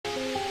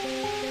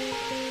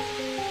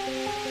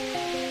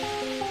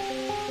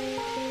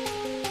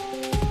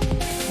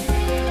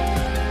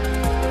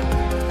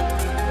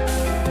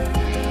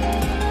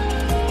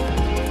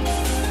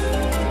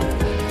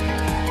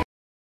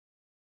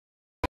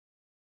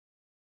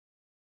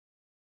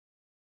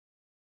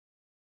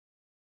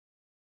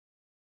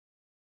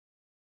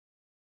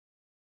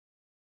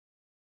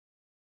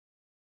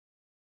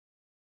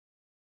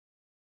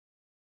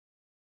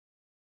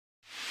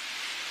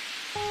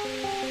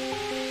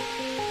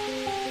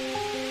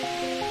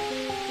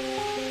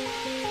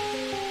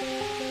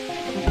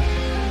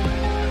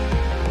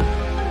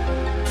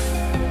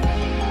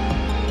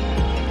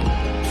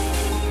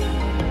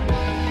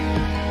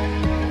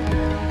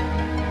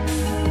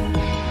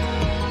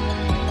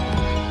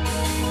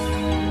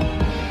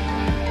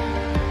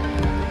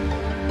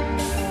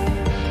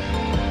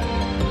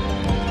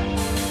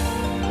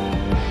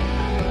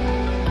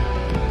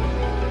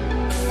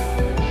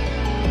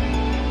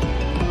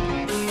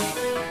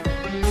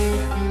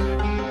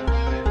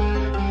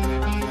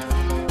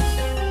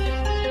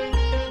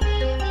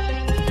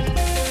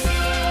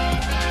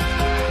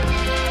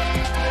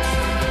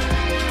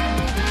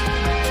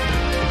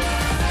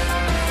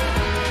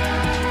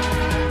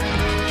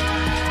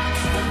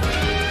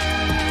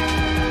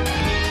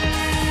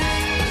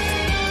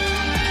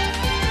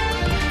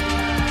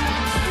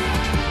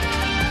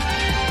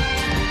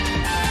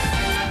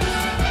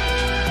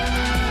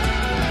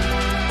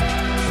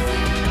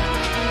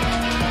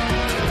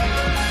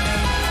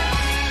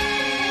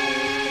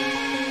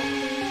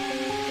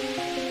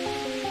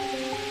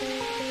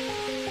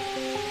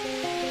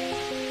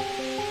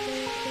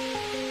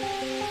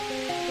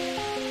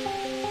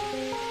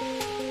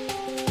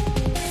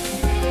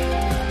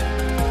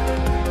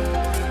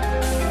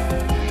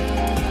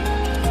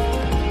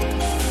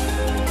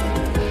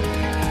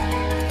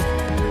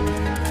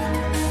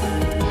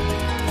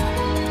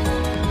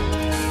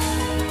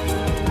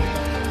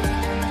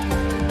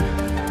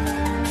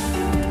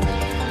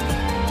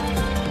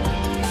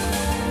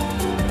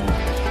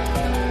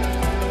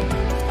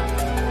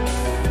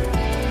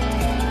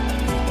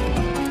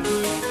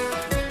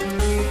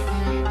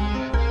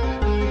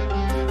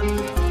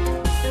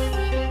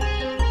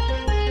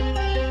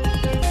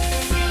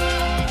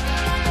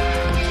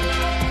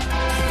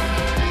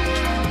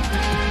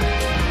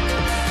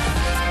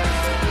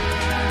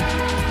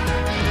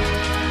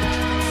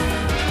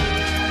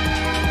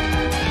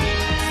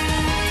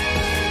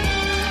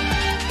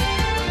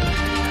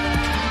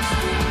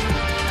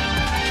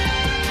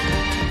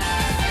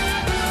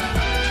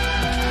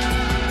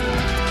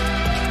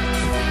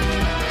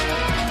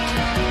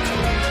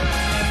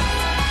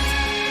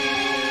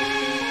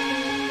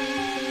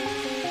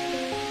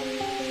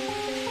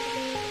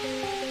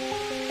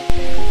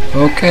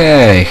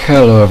Okay,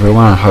 hello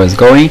everyone, how is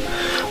going?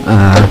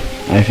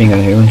 I think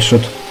I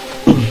should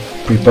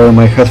prepare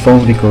my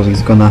headphones because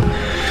it's gonna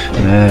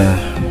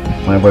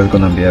my voice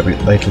gonna be a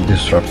bit little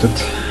disrupted.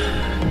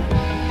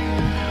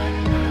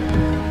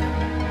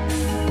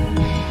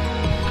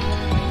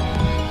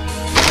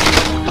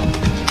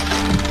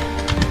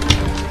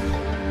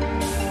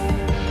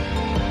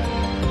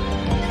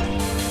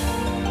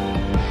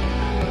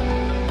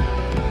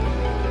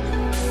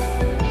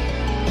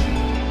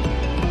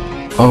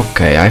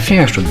 Okay, I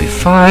think I should be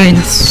fine,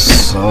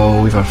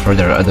 so without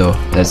further ado,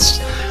 let's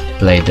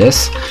play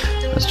this.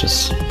 Let's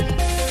just...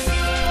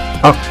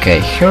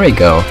 Okay, here we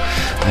go.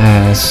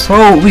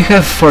 So we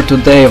have for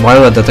today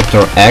Violet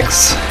Detector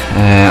X,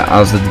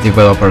 as the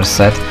developer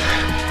said,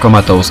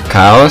 Comatose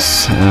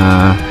Chaos.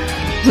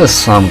 This is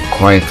some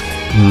quite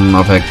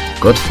of a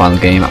good fun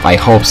game, I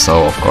hope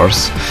so, of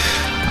course.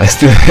 I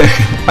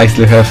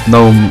still have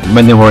no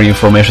many more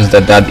information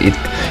than that it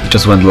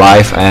just went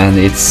live and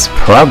it's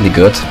probably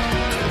good.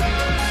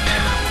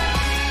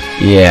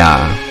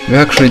 Yeah, we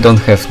actually don't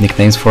have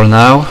nicknames for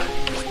now.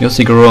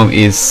 Music room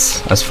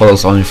is as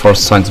follows, only 4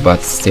 songs,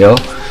 but still.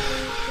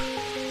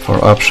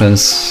 For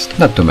options,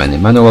 not too many.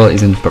 Manual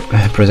isn't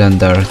present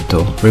there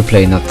too.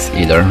 Replay not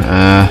either.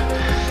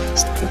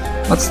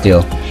 But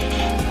still,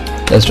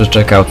 let's just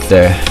check out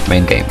the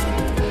main game.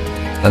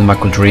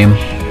 Danmakufu Dream.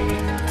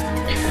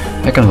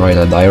 I can write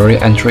a diary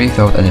entry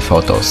without any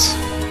photos.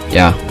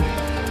 Yeah.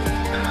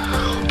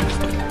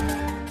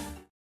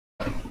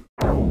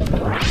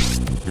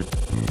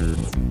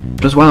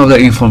 Just one of the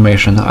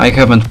information, I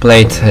haven't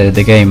played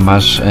the game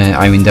much,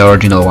 I mean the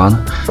original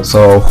one,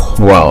 so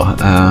well,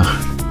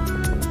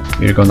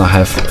 we're gonna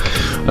have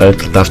a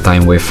little tough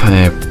time with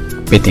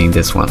beating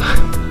this one.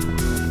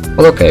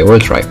 But okay, we'll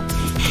try.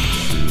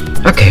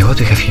 Okay, what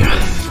do we have here?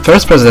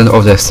 First president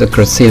of the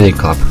Secret Ceiling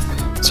Club,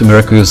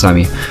 Tsumiraku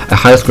Yuzami, a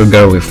high school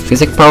girl with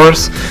physic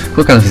powers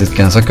who can visit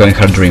Kensoko in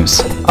her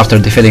dreams. After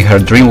defeating her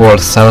dream world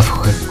self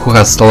who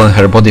has stolen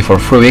her body for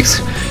 3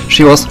 weeks,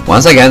 she was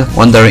once again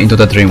wandering into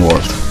the dream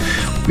world.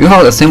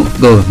 Without a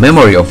single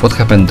memory of what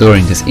happened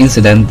during this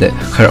incident,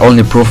 her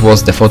only proof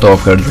was the photo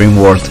of her dream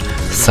world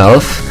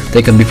self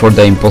taken before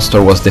the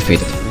impostor was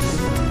defeated.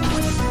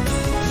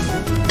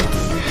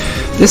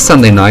 This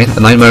Sunday night,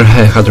 a nightmare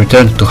had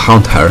returned to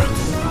haunt her.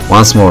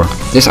 Once more,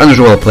 this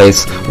unusual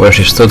place where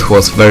she stood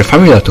was very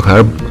familiar to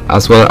her,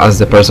 as well as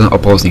the person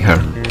opposing her.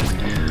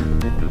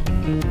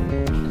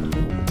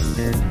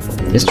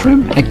 This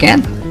dream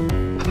again?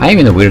 I'm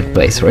in a weird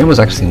place. Rain was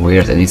acting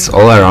weird and it's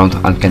all around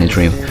uncanny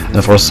dream,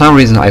 and for some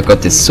reason I've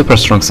got this super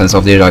strong sense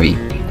of déjà vu.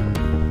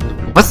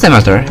 What's the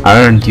matter?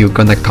 Aren't you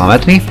gonna come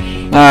at me?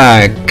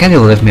 Can you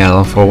leave me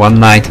alone for one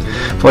night?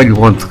 For you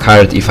won't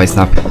hurt if I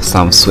snap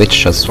some switch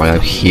shots while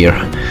I'm here.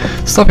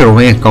 Stop your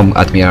way and come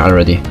at me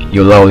already,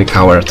 you lowly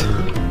coward.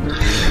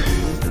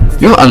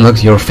 You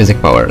unlocked your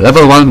physic power.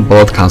 Level 1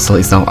 bullet cancel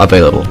is now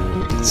available.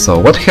 So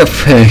what we have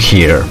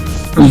here?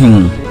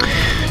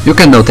 You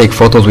can now take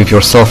photos with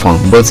your cell phone.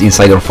 Bullets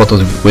inside your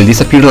photos will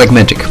disappear like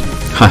magic.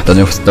 Ha,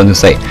 don't you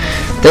say.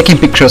 Taking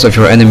pictures of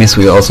your enemies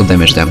will also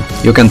damage them.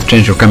 You can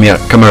change your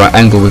camera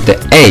angle with the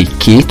A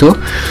key too.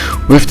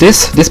 With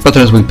this, these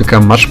patterns will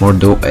become much more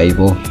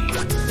doable.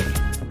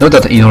 Note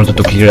that in order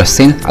to clear a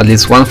scene, at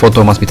least one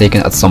photo must be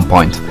taken at some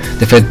point.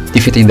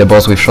 Defeating the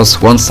boss with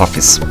shots won't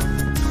suffice.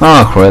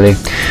 Oh, really?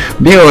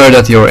 Be aware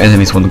that your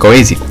enemies won't go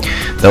easy.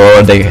 The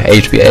lower the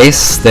HP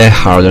is, the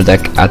harder the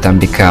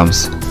attempt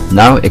becomes.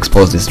 Now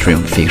expose these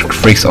dream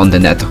freaks on the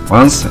net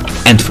once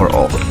and for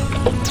all.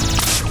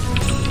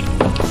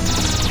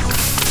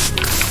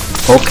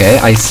 Okay,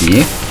 I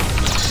see.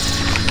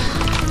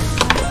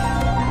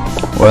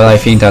 Well, I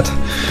think that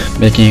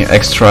making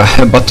extra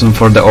button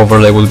for the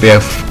overlay would be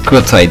a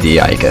good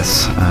idea, I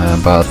guess.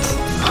 But,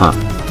 huh.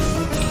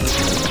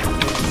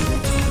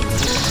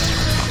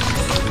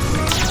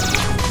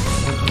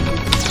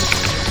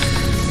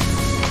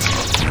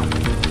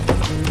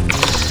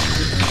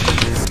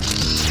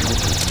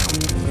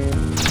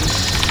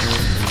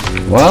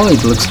 Well,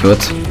 it looks good,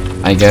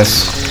 I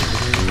guess.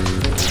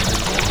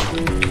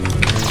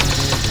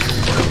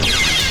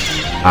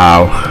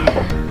 Ow.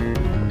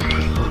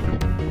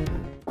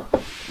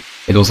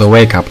 It was a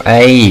wake up.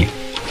 Hey!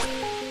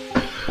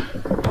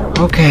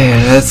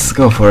 Okay, let's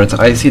go for it.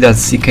 I see that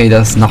CK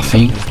does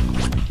nothing.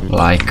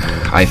 Like,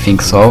 I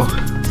think so.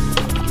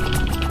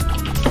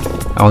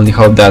 I only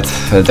hope that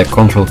the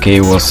control key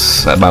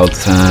was about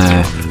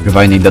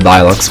rewinding the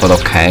dialogues, but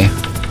okay.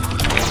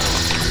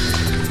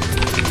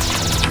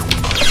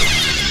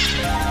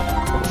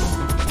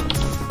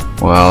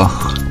 Well,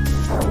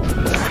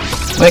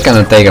 why can't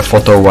I take a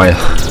photo while?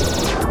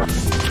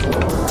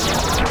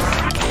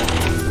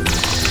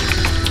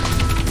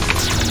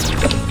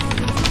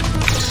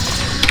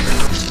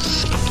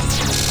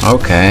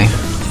 Okay.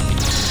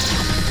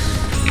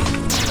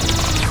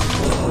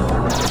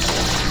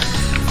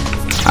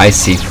 I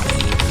see.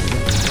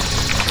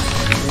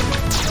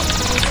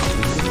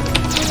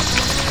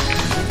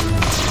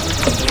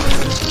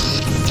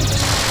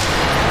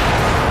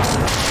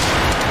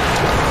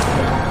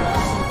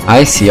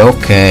 I see,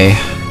 okay.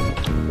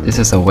 This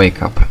is a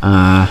wake up.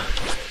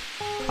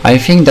 I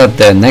think that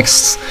the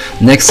next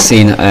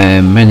scene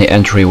mini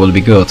entry will be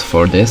good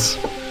for this.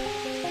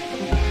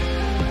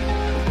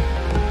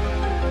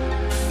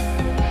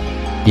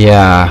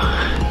 Yeah.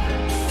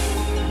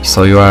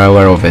 So you are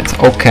aware of it.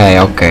 Okay,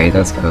 okay,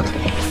 that's good.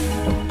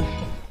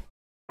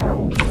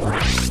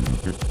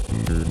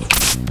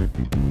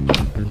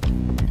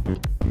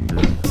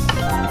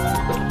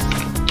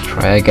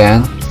 Try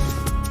again.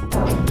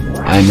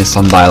 I missed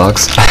some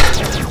dialogues.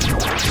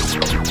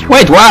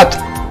 Wait, what?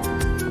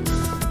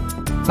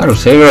 Are you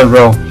serious,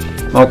 bro?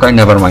 Okay,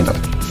 never mind that.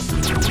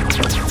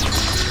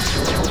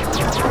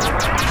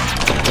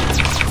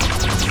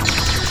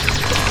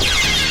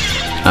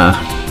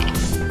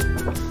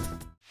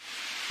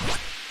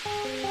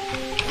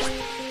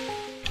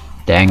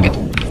 Dang it.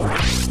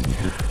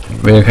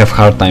 Really have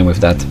hard time with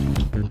that.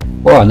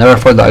 Oh, I never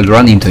thought I'd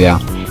run into ya.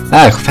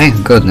 Ah,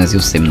 thank goodness you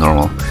seem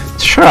normal.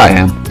 Sure I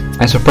am.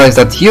 I'm surprised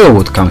that you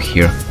would come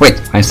here. Wait,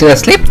 I'm still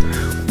asleep?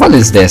 What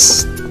is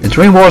this? The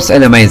dream world's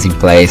an amazing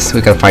place.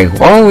 We can find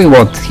all we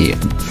want here.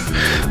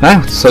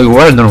 Ah, so you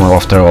were normal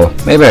after all.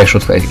 Maybe I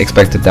should have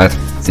expected that,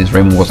 since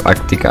Raymond was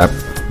acting up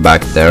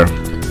back there.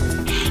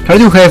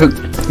 Heard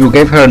you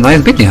gave her a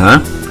nice beating,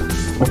 huh?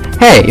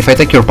 Hey, if I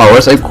take your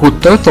powers, I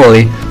could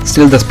totally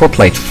steal the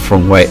spotlight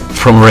from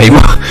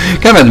Raymond.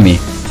 Come at me.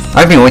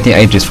 I've been waiting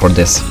ages for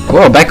this.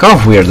 Whoa, back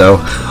off, weirdo.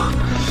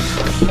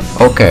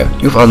 Okay,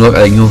 you've unlocked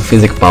a new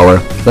physic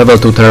power. Level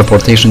 2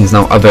 teleportation is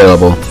now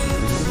available.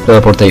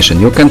 Teleportation.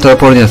 You can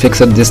teleport in a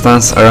fixed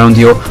distance around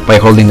you by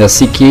holding the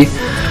C key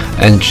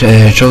and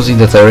choosing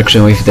the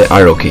direction with the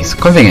arrow keys.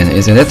 Convenient,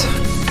 isn't it?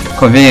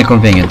 Convenient,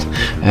 convenient.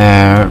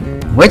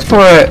 Wait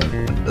for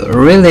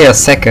really a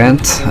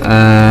second.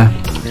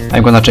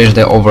 I'm gonna change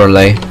the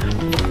overlay,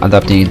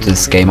 adapting it to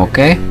this game,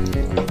 okay?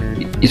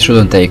 It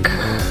shouldn't take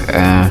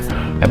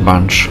a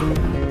bunch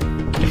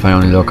if I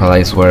only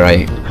localize where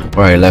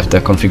I left the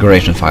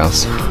configuration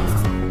files.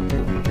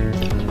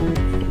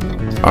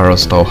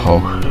 Arrows Touhou.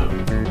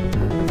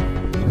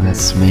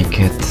 Let's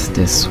make it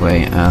this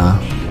way.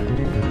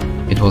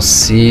 It was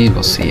C,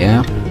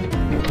 yeah.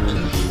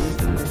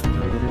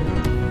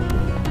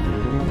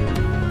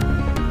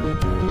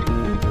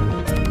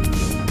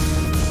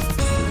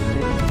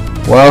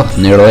 Well,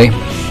 nearly.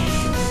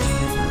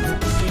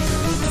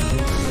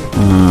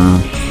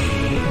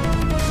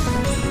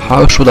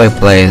 How should I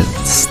play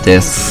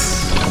this?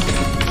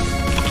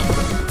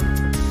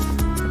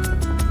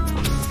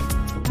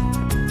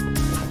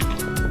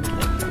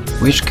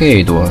 Which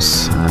key it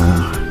was?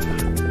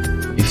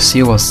 If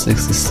C was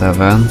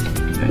 67,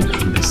 it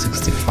should be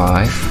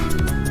 65.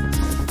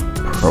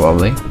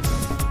 Probably.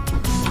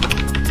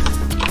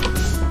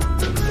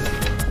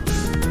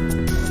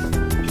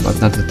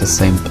 but not at the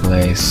same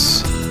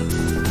place.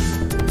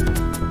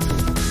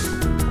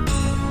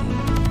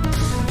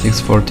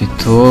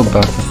 642,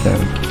 but at the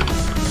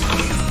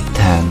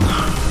 10.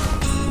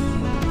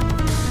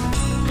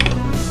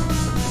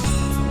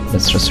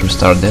 Let's just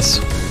restart this.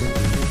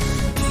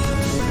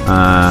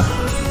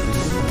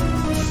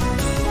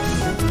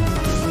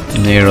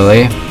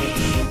 Nearly.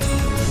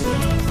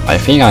 I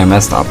think I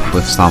messed up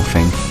with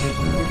something.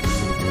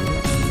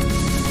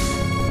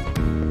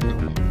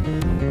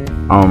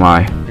 Oh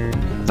my.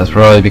 That's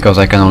probably because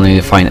I can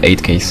only find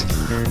 8 keys.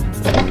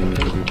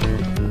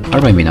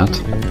 Or maybe not.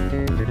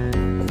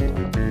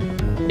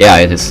 Yeah,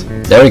 it is.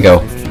 There we go.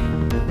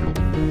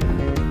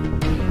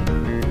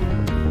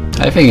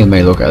 I think it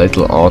may look a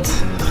little odd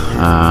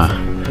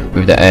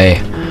with the A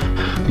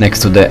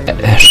next to the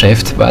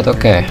shift, but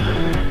okay.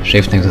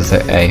 Shift next to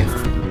the A.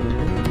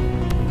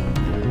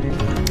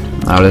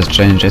 Now let's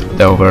change it,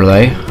 the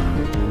overlay.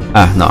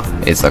 Ah, no,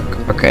 it's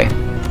okay.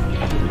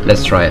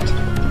 Let's try it.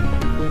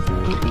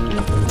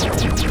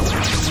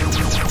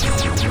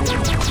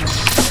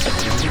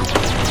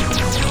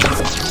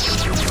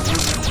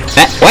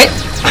 Wait!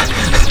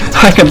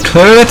 I can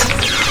clear it?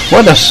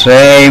 What a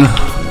shame!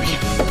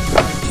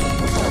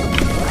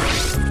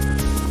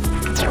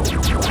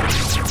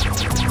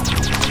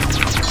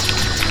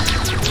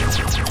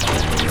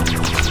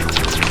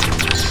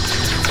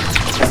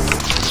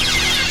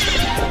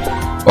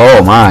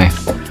 Oh my!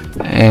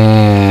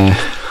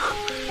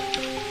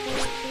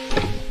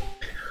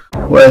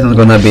 Well, it's not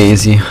gonna be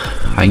easy.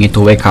 I need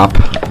to wake up.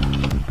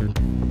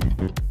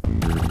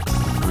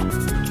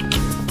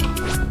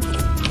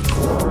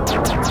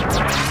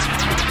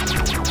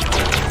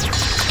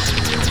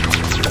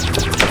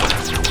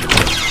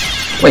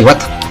 Wait,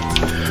 what?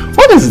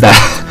 What is that?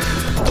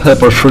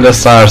 Teleport through the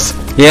stars.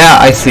 Yeah,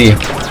 I see.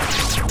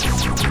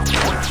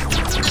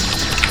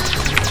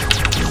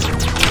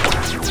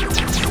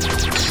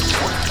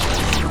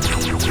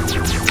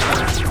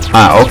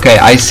 Ah, okay,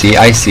 I see.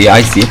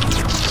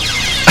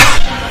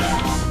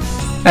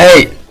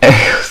 Hey!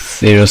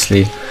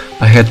 Seriously,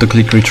 I had to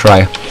click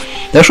retry.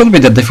 There should be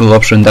the default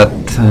option that...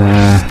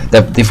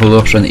 the default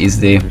option is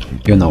the...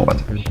 you know what.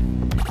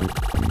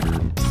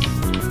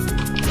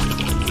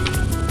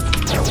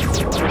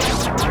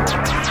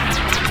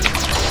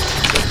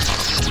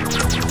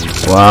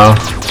 Wow.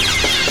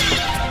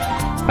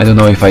 I don't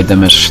know if I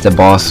damaged the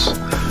boss,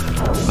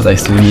 but I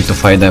still need to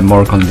find a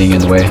more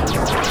convenient way.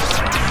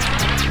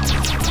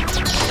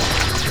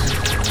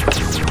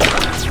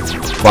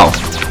 Wow.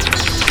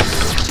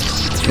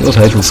 It was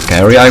a little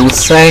scary, I would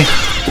say.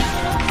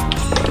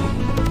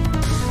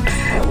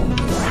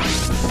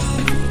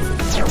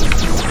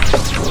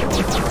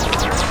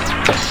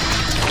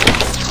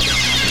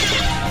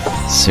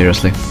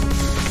 Seriously.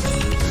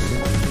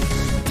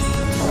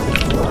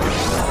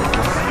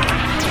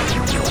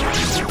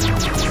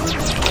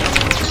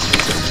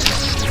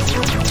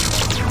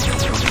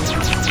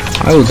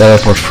 I will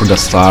teleport through the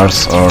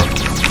stars, or...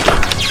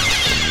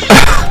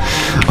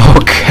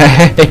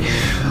 okay,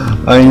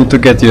 I need to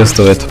get used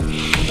to it.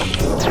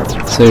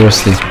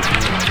 Seriously.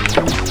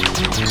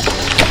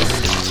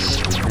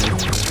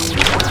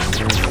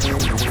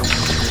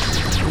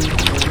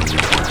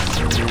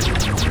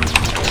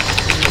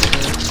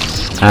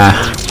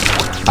 Ah,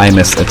 I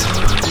missed it.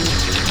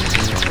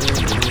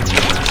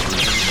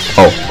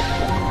 Oh.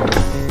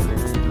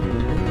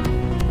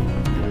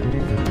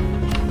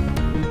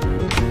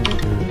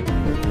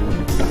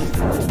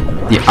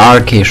 The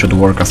R key should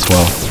work as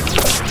well.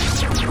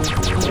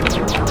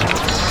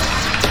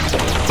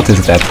 What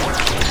is that?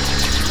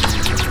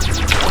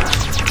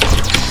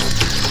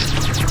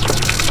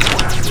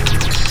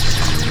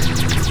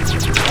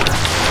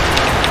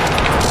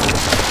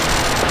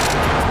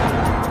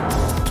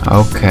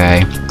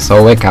 Okay,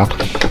 so wake up.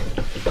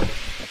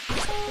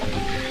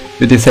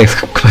 You did say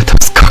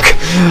Kmetowskok.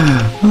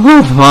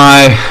 Oh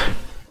my.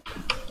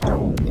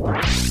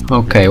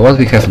 Okay, what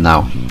we have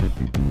now?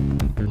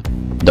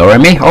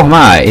 Doremi? Oh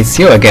my, it's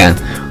you again.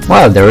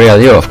 Well, the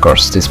real you, of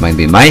course. This might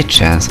be my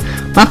chance.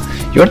 Huh?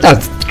 You're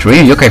that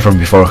dream you came from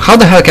before. How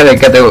the hell can I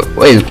get away?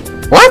 Wait,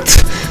 what?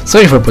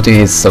 Sorry for putting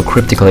it so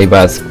cryptically,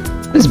 but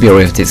let's be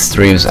with these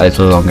dreams a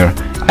little longer.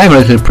 I'm a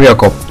little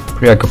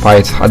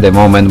preoccupied at the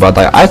moment, but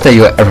I'll tell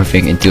you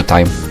everything in due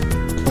time.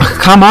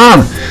 Come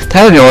on!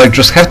 Tell me, or I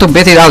just have to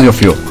beat it out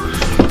of you.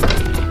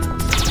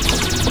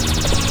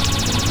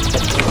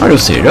 Are you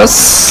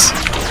serious?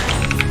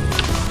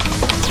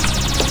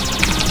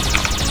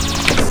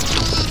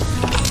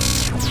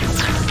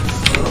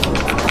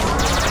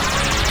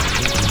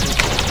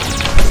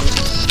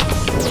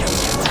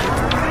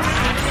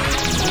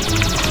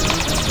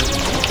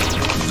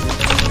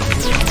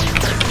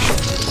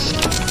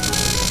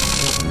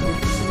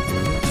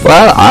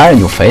 Well, are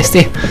you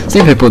feisty?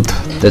 Simply put,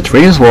 the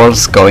Dream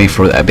World's going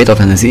through a bit of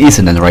an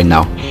incident right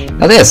now.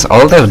 That is,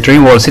 all the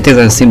Dream World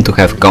citizens seem to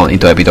have gone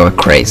into a bit of a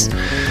craze.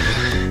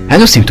 And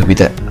you seem to be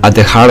at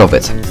the heart of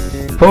it.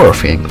 Poor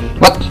thing.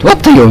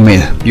 What do you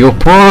mean? You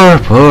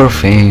poor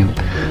thing.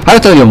 I'll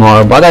tell you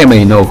more, but I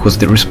may know who's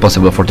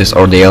responsible for this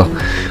ordeal.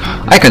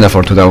 I can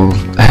afford to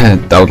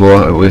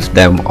dawdle with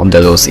them on the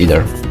loose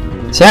either.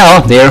 So,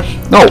 dear.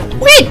 No,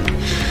 wait!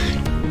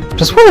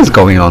 Just what is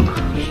going on?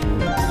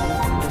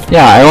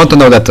 Yeah, I want to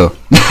know that too.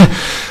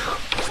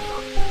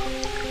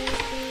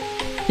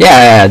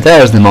 Yeah,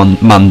 there's the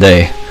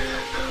Monday.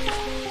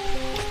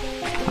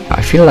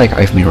 I feel like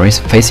I've been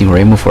facing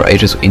Rainbow for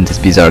ages in this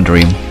bizarre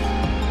dream.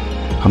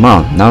 Come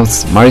on, now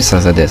Marissa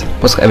said it.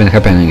 What's even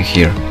happening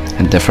here?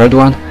 And the third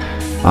one?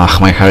 Ah,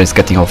 my hair is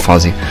getting all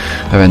fuzzy,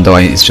 even though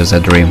it's just a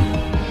dream.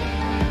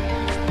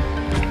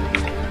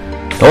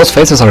 Those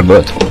faces are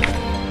good.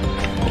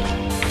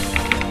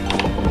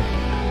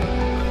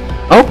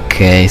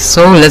 Okay,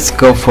 so let's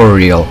go for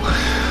real.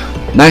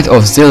 Night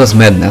of Zealous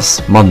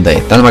Madness, Monday,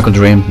 Danmakufu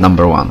Dream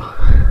number 1.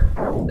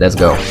 Let's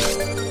go.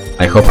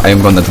 I hope I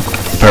am gonna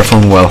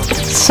perform well.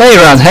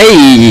 Seiran,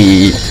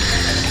 hey!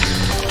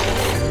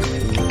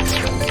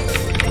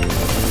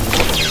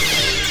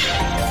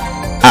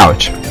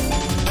 Ouch.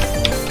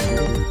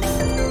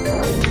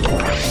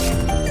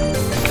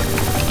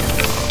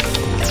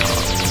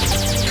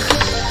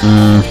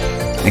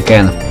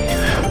 Again.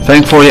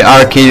 Thankfully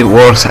arcade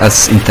works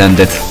as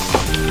intended.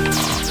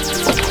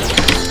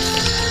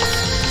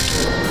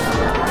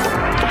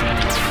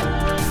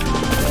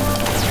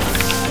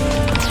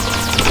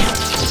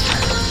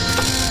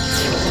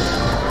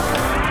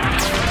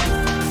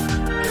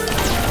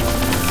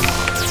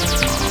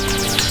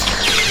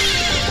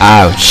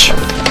 Ouch.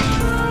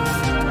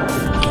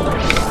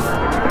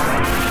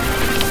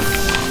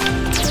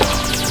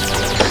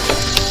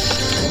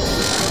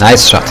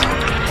 Nice shot.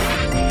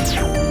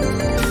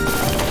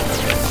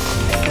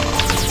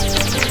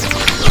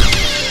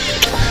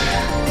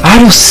 Are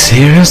you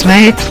serious,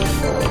 mate?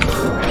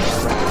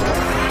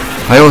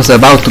 I was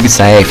about to be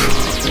safe.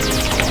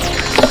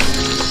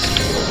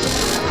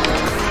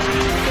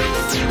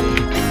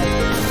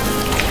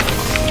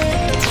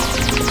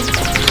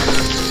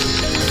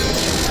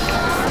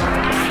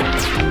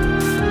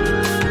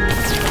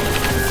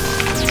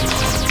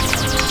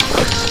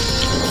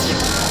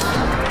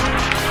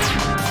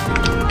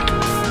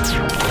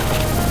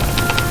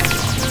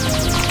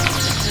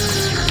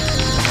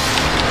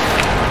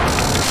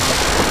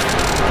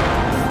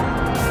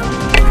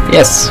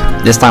 Yes,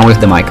 this time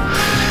with the mic.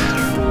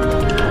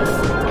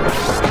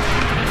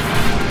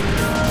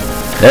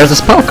 There's a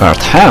spell card,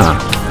 huh?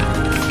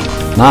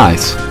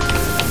 Nice.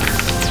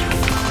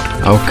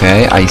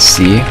 Okay, I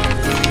see.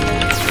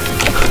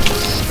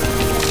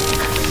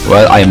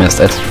 Well, I missed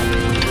it.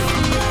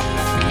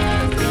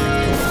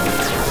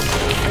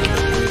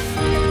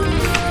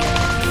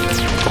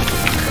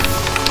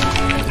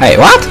 Hey,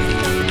 what?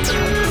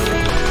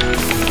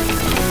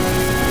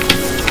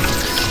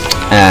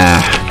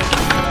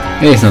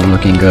 It's not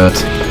looking good.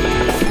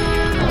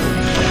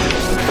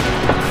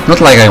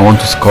 Not like I want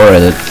to score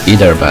it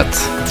either, but...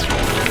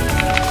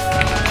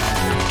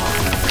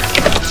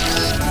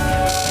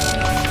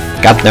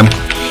 Got them.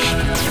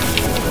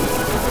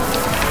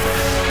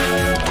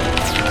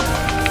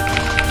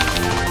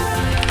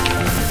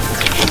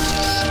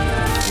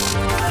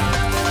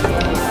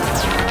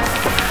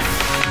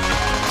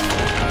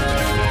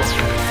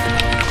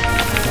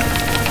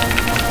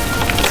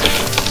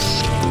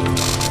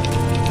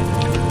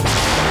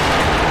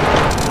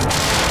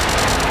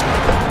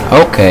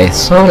 Okay,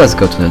 so let's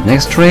go to the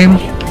next dream.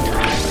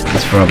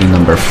 It's probably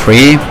number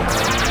 3.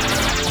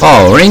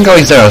 Oh, Ringo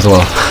is there as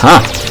well.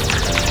 Huh.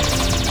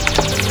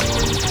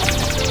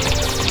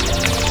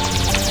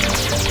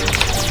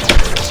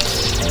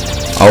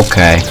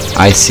 Okay,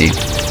 I see.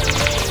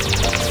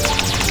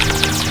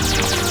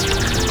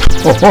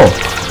 Oh,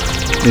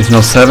 it's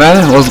no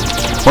 7?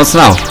 What's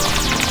now?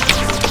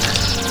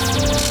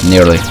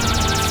 Nearly.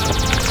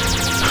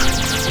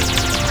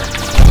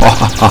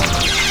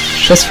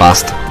 She's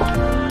fast.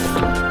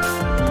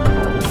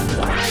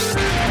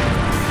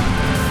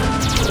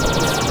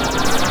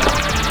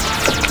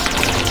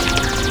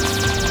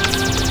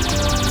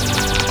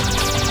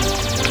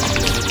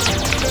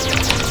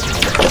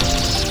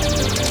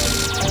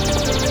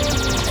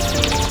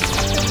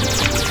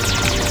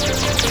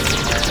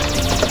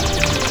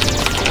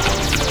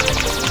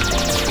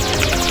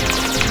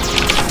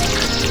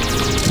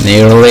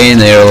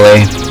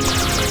 Nearly.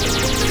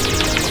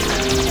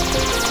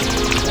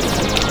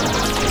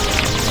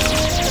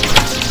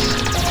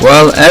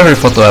 Well, every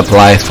photo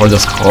applies for the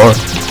score,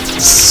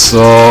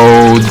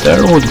 so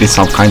there would be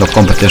some kind of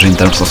competition in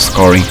terms of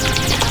scoring.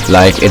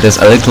 Like, it is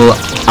a little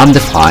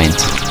undefined,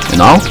 you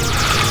know?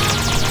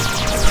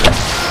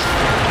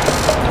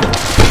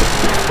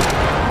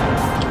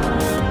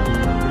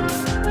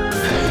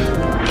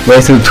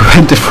 Wasted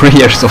 23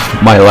 years of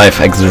my life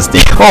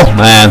existing. Oh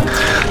man,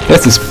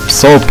 this is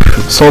so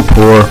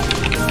poor.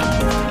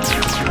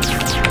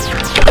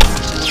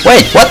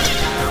 Wait, what?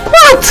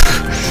 What?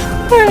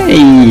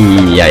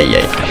 Hey.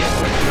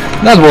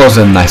 That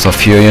wasn't nice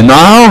of you, you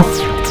know?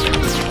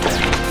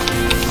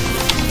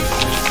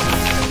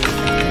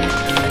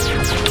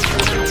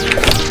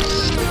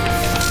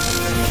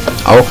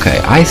 Okay,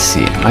 I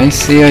see.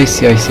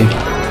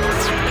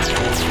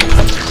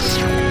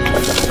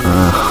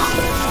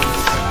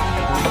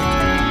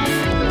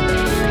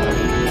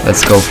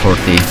 Let's go for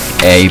the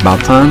A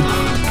button.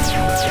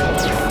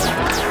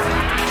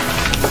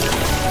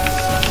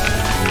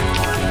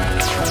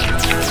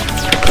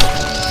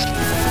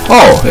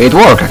 Oh, it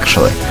worked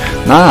actually.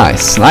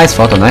 Nice, nice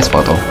photo, nice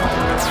photo.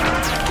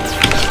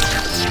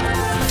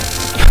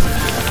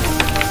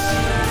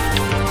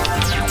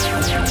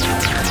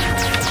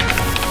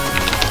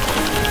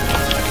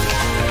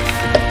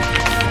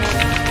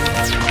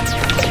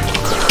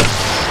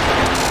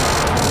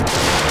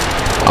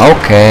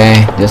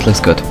 Okay, this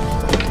looks good.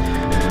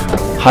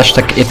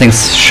 Hashtag eating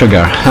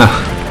sugar.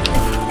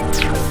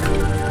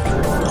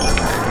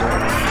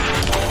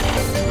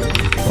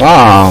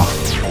 Wow.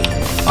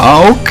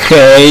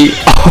 Okay.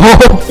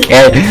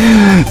 Okay.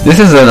 This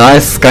is a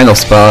nice kind of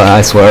spell,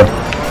 I swear.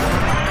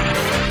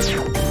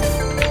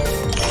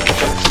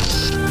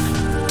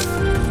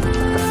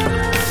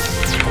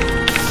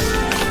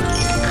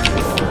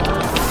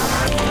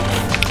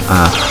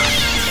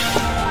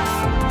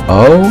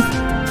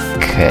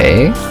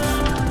 Okay.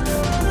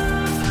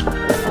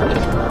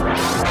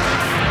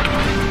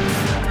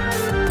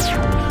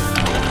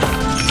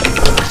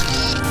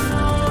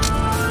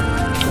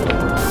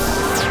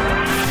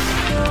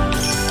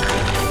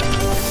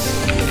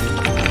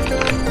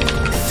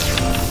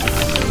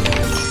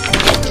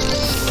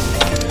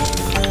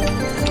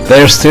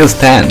 They still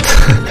stand.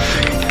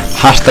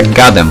 Hashtag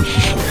got them.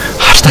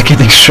 Hashtag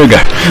eating sugar.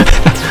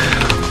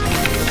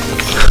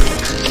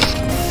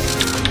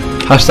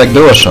 Hashtag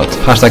do a shot.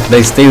 Hashtag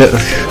they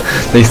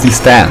still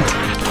stand.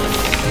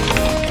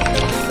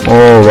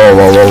 Whoa, whoa,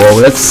 whoa, whoa,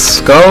 whoa.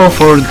 Let's go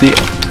for the...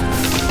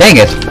 Dang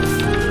it!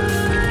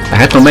 I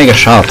had to make a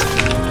shot.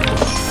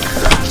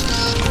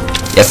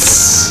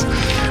 Yes!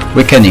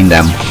 Weakening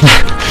them.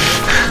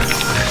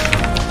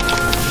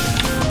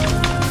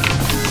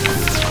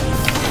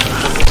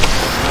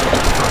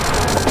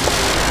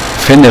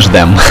 Finish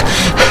them.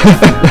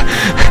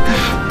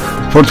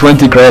 For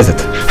 20 credit.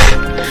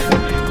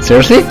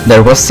 Seriously?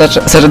 There was such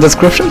a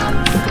description?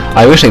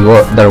 I wish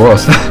there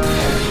was.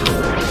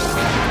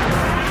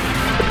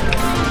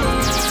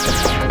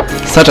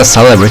 Such a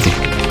celebrity.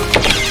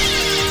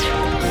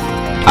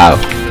 Ow.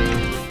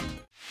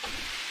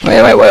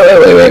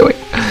 Wait.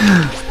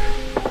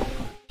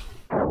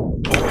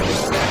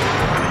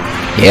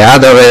 Yeah,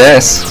 there it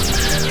is.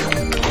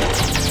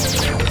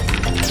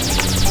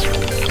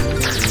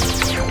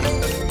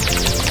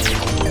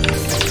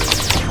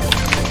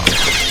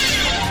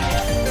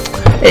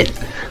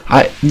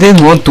 I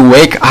didn't want to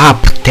wake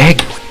up. Dang.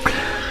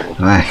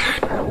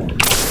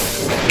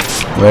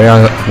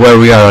 Where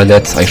we are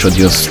that I should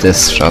use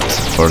this shot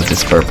for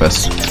this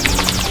purpose.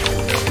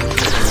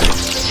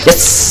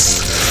 Yes.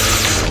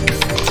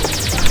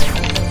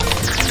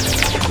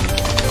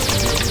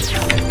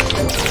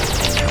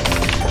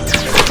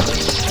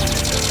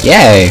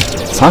 Yay!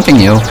 Something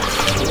new.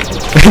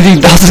 It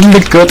doesn't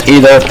look good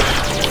either.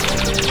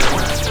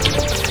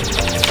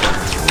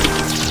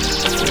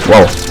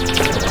 Whoa.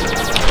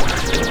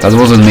 That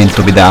wasn't meant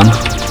to be done.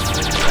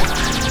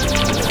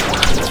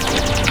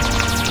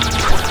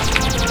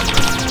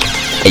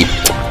 Hey.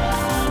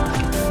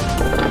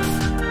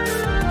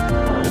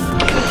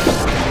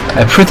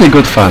 A pretty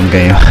good fun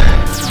game.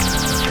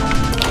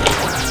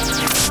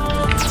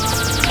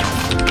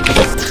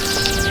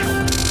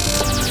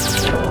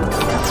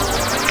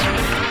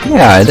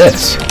 Yeah, it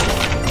is.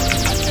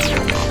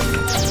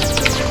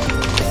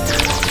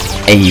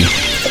 Hey.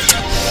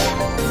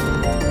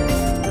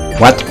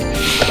 What?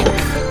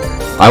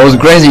 I was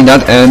grazing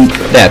that and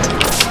that.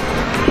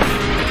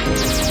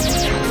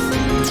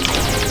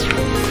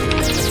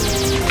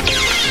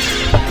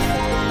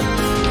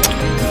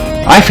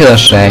 I feel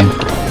ashamed.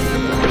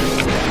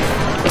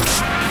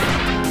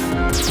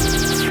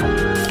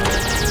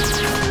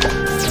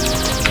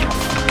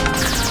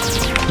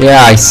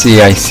 Yeah, I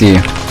see.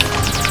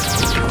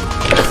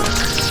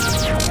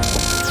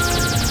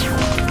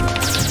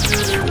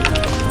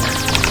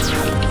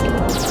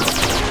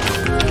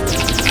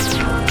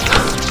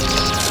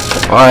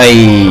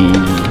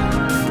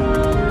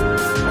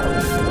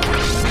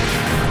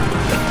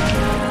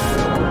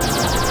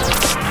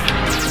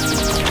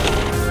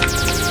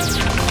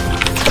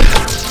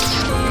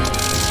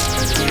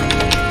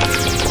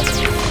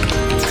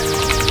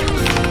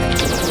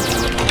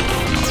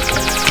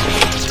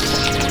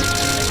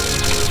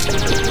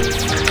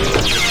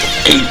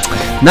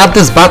 Not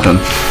this button.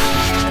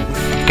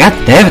 God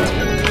damn it.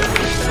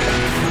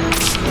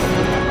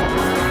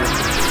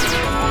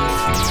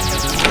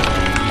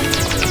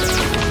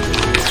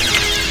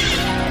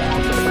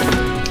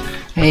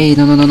 Hey,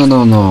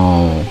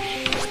 no.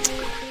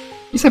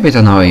 It's a bit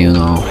annoying, you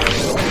know.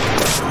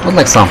 Not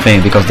like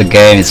something, because the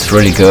game is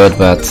really good,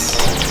 but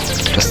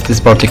just this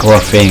particular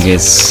thing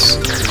is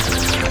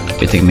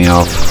beating me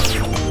off.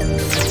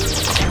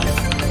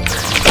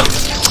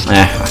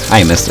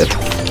 I missed it.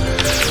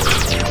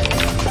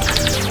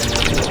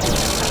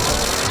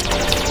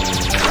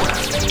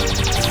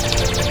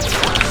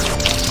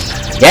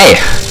 Yay!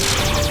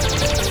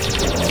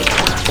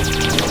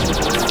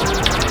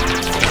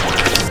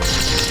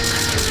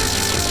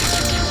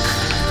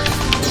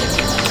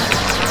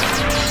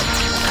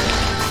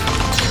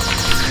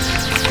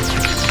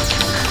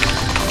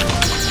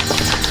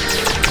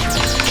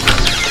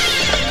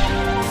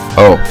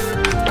 Oh.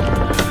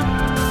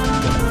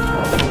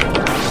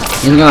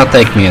 It's gonna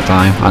take me a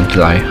time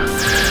until I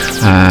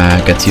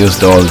get used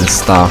to all this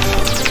stuff.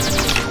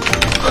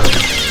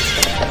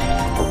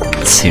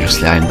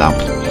 Seriously, I'm dumb.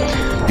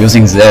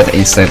 Using Z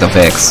instead of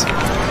X.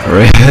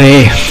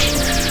 Really?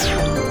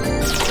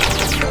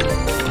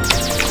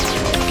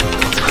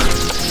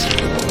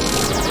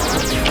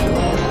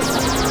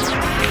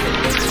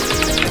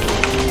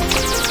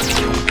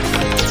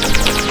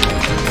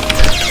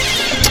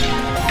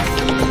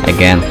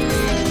 Again.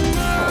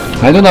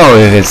 I don't know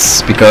if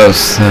it's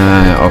because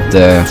of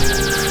the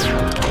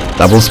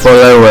double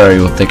spoiler where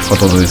you take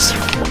photos with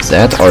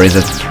Z, or is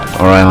it,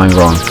 or am I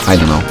wrong? I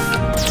don't know.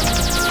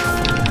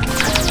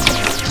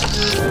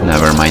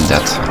 Never mind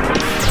that.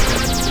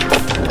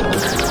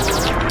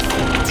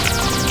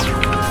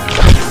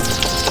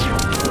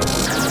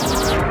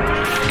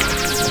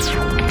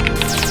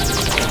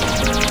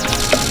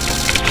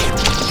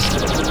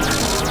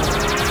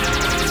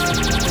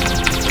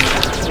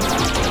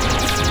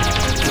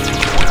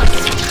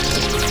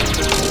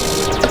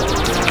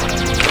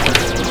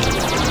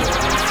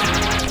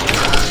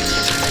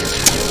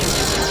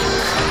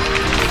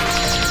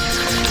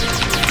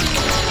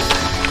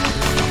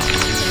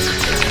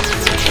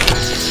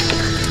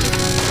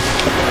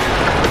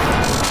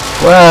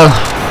 Well,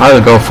 I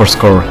will go for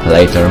score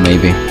later,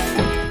 maybe.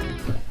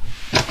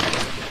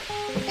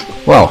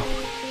 Well,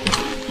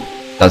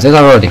 that's it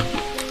already.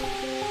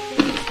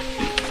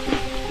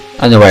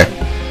 Anyway,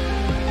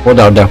 what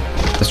are the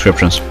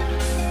descriptions?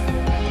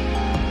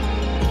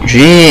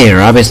 Gee,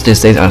 rabbits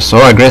these days are so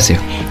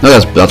aggressive. Not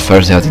as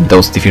bloodthirsty as in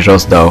those TV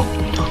shows though.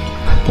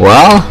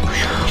 Well,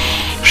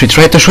 she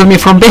tried to shoot me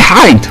from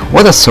behind!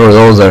 What a sore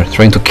loser,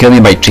 trying to kill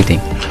me by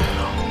cheating.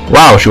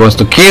 Wow, she wants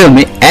to kill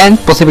me and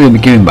possibly be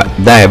given by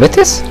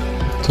diabetes?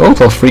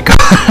 Total freak.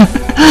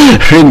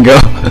 Ringo.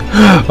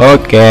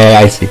 Okay,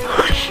 I see.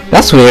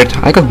 That's weird.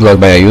 I got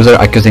blocked by a user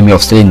accusing me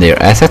of stealing their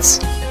assets.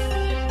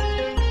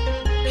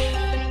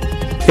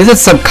 Is it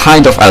some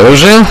kind of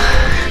illusion?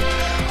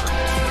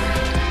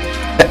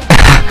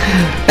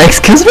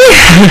 Excuse me?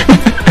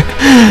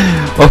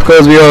 Of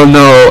course we all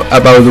know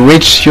about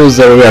which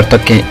user we are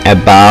talking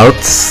about.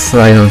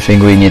 I don't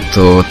think we need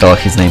to tell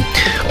his name.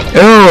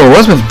 Oh,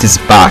 what's with these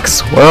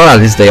bugs? Well, at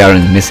least they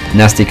aren't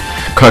nasty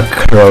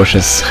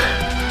cockroaches.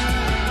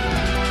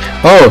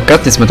 Oh,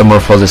 cut this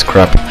metamorphosis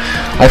crap.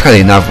 I've had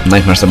enough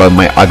nightmares about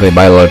my ugly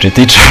biology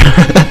teacher.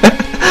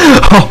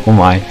 Oh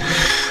my.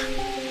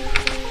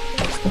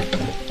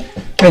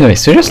 Anyway,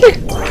 seriously?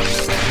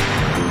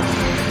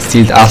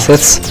 Stealed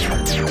assets?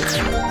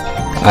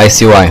 I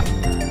see why.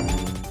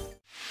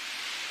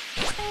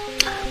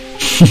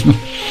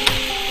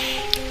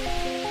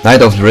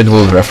 Night of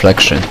Dreadful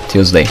Reflection,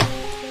 Tuesday.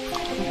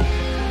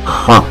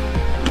 Huh.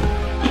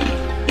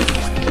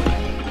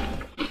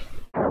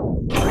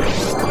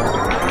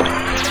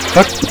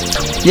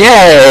 What?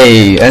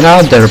 Yay!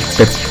 Another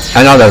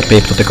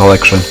pip to the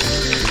collection.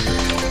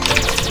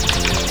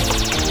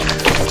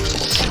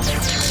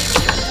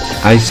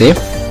 I see.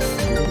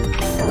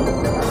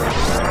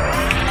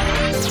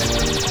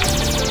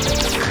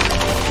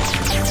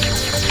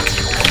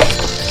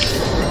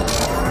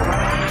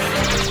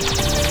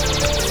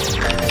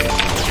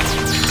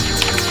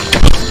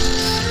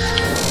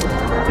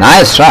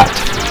 Nice shot!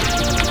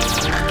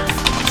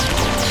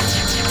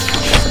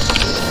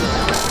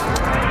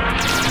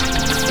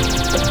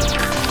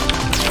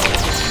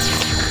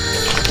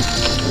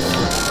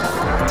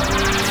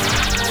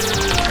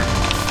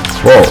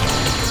 Whoa!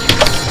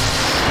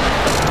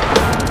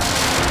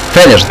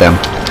 Finish them!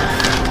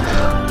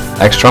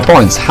 Extra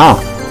points, huh?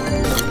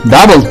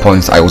 Double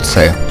points, I would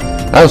say.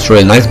 That was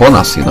really nice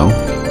bonus, you know.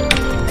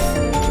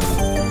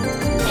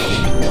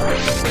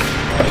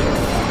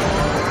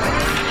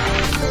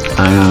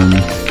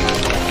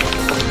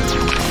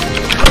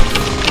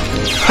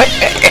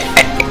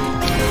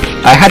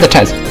 I had a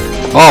chance.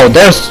 Oh,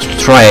 there's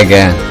try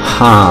again.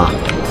 Huh.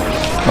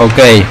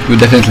 Okay, you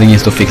definitely need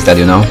to fix that,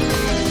 you know.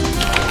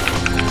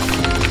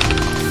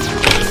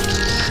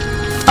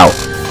 Ow.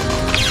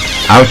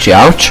 Ouchie,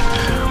 ouch.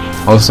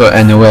 Also,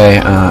 anyway,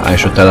 I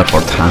should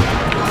teleport, huh?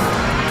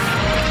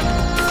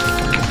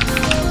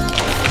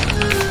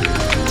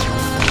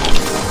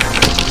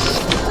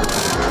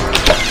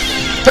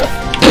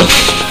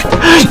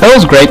 That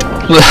was great.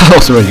 That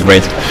was really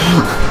great.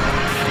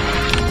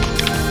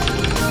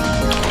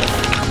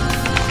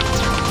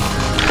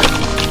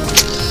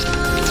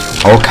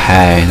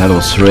 Okay, that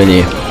was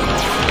really...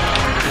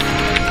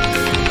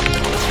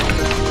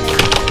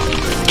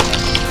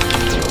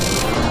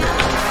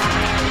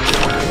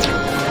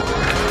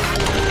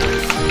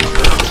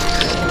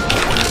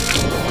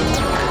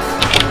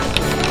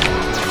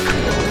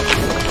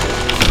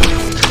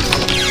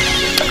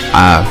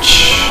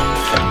 Ouch.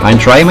 I'm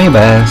trying my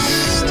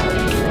best.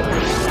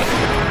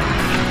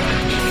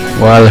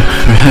 Well,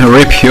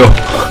 rip you.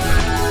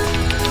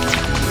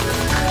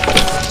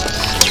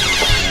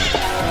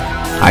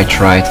 I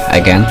tried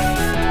again.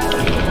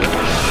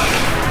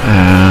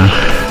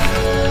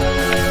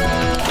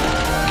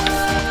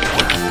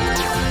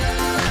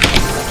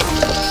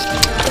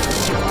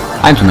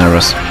 I'm too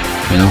nervous,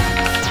 you know.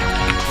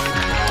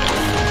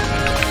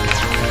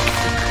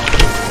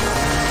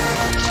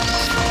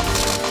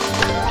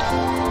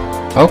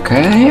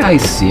 Okay, I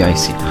see, I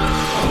see.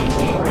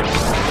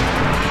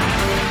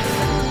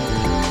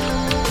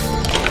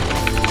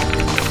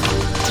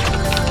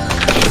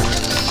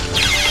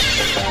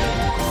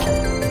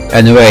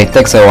 Anyway, it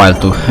takes a while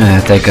to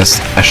take a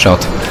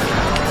shot.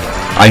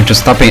 I'm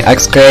just tapping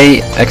X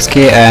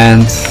key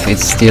and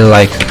it's still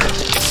like...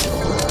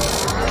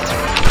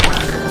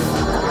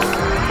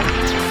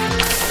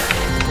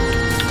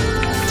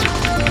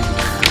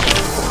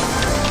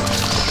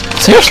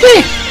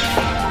 Seriously?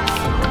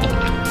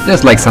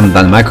 Just like some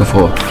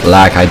Danmakufu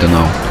lag, I don't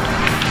know.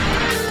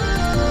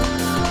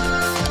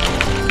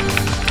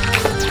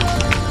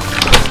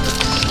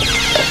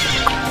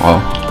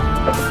 Oh,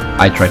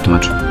 I tried too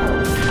much.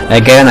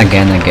 Again.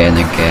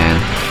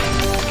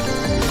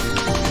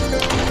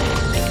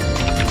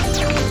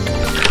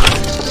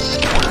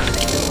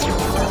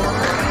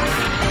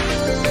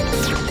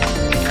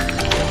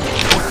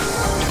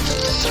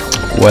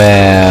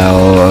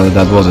 Well,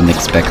 that wasn't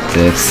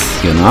expected,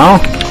 you know?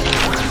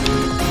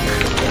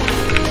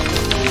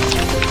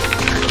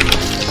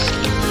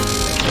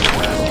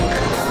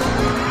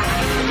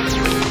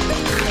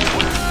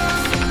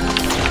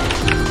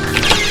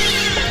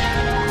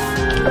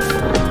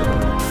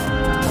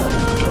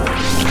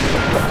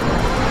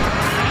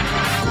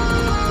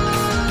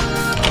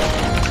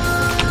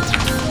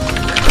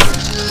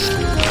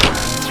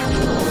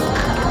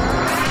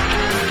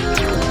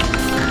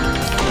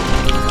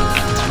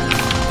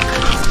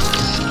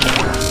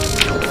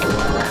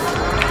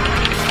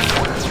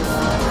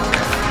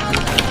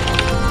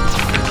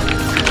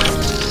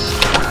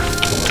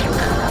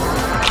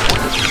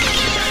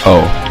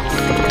 Oh.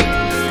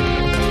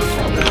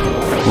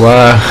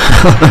 Well,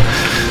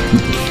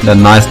 the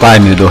nice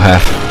time you do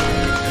have.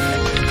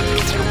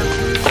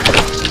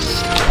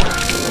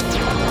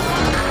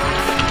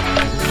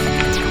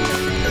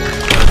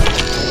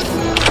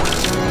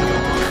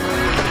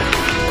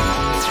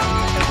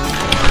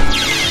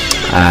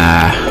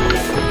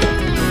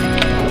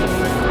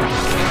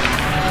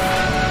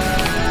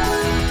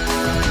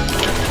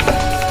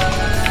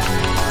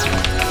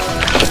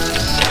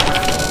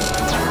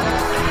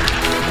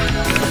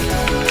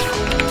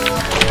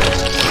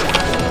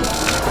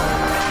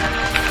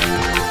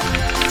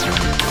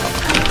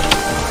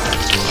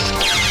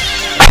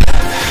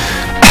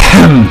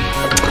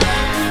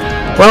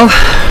 Well,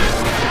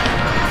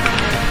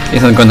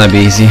 it's not gonna be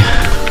easy.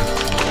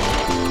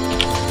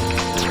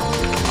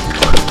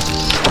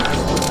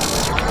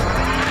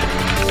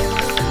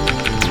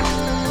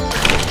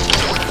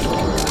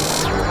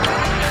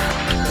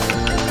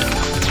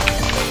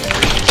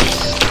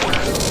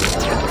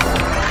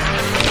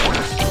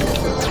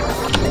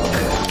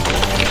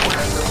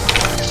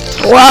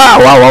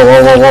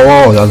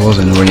 Wow, that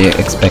wasn't really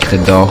expected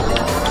though.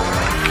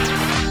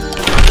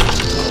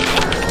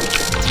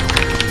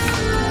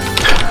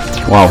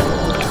 Wow.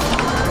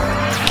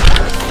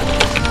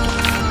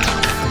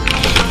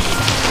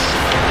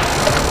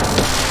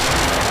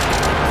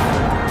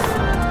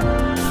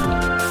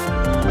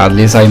 At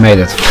least I made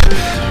it.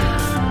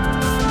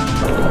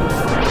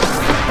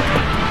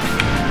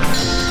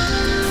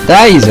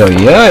 That is a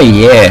yeah.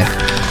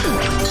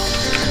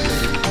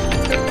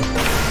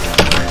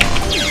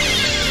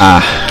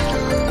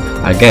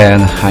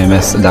 Again, I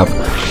messed it up.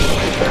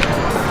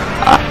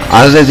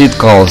 As it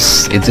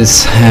calls, it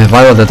is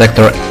Viral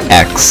Detector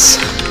X.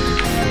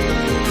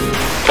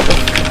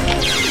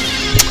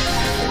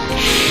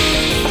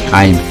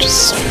 I'm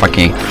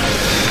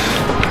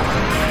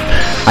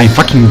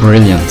fucking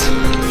brilliant.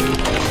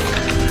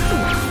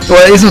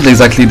 Well, it's not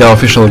exactly the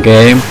official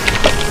game.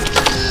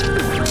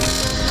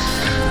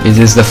 It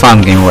is the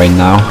fun game right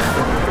now.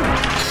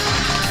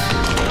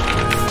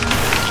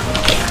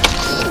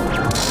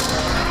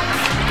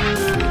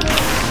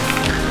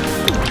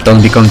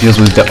 Don't be confused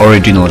with the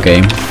original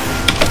game.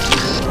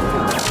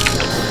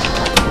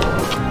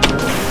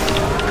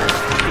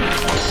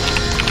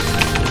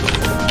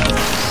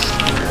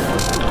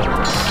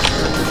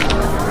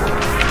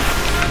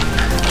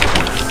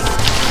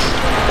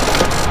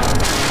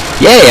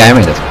 Yay, I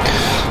made it!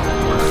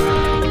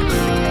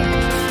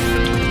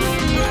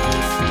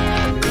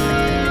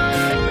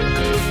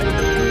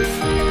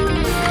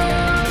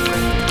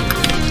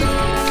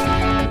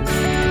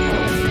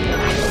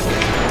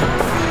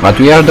 But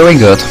we are doing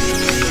good.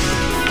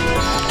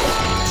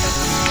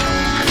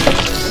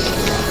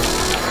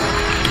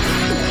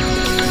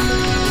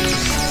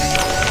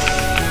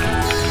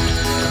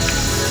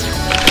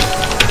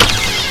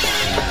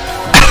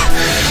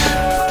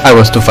 I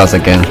was too fast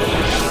again.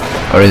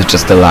 Or is it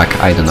just a luck?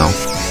 I don't know.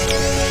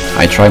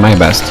 I try my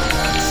best.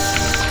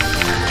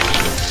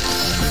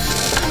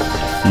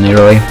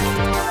 Nearly.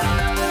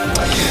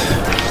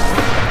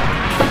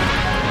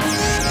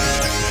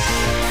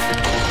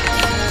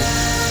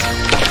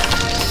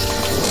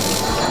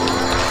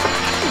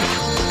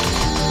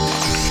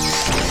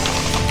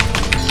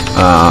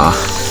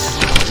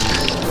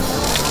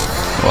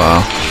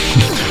 Wow.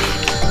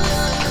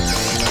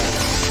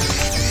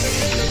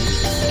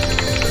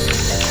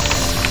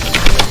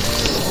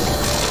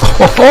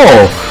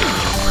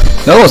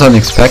 Oh! That was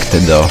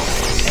unexpected though.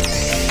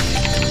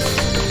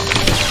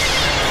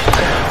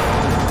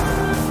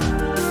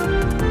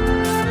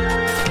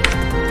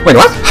 Wait,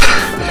 what?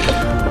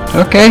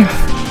 Okay.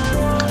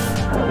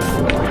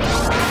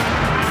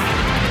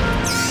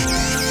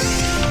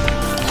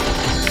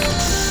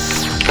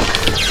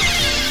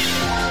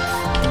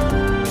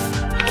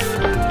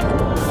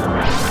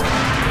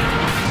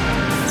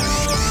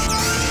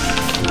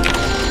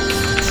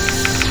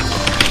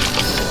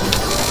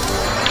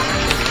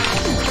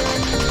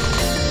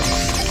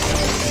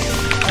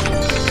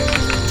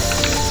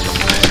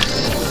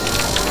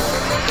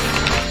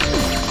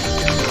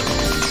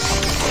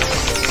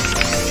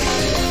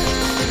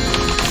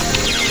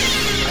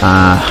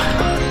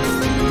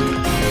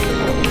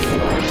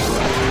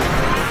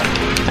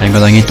 I'm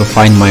gonna need to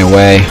find my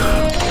way.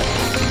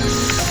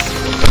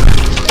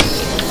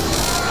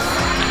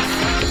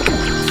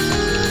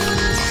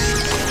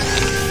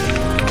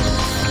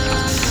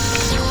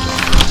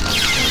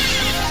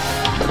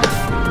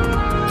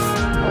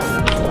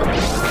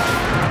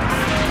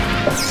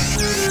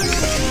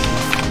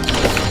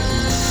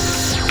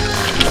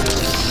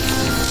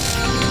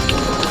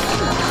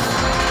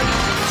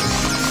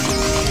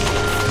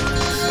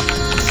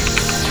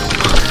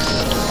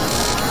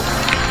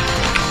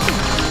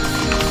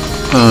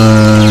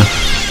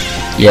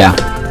 Yeah.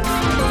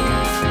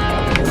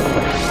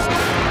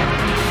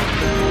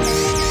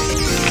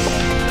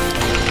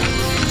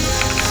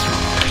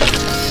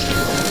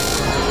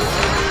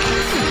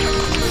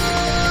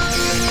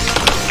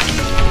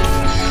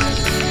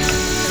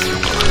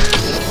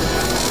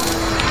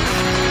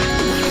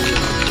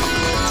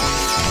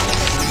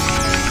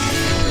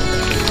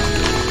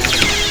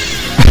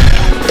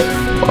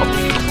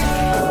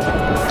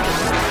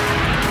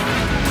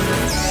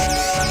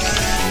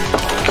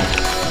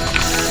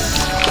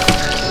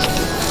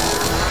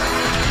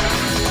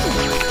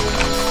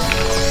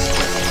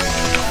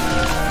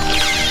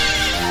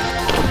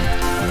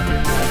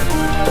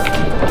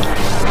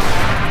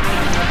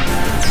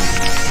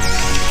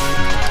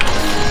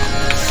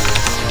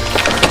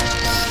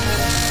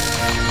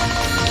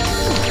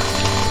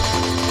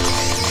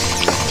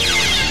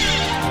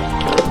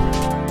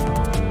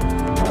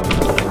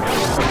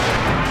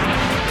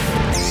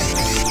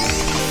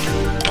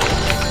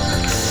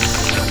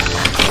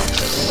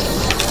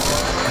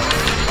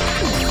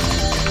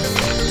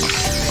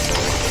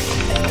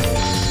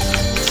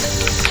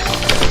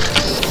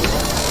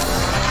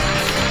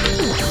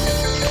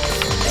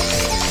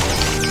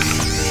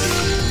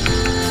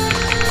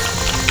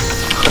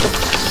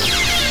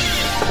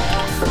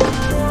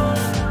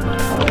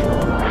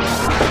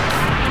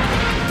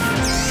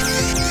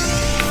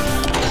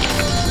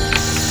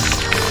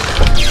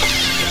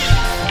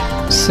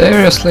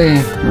 Seriously?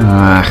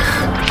 Ugh.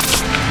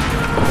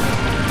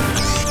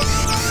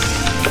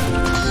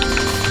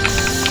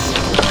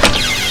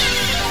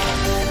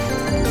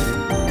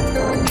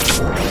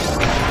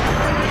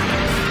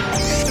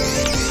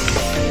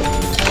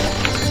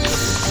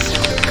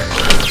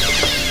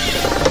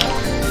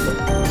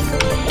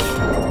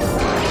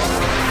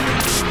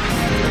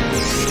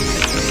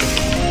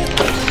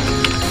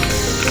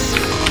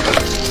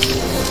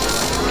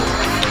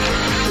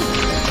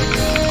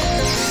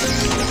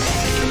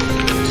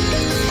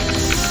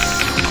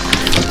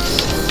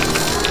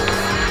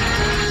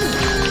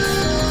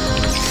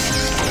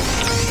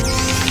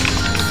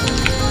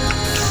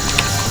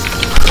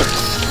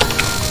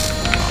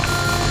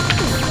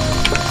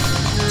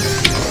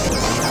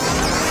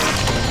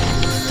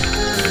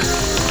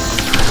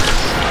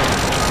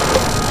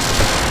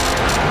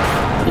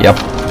 Yep.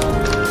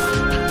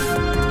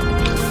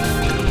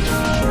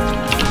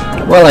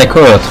 Well, I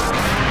could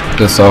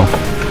do so,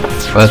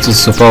 but I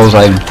suppose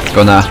I'm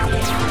gonna...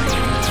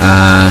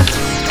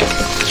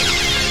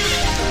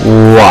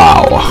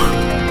 Wow.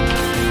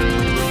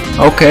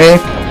 Okay,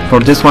 for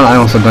this one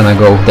I'm also gonna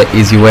go the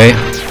easy way.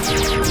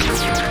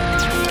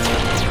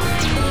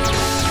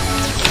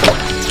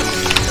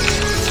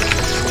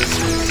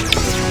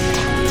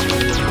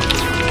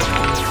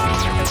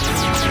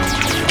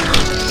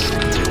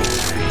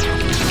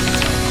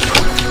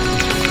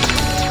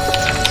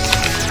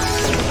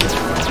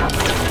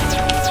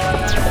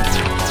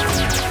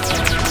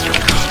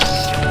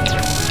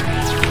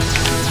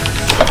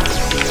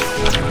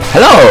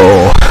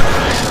 Hello!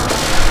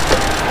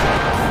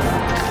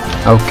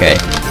 Okay,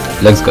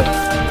 looks good.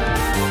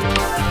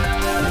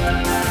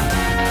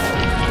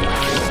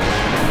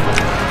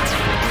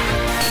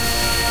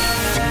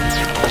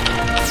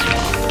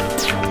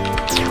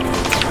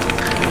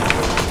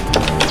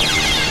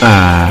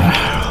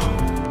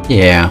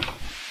 Yeah.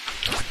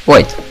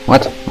 Wait,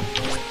 what?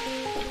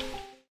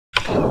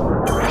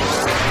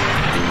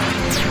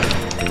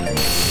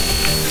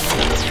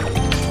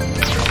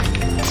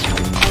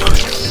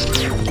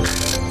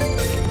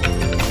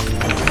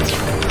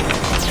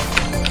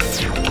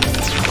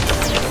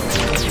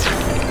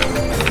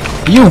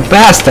 You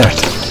bastard!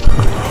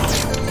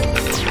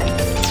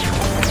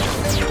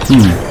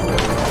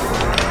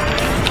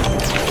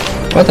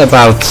 What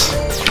about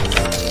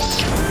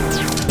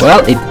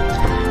Well,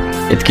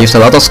 it gives a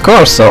lot of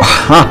scores, so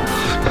huh.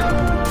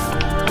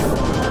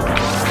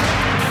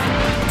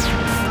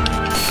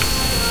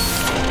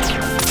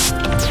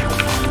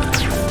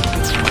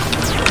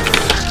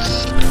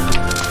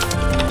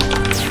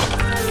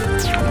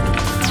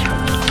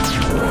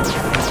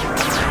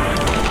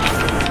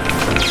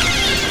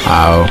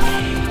 Ow.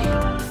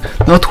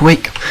 Not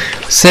weak.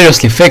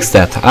 Seriously, fix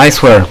that. I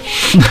swear.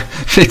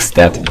 Fix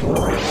that.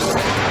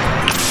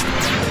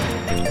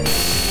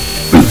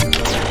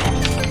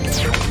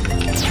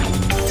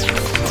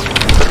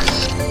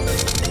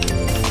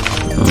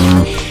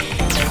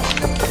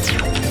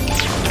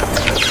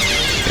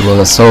 It was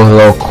a so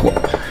low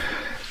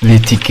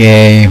quality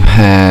game.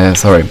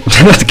 Sorry,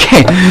 not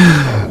game.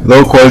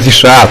 Low quality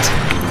shot.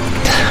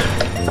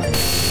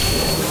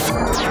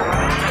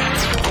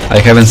 I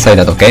haven't said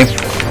that, okay?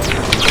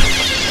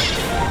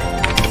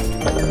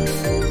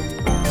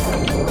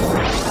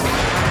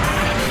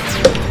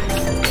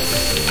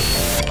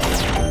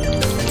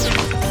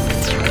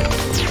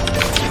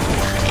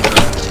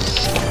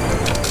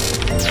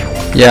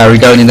 Yeah,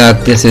 regarding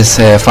that, this is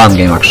a fun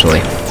game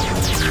actually.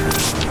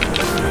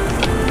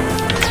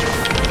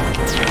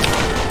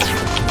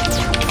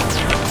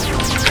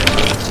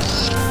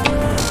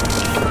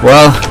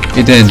 Well,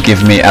 it didn't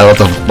give me a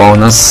lot of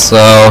bonus, so...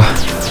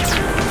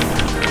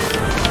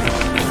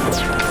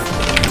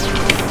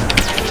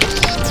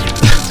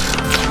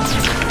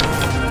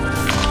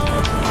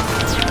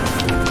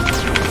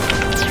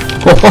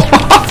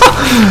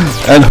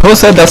 And who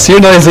said that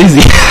Cyrano is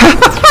easy?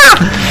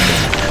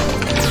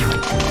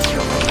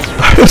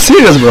 Are you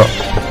serious, bro?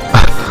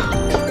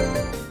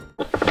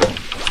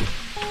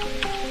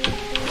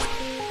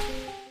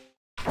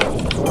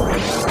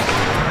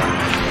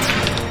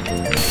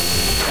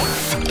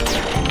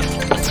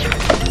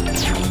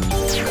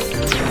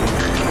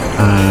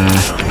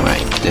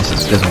 Right, this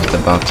was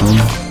the button.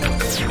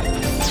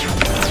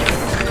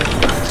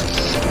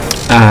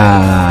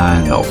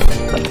 Nope.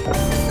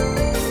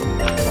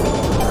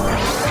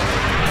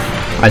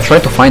 I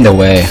tried to find a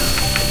way.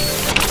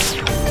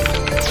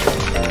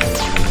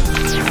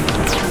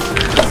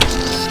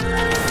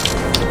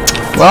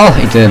 Well,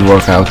 it didn't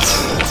work out.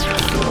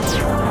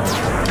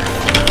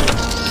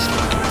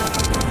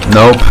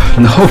 Nope,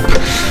 nope.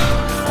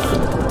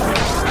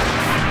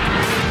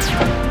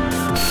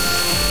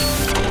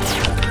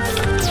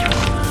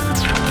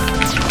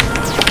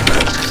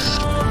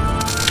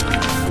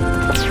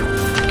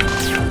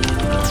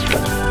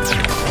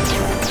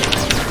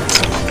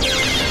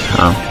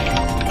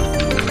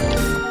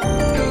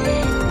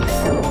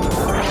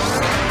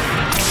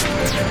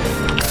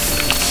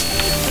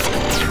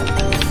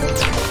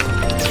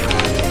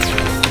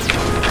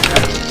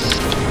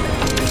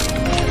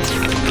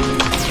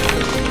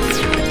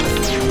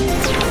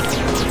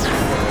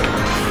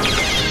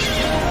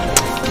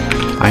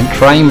 I'm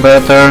trying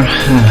better,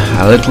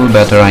 a little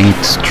better I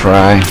need to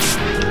try.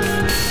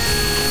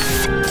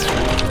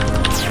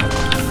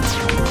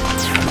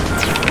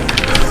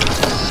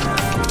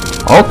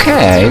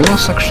 Okay, it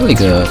was actually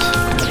good.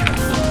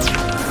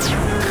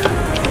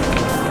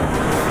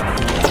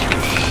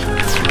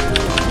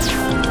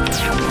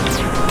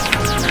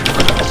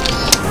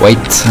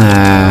 Wait,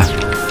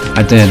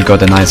 I didn't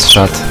got a nice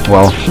shot.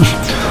 Well,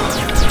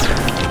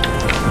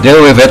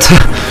 deal with it.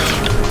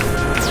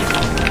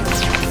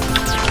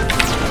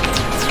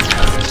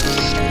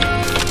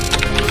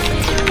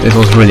 This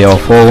was really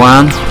awful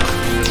one.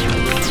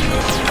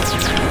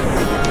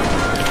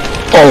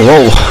 Oh,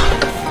 whoa.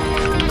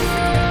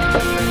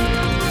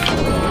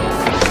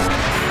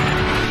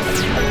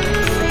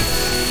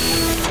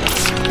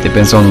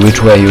 Depends on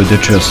which way you do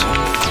choose.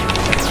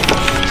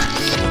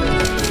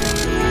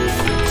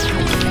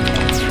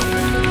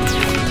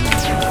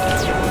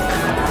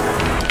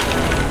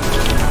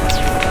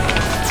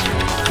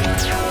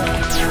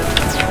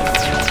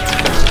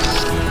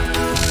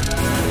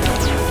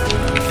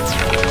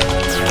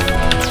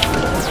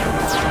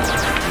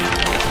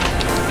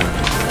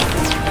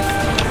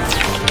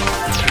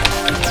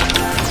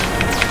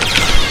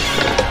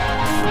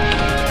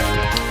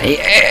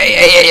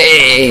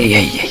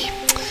 Hey.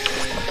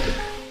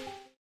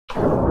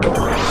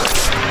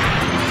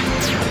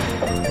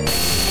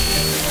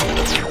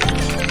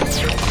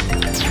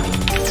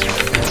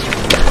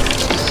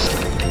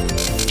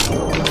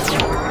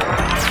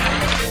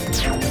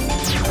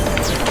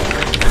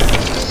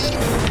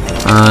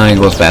 It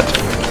was bad.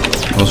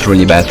 It was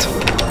really bad.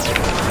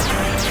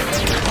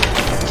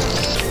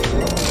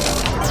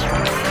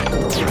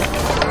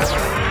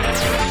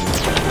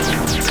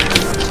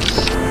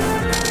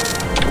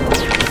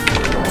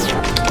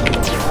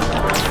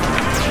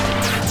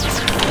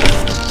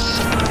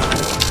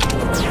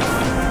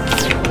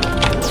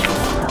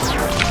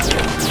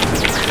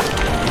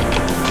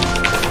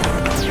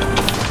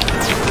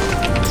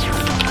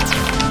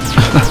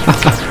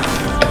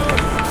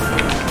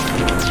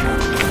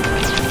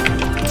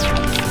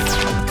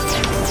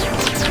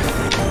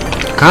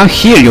 Can't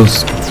hear you,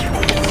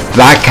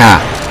 Baka.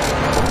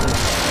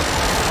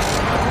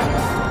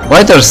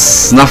 Why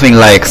there's nothing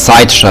like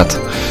side shot?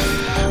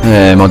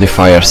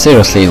 modifier.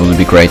 Seriously, it would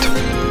be great.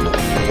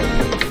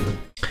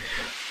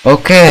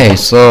 Okay,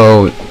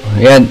 so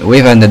yeah,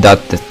 we've ended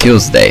at the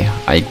Tuesday,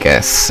 I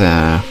guess.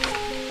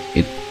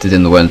 It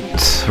didn't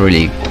went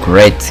really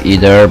great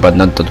either, but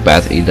not that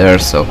bad either,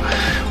 so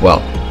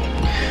well.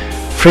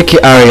 Freaky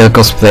Ariel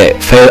cosplay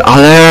fail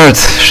alert!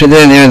 She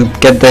didn't even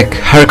get the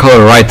hair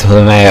color right,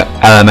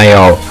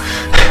 LMAO.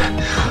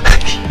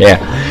 Yeah,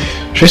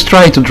 she's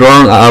trying to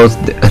draw out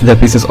the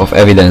pieces of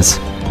evidence.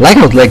 Like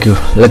I would let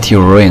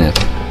you ruin it.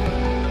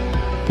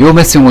 You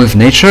messing with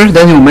nature,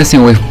 then you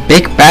messing with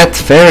big bad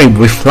fairy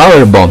with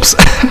flower bombs.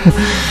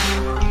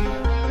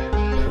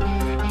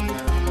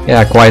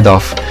 Yeah, quite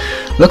off.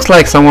 Looks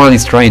like someone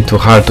is trying too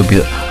hard to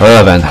be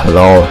relevant,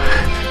 lol.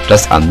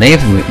 Just a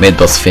knave made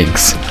those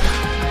things.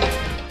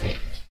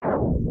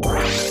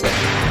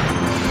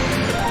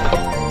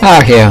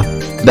 Ah, yeah,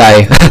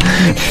 die.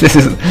 This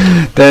is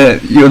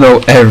you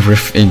know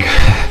everything.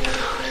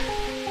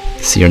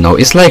 See, you know,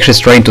 it's like she's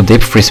trying to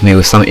deep freeze me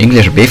with some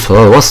English beef,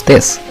 lol, what's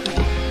this?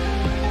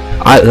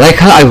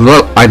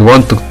 I'd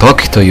want to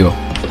talk to you.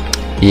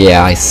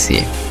 Yeah, I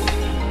see.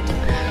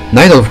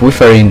 Night of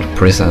Withering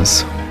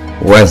Prisons.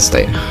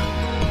 Wednesday.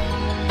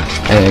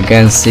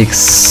 Again,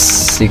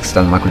 6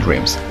 Danmakufu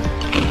dreams.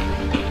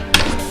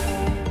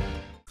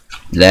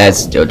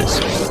 Let's do this.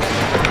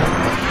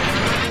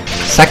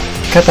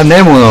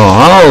 Sakatanemu no,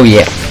 oh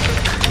yeah.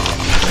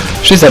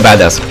 She's a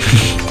badass.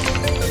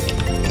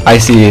 I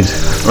see it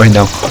right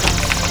now.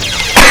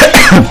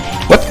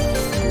 What?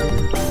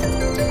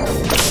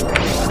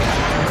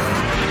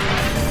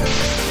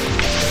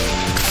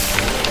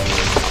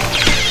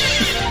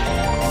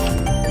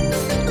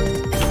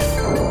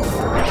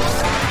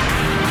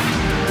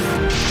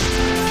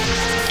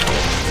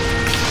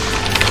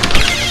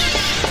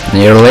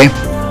 Nearly.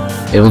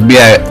 It would be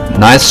a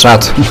nice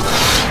shot.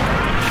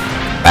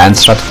 Band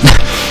shot.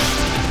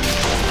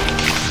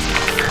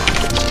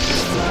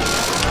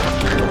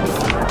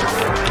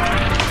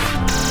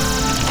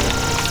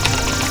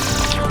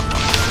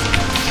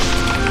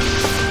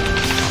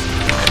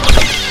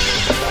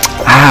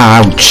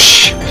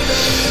 Ouch!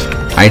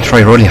 I try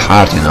really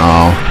hard, you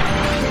know.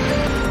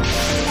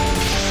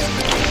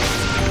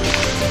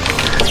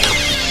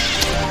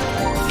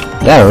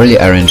 They're really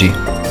RNG.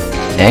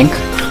 Tank?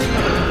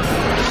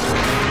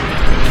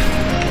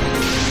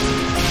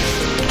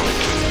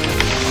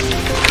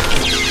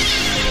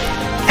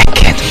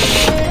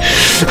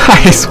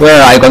 I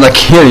swear I'm gonna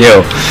kill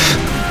you!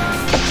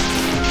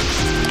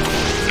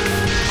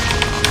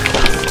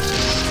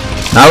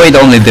 Now it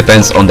only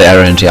depends on the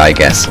RNG, I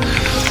guess.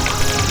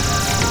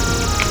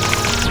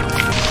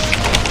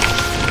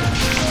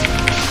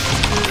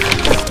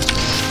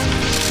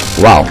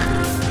 Wow,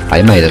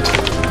 I made it.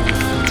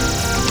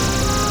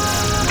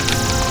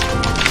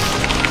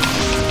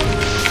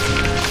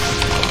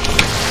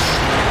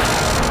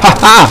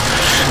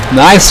 Haha!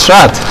 Nice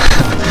shot!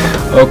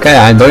 Okay,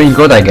 I'm doing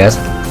good, I guess.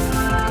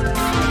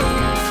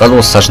 That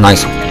was such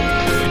nice.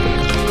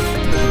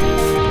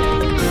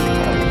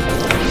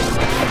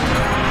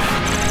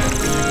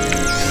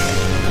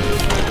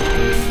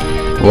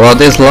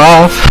 What is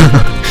love?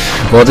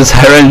 What is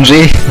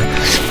RNG?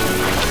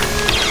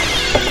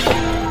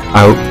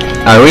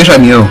 I wish I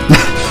knew.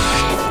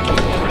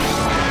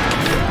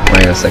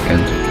 Wait a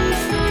second.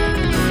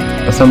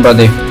 Does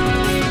somebody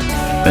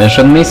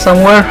mention me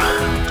somewhere?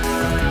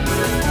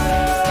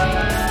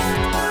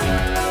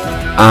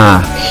 Ah,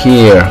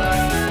 here.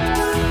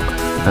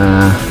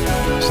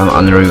 Some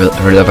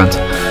unrelevant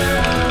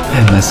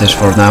message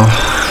for now.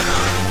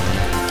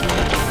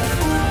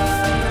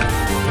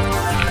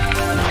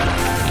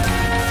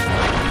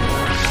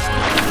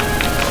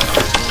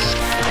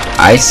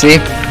 I see.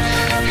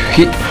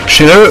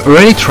 She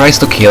really tries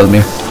to kill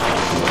me.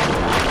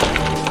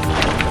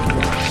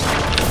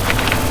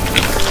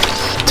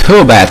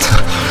 Too bad.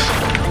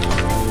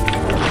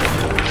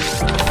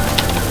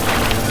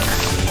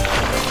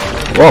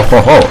 Whoa,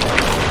 whoa, whoa.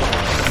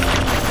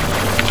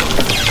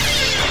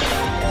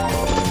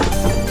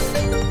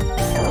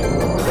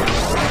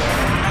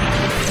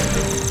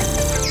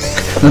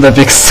 Not a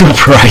big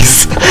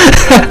surprise.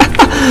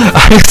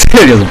 Are you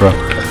serious, bro?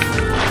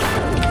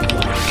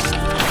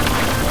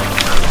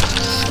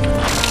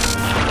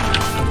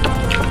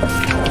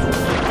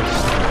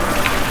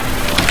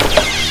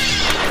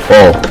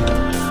 Oh.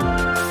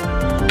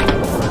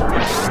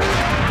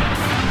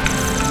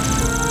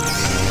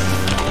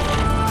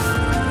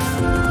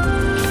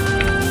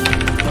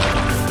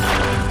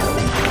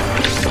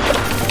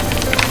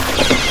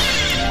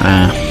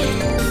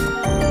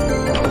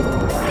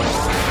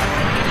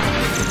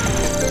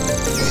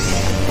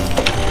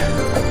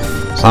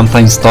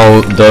 Sometimes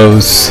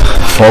those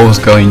foes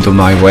go into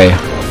my way.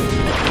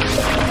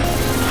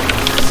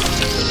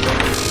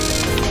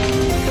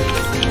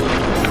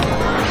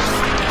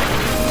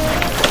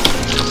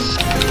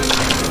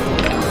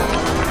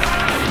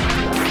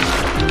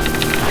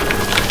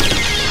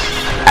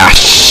 Ah,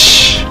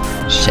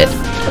 shit.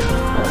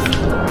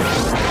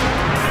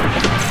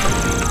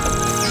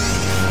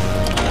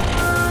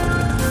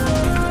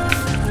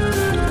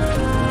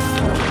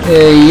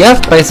 Yeah,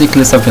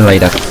 basically something like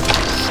that.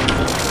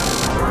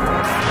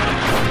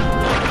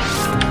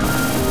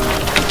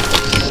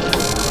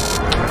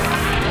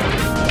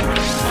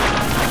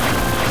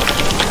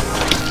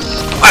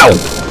 Ow!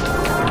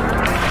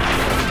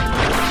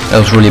 That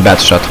was really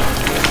bad shot.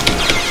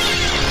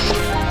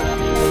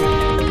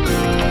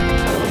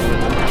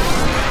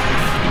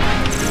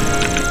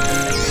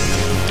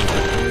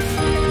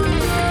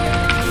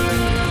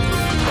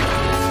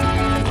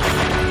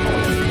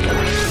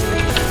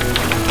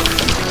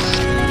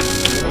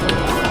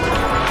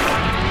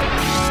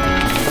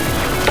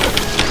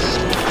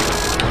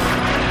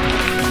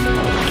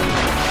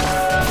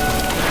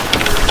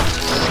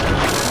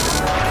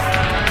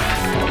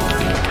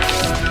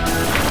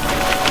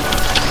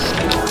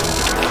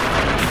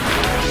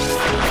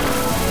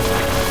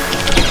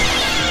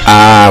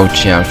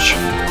 Ouch, ouch.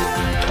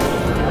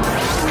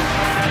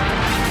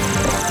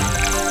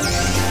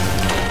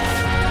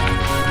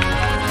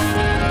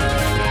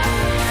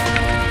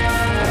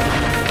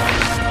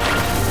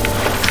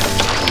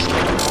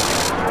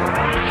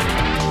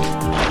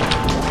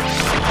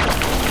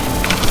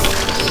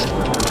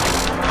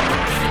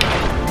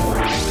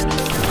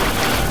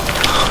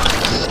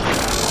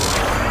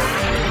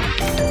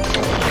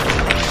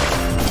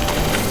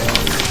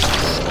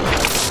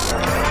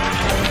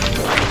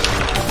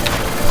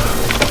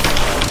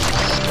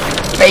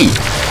 Hey!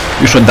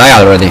 You should die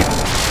already.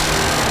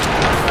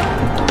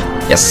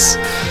 Yes.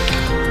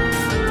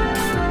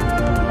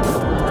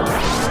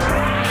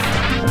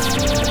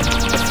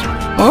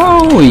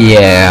 Oh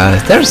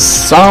yeah, there's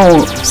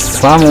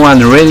someone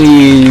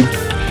really...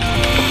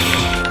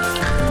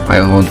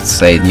 I won't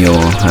say new.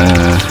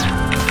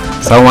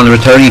 Someone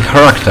returning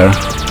character.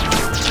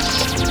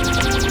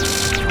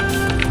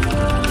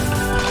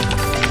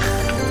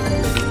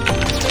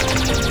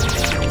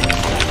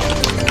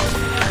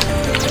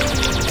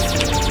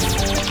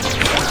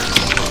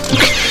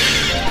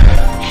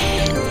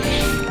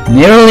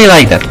 Nearly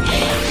like that.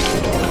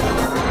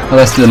 But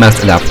I still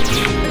messed it up.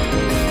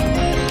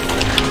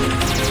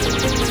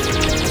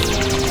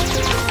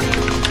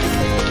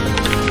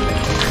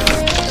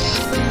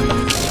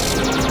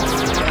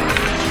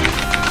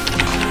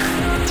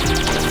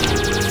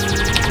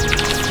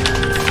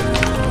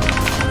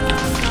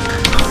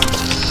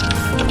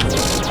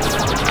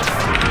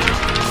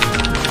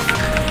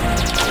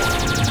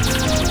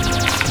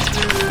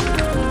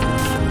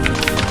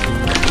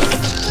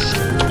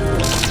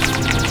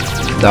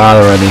 That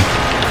already.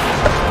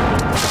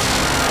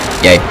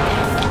 Yay.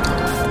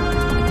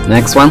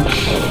 Next one.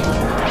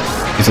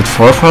 Is it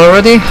 4th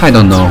already? I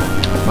don't know.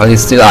 But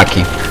it's still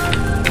Aki.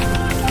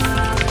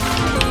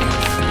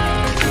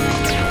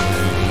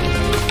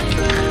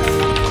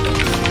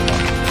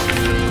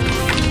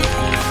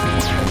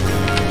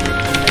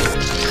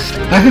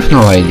 I have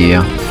no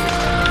idea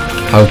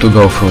how to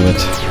go through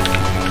it.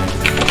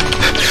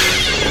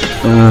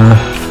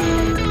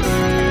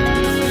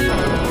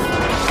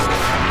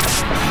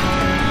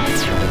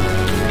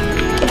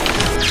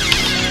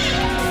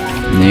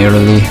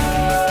 Nearly.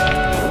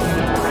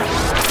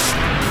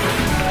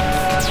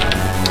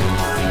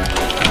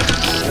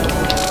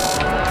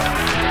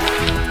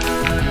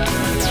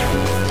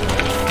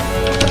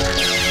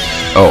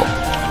 Oh.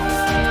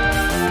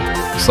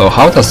 So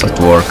how does that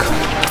work?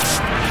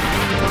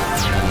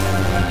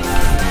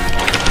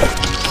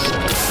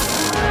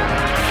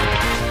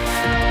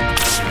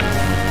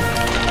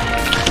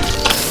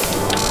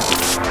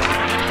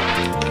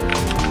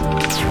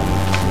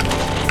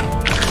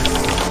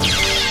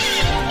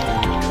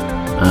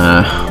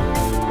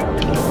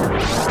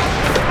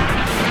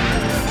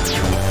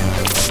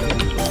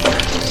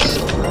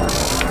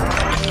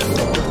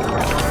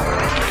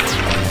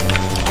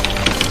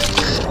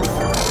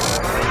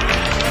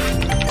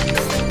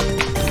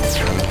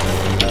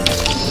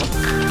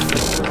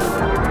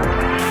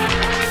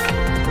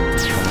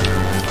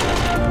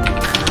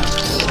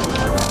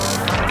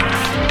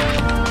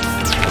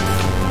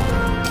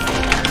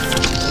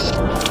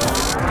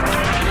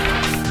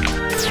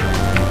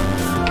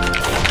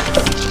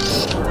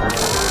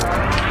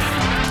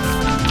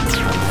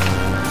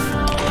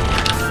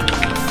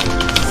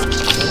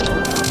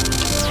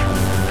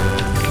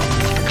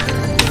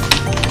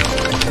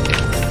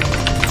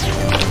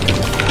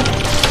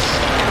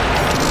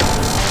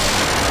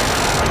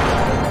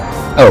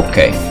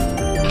 Okay.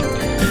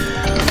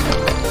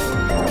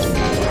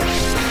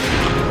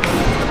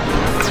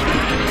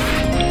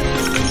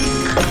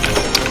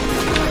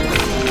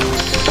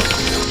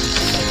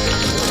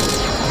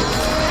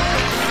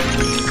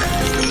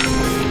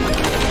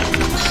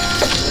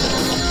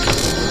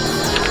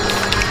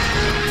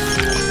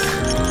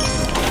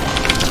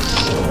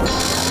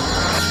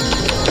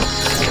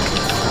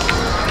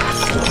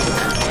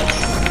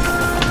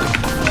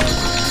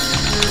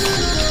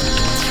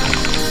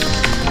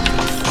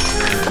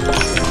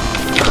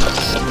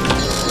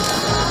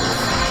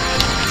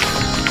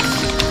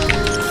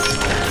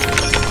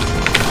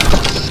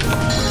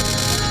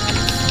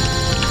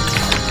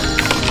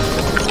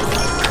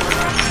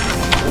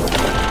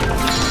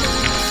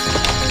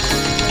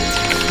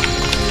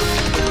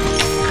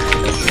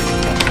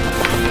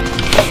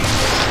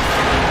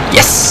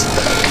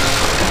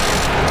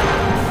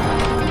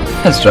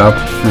 Nice job,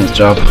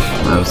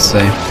 I would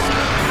say.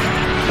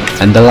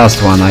 And the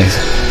last one, I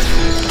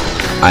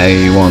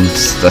want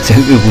that it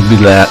would be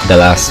the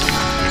last.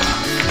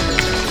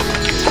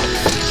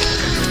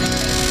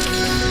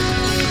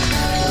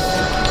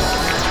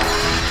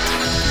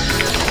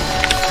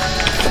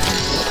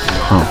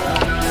 Huh.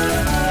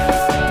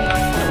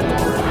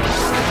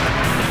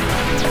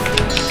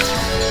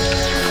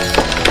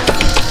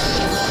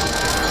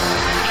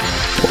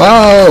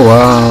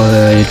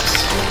 Well,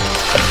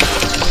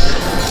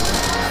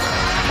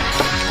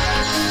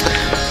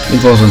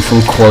 it wasn't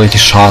full quality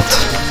shot.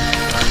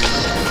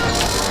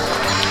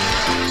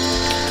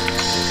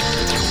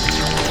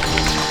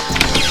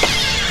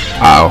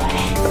 Ow.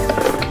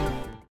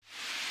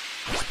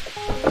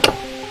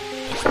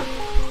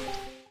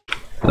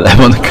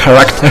 Lemon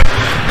character.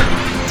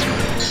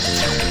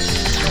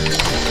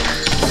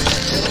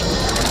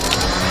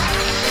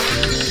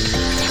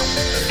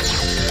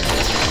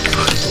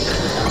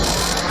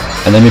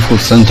 Enemy full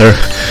center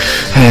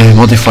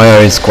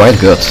modifier is quite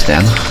good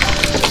then.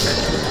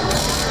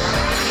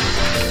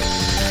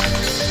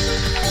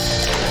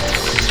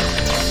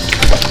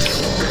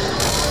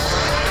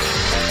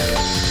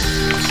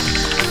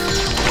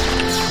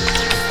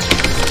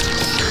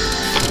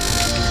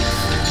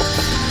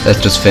 Let's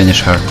just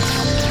finish her.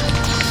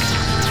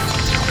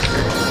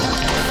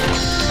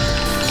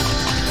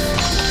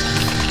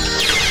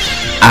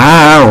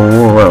 Ow!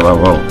 Whoa, whoa,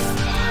 whoa.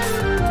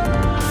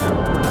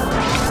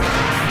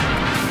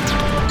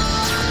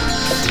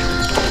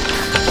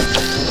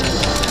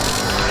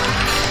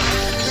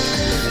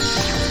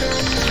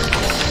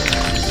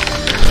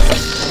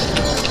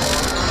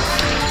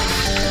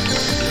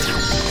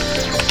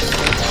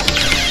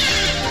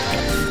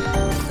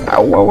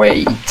 Oh,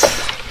 wait.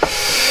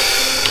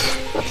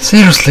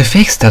 Seriously,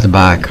 fix that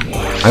bug.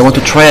 I want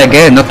to try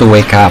again, not to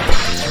wake up.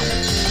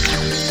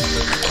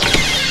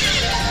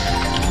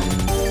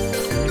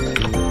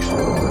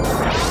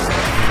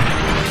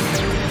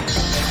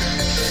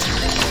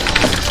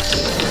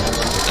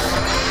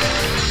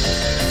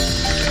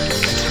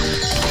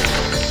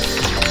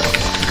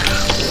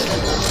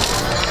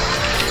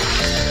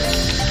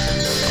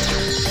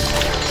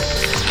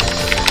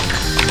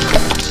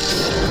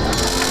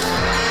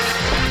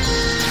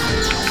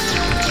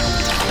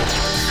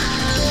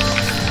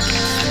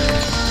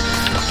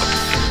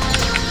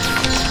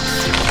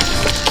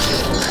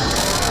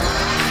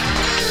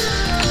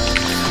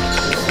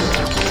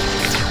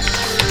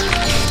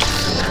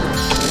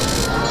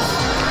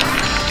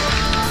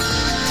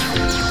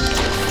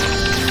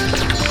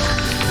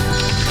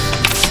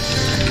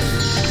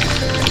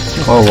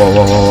 Whoa, whoa,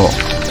 whoa, whoa, whoa.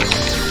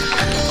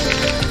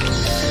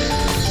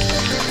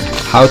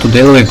 How to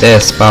deal with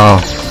this?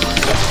 Well,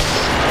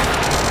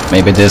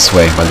 maybe this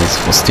way, but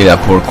this was still a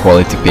poor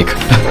quality pick.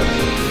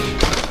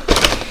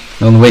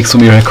 Don't wake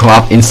Sumireko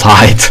up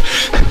inside.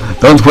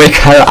 Don't wake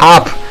her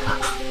up.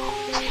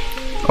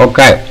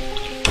 Okay.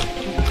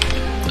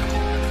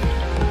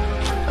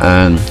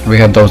 And we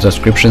have those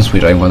descriptions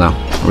which I'm gonna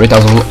read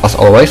as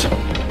always.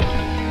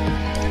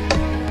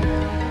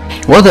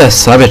 What a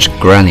savage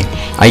granny.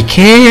 I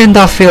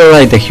kinda feel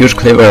like the huge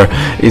cleaver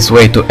is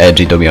way too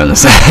edgy, to be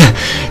honest.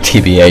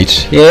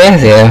 TBH.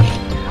 Yeah,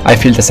 I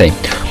feel the same.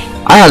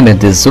 I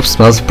admit this soup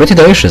smells pretty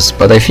delicious,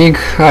 but I think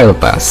I'll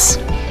pass.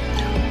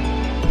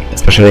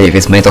 Especially if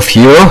it's made of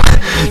you,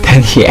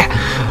 then yeah,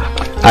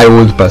 I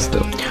would pass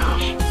too.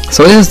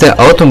 So this is the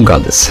autumn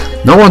goddess.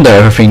 No wonder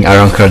everything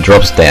around her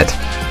drops dead.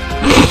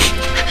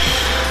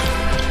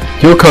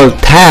 You call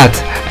that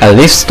a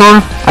leaf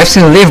storm? I've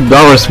seen leaf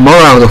blowers more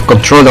out of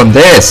control than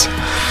this.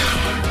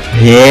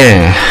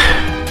 Yeah.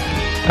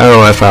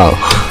 ROFL.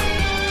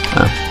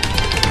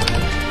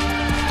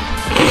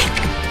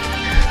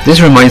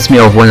 This reminds me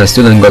of when a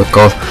student got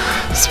caught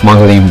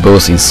smuggling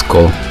booze in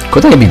school.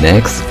 Could I be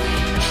next?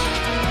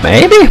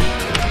 Maybe?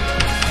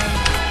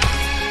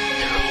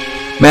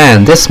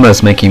 Man, this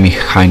smells making me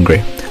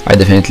hungry. I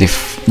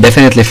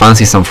definitely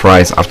fancy some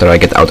fries after I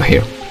get out of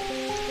here.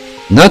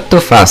 Not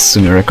too fast,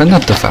 Sumireko,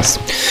 not too fast.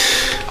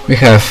 We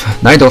have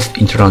Night of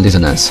Internal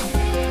Dissonance.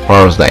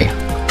 Horror's Day.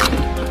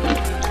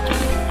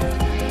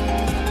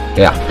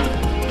 Yeah.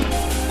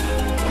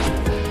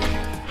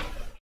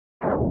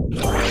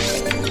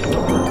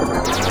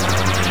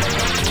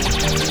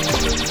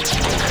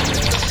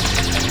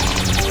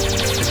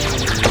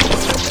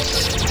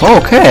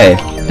 Okay,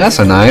 that's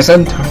a nice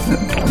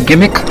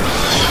gimmick.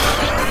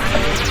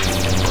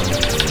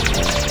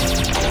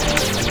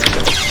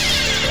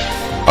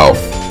 Oh.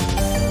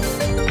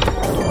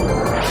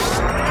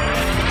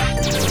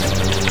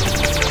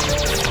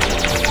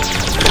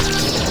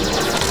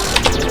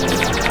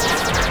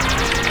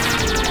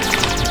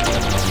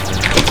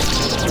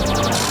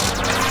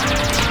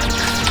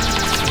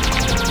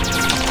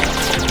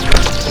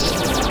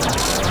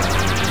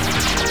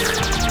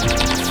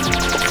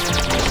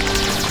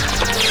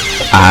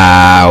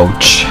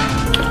 Ouch.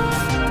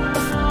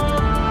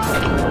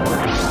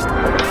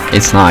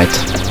 It's night.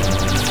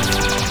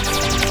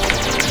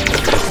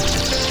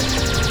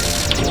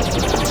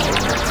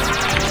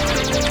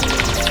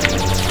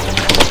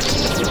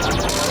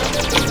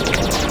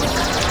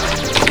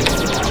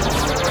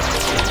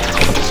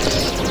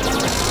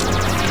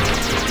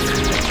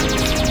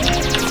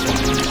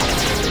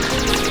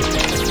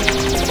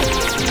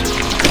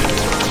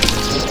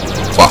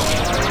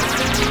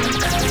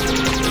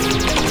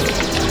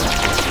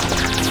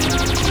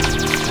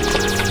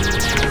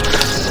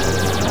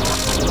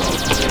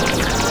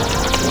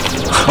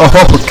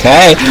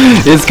 Okay,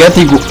 it's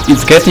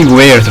getting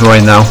weird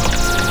right now.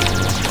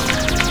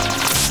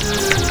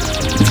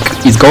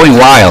 It's going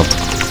wild.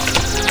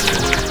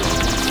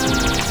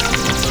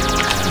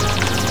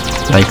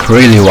 Like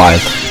really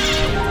wild.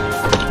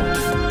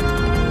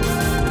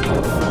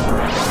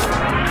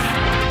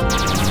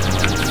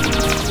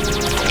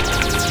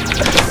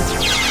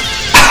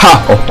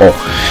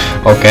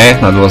 Okay,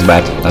 that was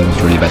bad. That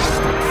was really bad.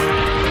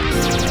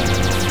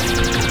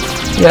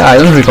 Yeah, I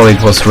don't recall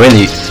it was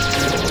really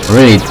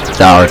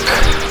dark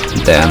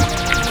then.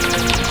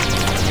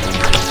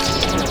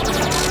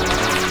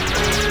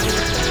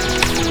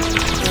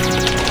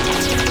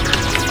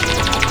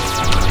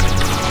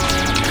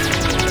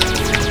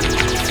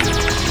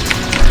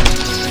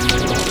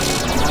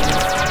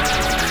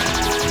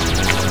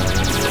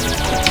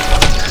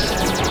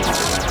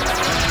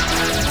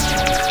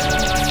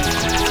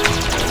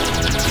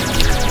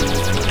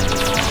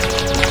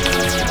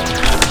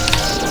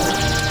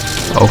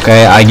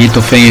 Okay, I need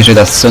to finish it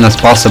as soon as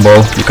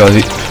possible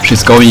because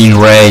she's going in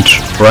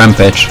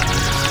rampage.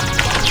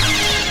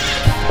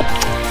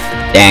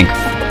 Dang.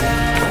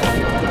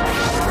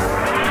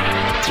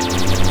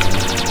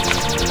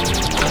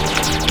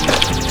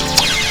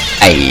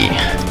 Ay.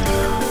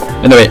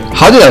 Anyway,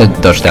 how did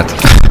I dodge that?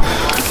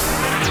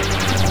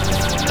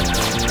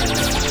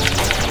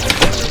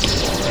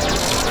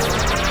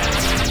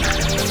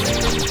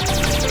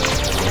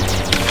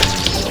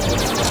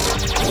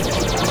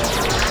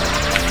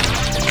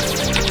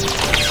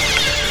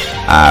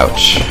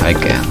 Ouch,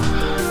 again.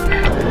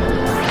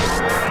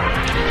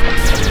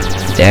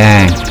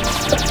 Dang.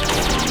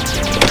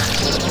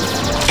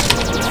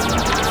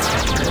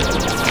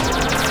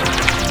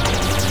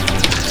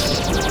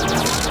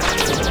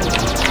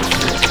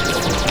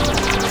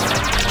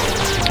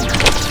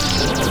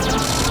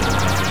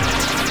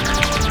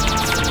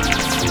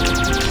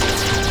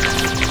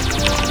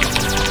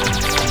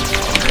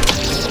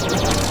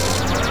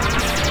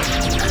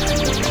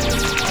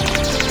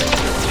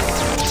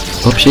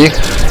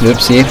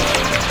 Oopsie.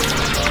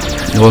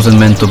 It wasn't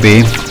meant to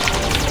be.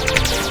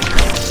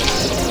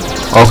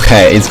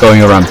 Okay, it's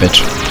going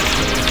rampage.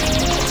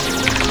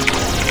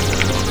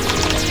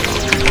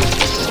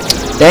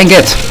 Dang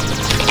it!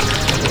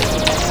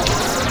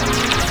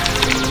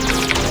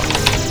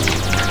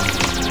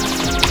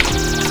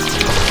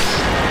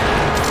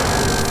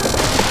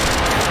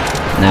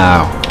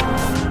 Now.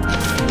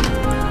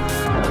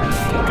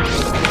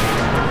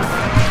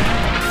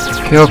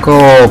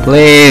 Kyoko,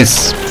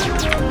 please!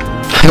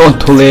 I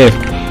want to live.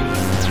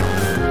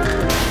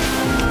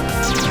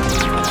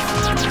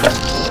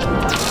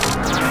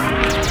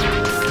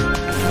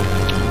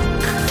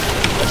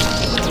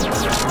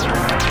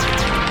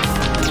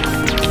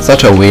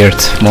 Such a weird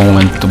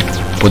moment to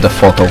put a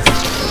photo.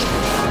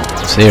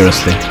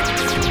 Seriously.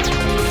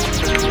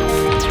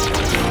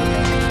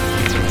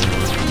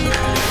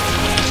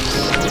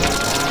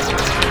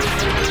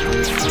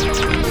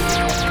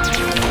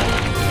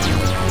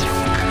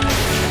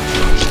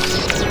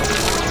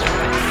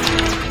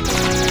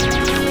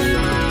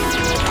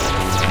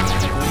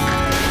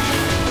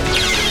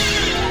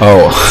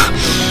 Oh.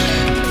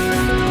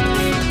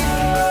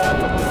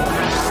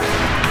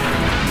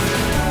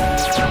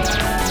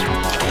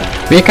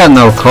 We can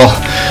now call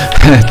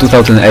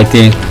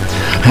 2018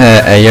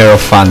 a year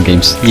of fun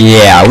games.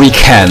 Yeah, we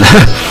can.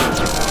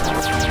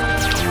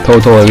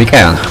 Totally we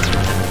can.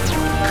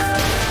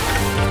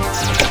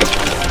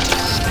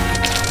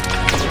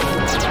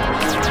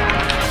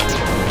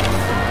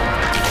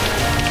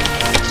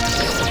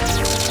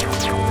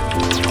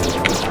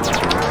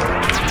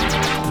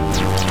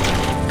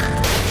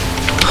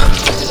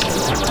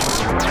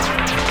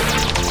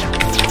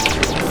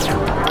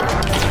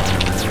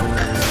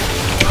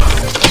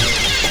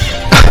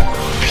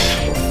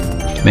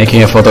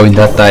 Making a photo in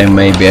that time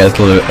may be a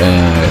little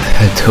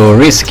too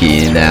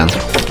risky then.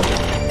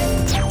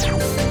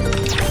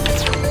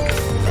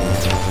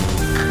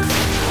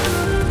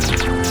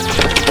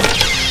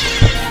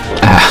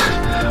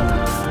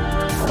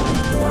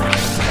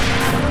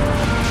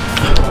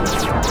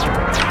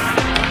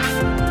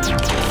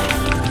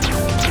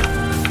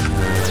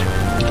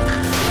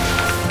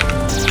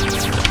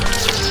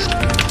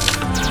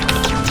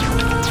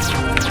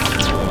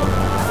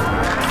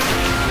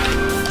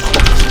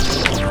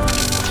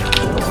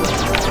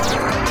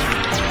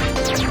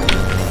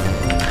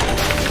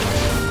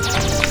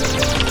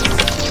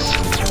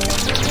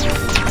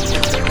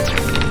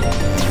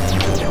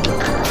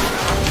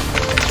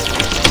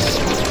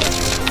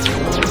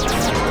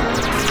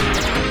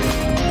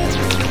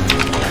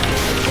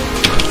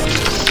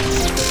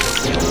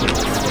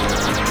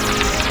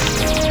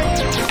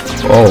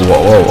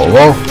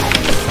 Whoa.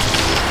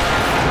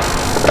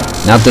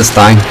 Not this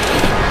time.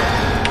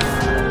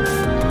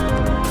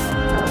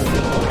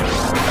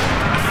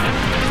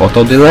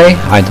 Photo delay?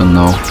 I don't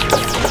know.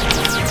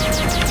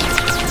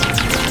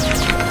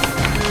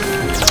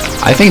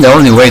 I think the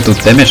only way to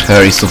damage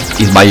her is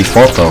by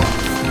photo.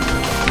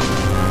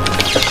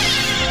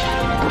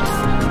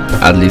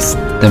 At least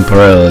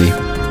temporarily.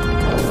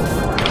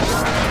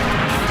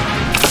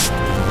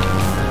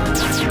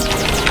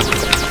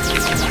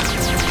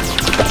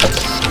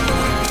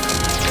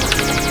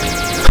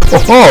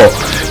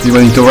 Oh, you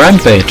went into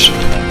rampage.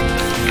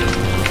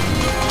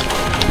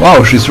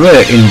 Wow, she's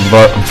really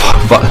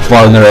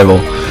vulnerable.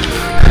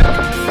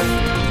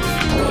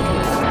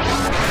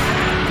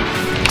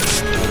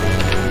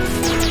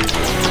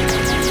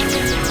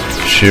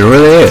 She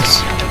really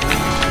is.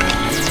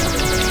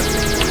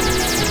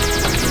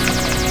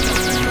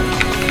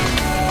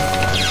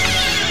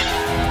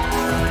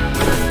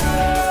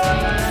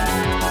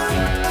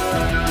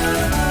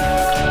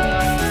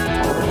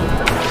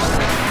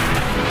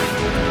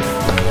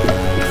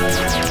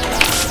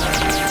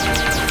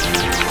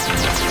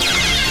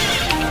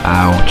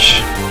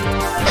 Ouch.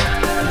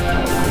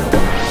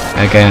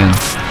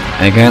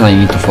 Again I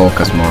need to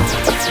focus more.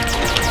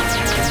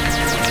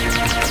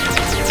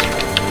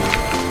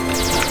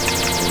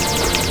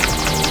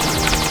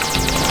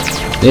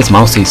 This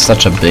mouse is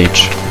such a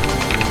bitch.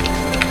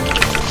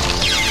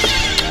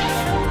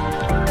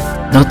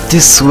 Not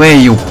this way,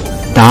 you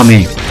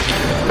dummy.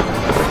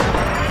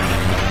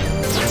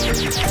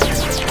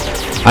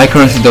 I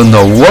currently don't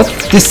know what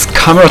this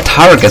camera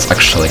targets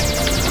actually.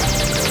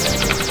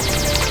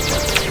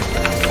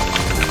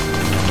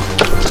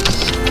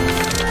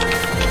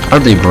 Are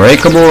they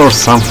breakable or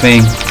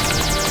something?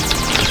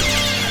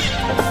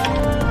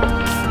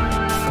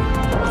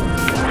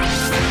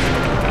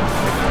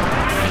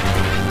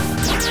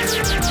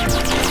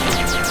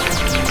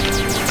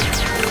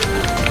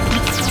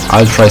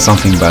 I'll try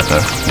something better,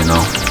 you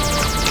know.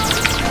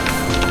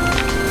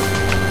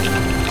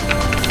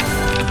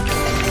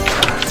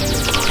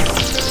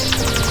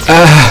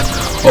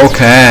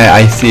 Okay,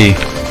 I see.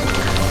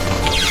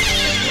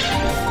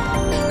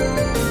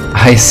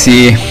 I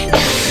see.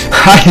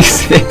 I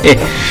see.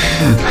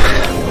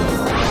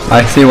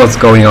 I see what's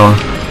going on.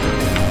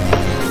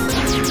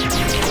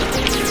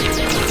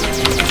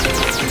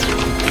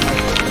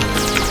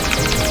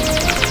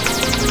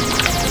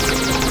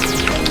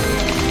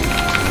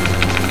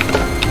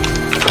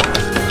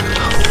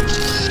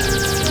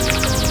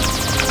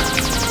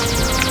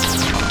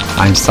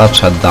 I'm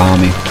such a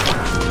dummy.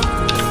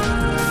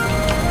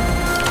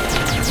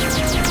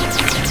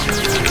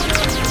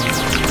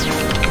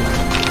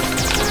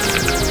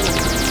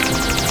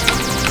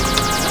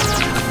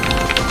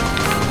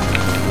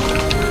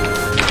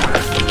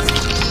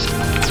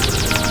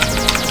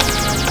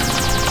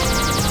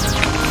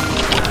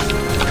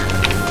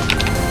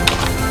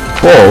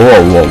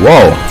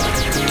 Whoa.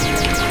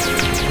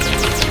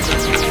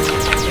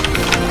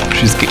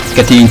 She's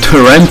getting into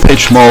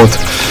rampage mode.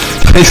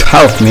 Please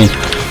help me.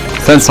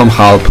 Send some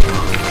help.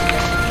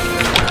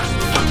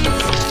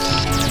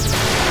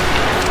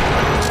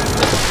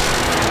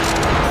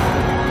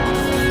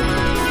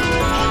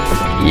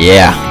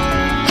 Yeah.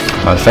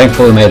 But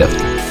thankfully made it.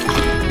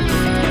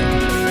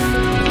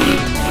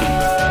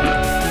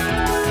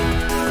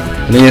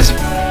 Please,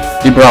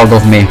 be proud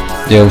of me,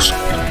 Deus.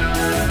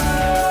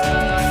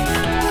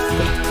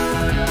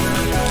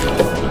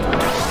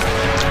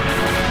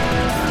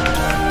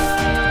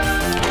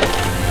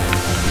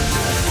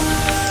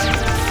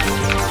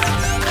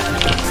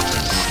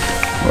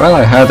 Well,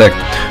 I had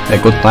a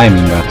good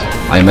timing, but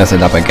I messed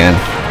it up again.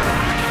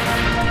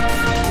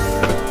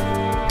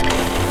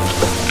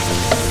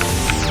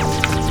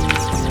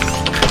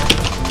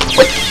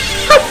 Wait,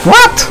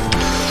 what?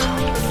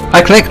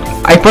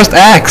 I pressed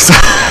X!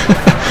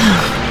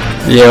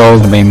 Yeah,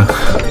 old meme.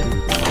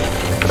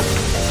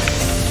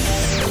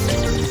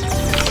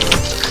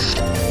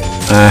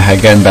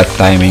 Again bad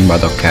timing,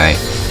 but okay.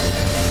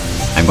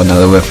 I'm gonna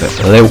live with it.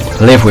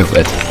 Live with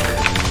it.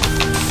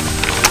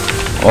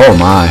 Oh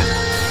my.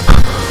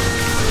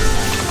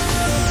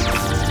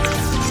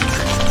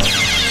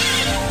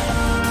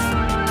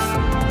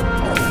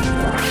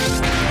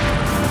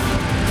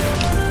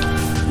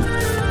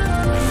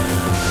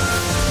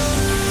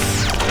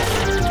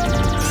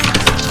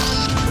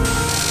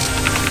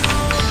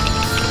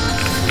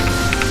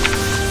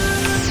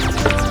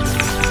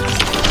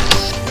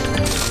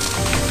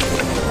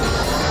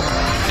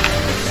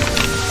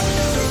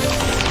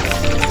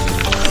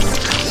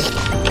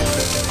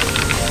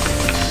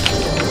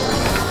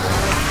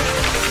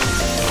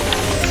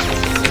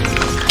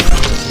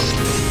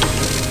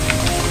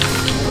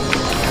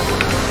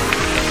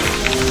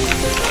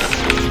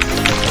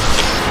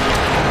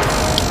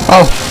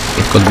 Oh,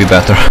 it could be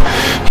better,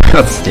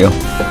 but still.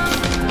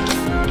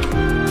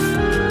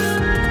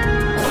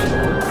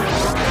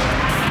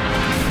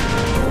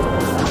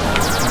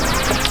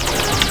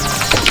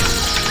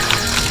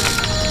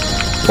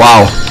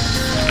 Wow.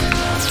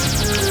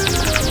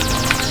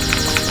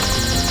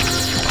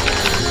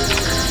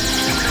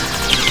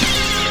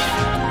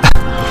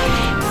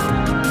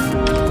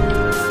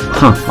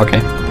 Huh,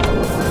 okay.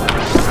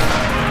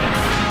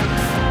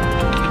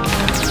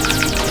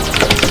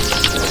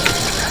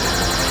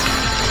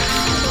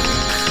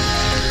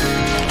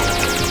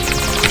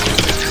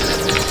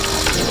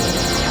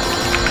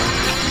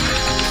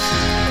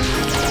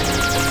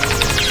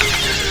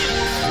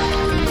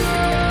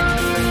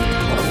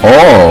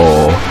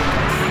 Oh,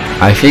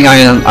 I think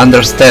I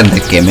understand the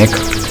gimmick.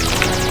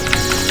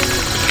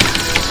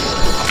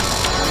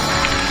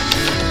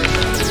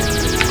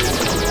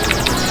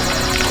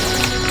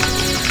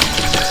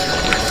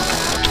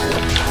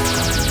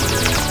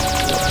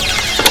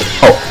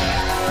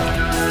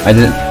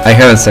 I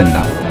haven't seen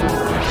that.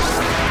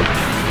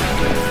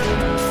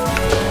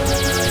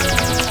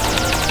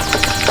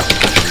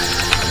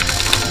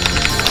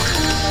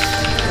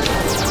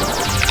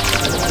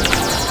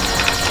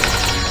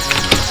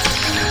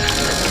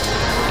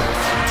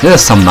 This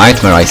is some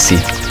nightmare I see.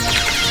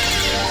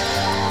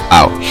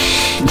 Ow.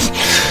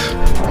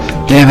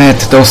 Damn it,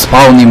 those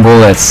spawning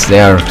bullets, they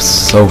are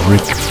so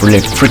really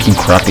freaking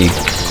crappy.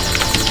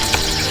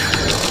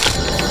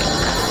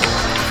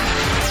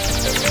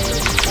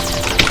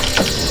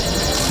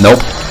 Nope.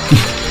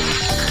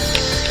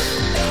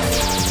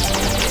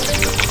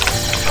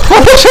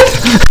 Oh shit!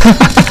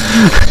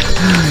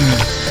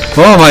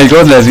 Oh my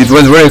goodness, it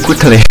went very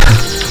quickly.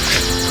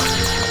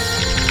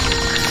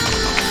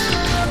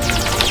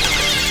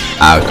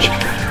 Ouch.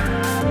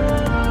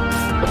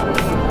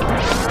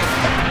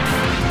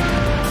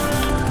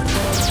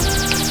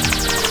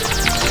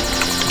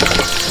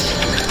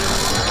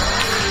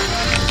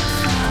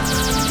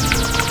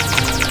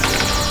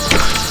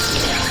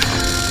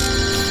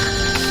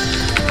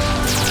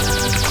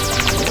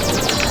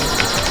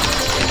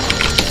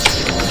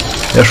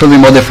 There should be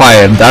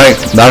modifier.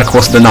 Dark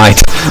was the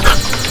night.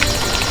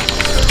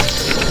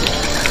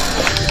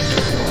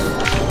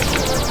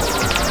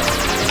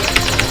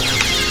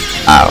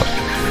 Ow.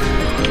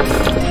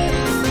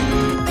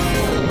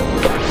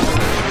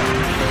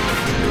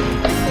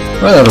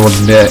 Well,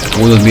 that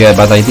wouldn't be a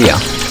bad idea.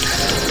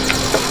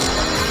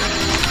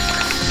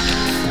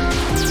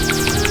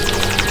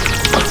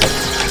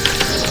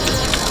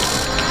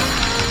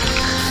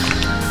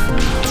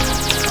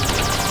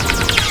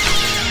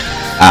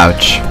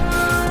 Ouch.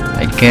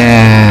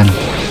 Again.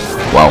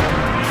 Wow.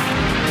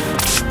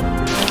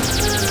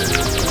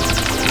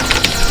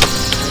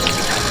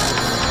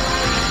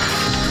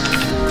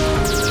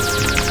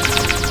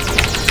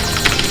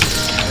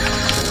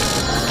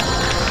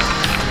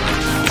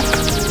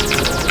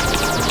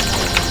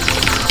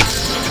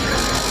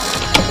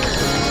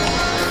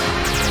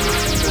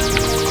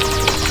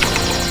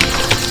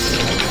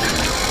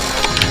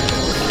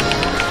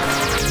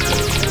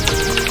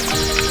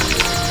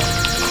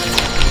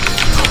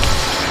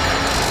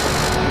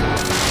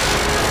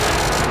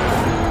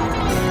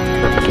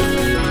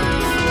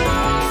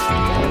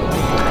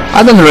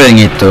 I don't really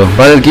need to,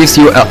 but it gives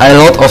you a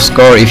lot of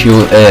score if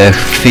you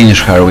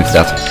finish her with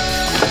that.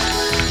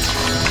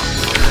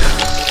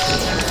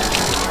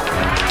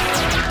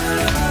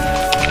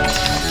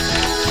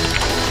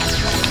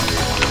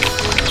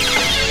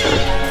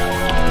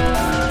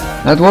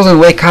 That wasn't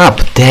wake up,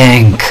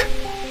 dang!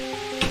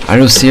 Are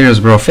you serious,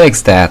 bro?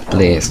 Fix that,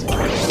 please.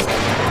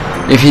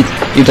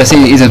 If the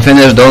scene isn't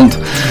finished,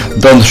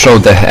 don't show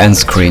the end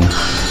screen.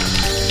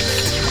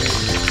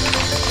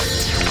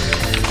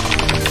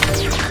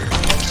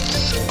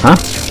 Huh?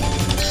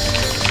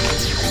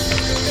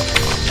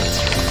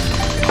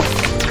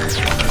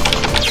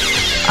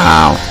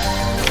 Ow.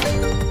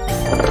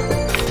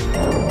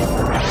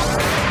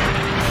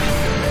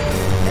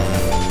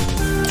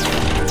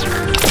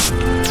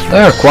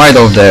 They are quite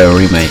of the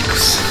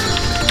remakes.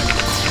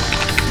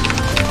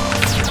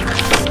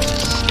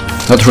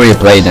 Not really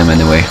played them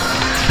anyway,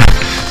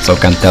 so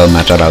can't tell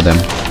much about them.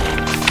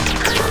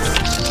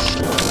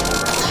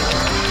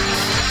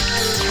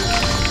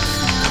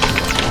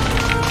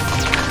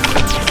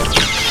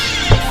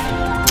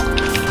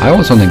 I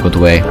was on a good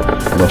way,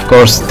 but of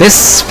course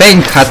this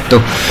thing had to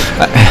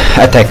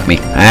attack me.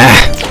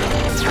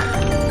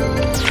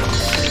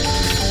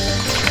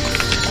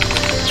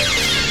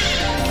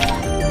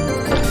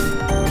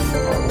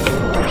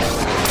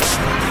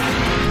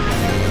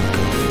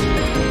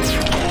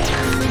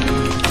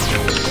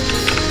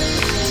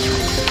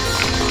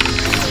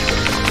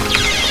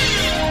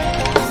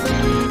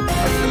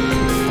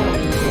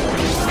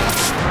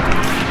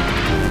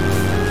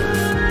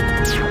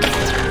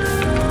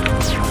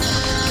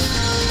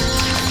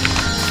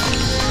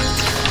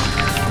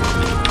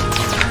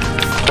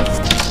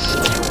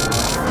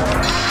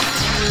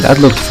 That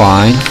looked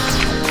fine.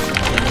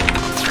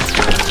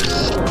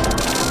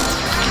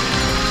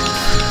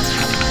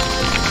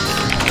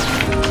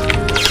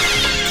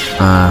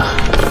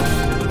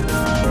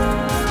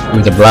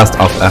 With the blast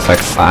off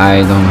effect,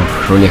 I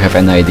don't really have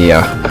any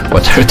idea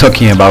what you're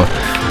talking about.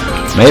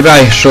 Maybe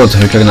I should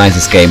recognize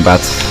this game,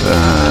 but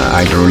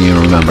I don't really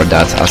remember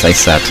that, as I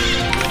said.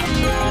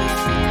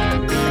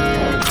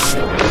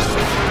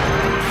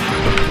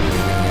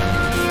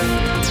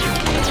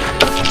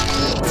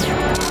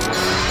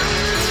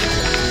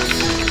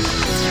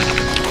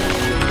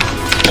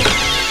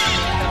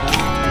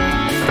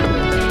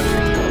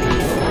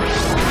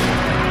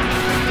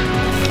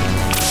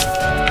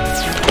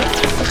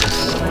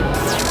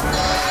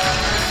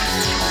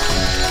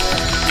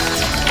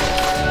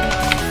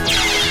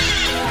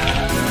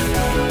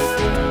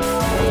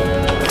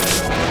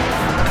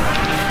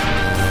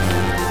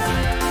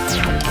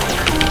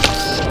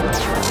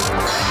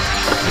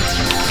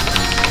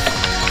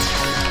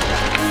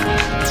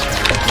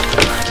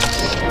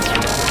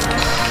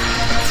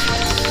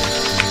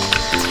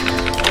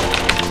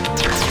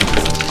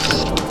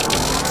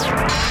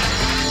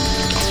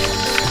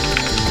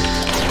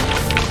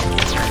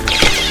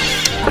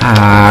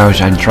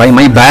 Ouch, I'm trying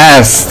my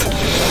best.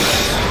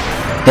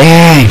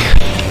 Dang.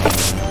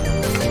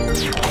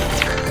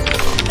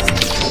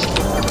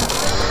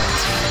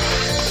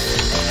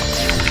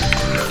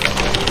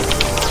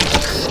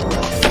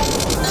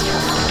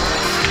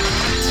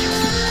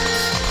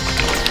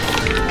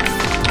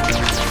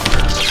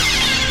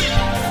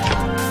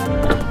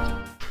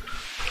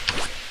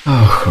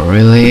 Oh,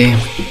 really?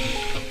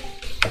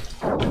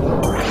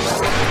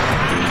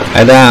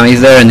 Adam,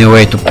 is there any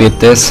way to beat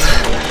this?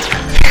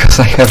 Because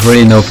I have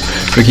really no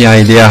freaking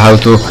idea how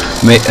to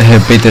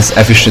beat this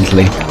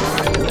efficiently.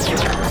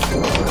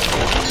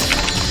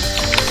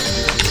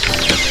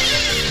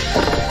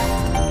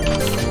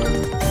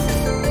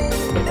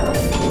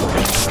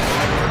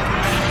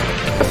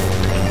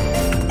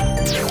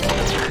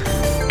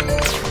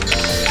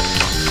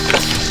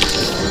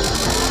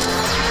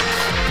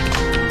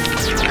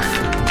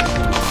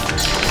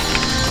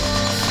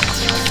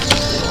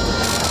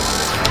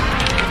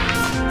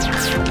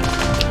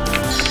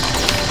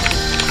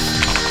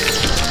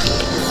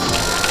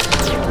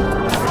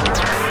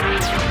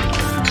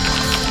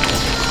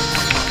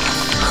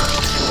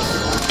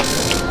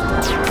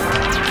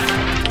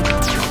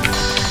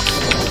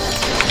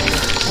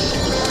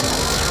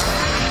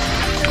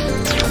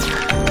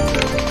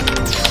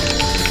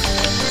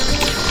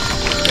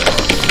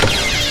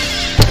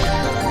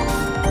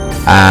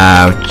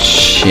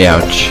 Ouch,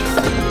 ouch.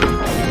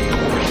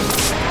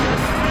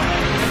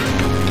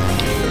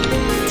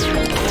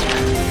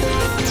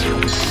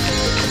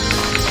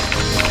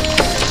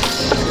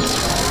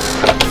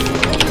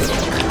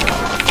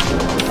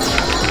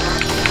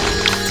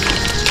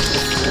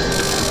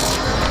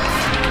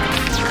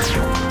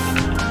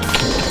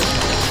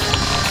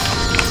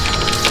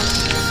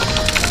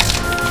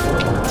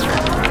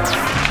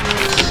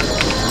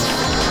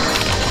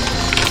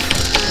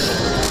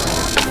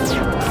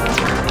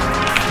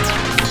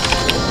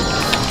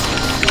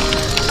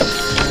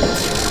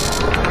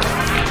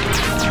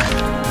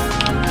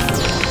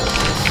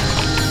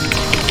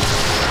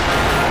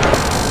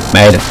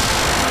 Made it.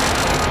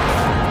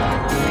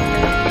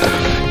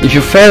 If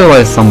you fail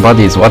while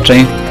somebody is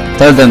watching,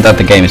 tell them that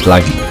the game is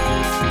lagging.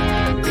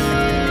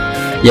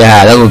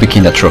 Yeah, that would be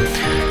kinda true.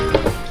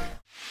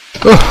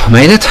 Oh,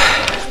 made it,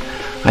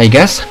 I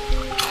guess.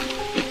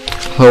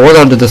 So what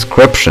are the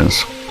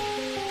descriptions?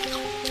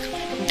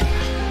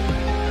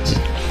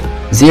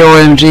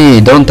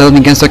 ZOMG, don't tell me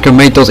Gensokyo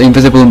made those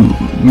invisible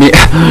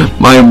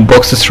my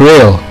box is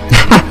real.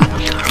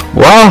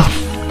 Well,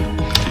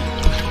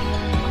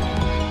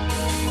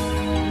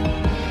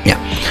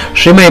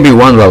 she may be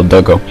one loud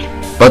doggo,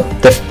 but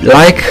the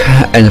like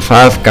and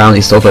 5 count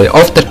is totally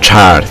off the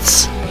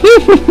charts.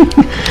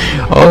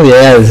 Oh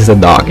yeah, this is a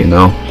dog, you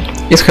know.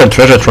 Is her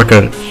treasure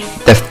tracker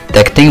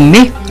detecting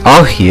me?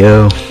 Oh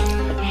you.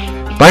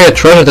 Buy a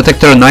treasure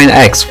detector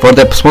 9x for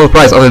the small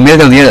price of $1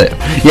 million.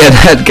 Yeah,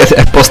 that get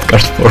a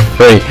postcard for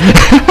free.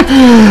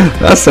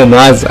 That's a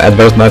nice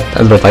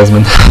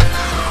advertisement.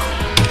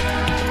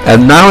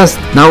 And now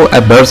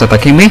a bird's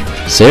attacking me?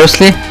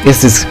 Seriously?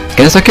 Is this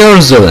Gensokyo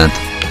or Zuland?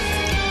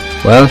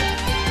 Well,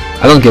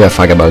 I don't give a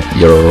fuck about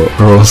your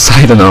rules,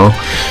 I don't know.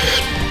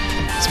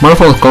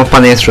 Smartphone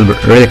companies should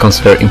really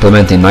consider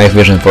implementing night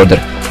vision for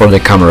the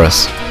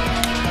cameras.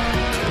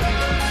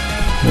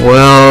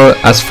 Well,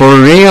 as for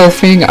real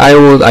thing, I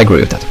would agree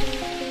with that.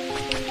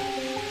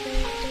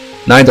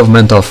 Night of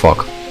Mental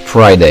Fog,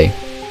 Friday.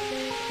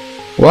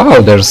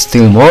 Wow, there's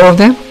still more of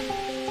them?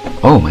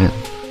 Oh man,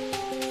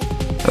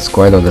 that's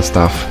quite all the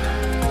stuff.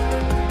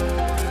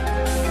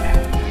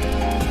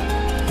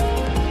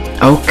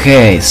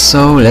 Okay,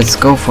 so let's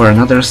go for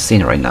another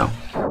scene right now.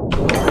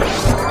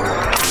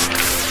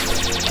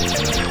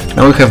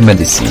 Now we have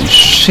Medicine.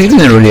 She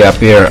didn't really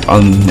appear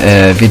on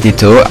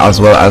VD2 as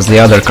well as the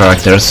other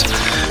characters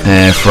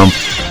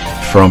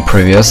from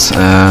previous.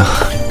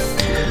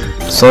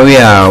 So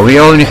yeah, we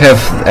only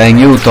have a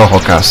new Touhou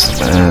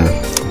cast.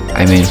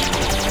 I mean,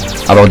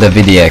 about the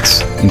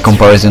VDX in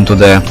comparison to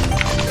the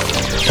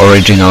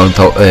original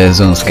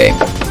Zones game.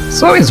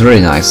 So it's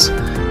really nice.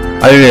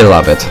 I really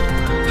love it.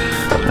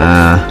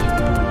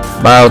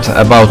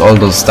 About all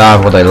those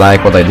stuff, what I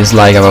like, what I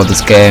dislike about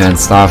this game and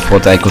stuff,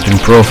 what I could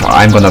improve,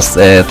 I'm gonna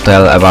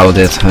tell about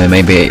it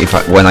maybe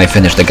when I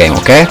finish the game,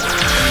 okay?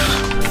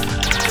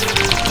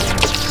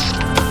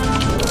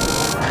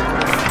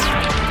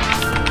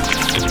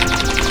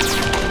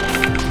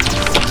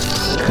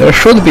 There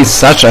should be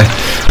such a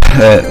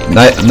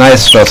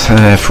nice shot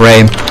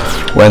frame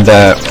when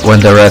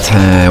the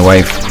red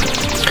wave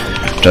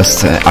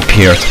just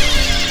appeared.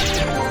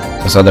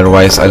 Because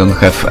otherwise I don't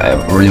have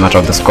really much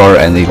of the score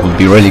and it would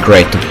be really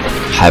great to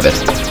have it.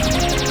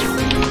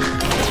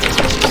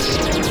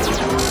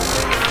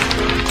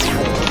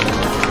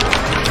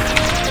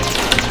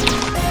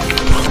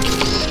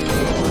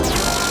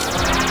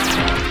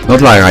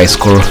 Not like I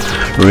score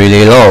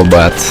really low,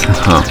 but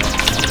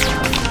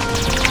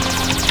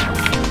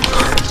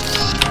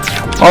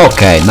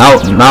okay,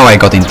 now I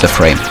got into the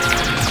frame.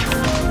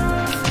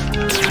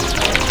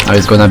 Now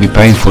it's gonna be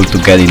painful to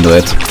get into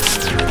it.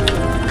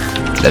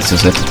 Let's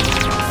use it.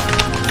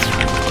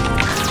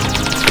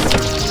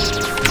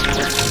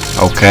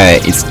 Okay,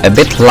 it's a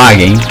bit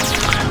lagging,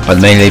 but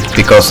mainly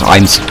because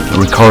I'm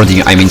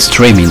recording, I mean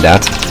streaming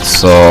that,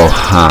 so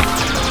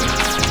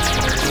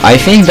I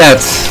think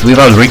that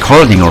without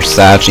recording or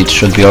such, it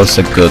should be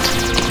also good.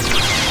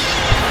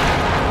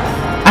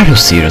 Are you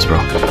serious, bro?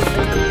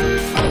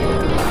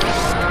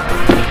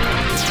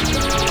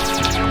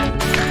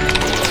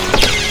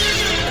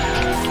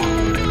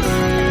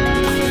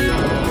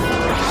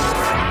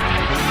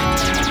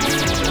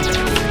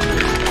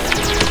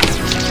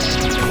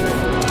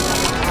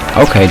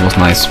 Okay, it was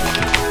nice.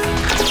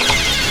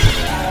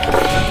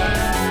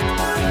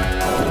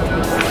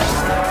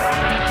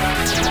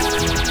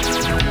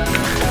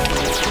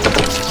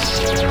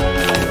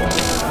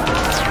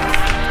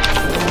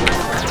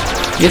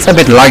 It's a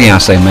bit lagging,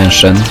 as I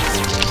mentioned,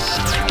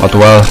 but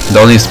well,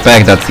 don't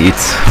expect that it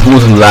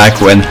wouldn't lag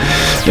when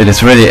it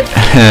is really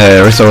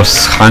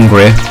resource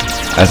hungry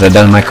as a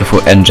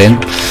Danmakufu engine,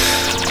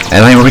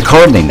 and I'm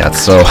recording that,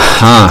 so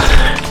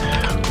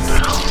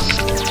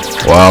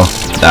well,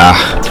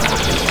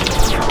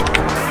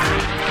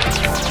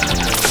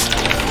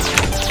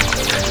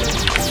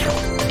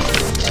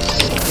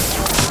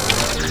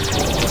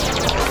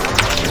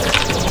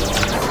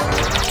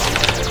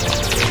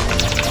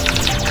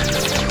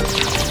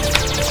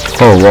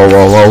 Oh, whoa,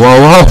 whoa, whoa, whoa,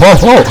 whoa, whoa,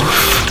 whoa!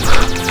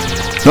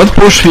 Don't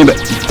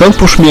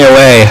push me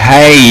away,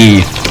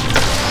 hey!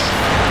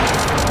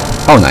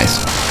 Oh, nice.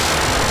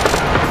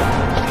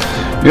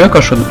 Yoko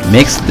should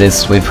mix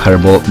this with her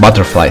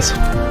butterflies.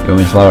 You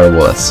mean flower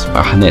bullets.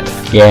 Ah, neat.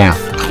 Yeah.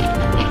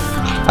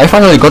 I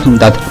finally got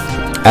that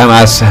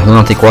MS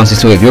Lunatic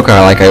 162 with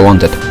Yuka like I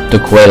wanted.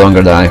 Took way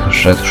longer than I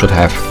should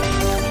have.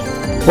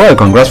 Well,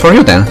 congrats for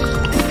you then.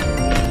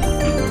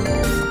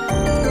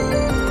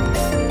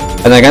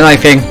 And again, I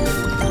think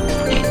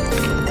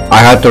I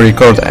had to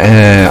record,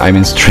 I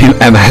mean stream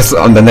MS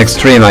on the next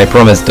stream I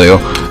promised to you,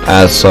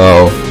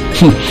 so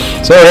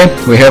sorry,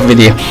 we have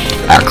video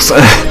X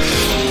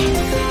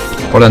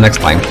for the next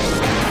time.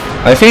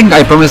 I think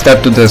I promised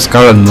that to the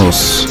Scarlet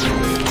Moose,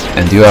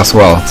 and you as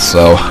well,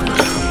 so...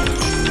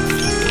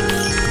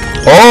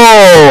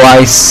 Oh,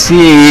 I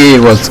see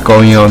what's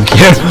going on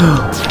here.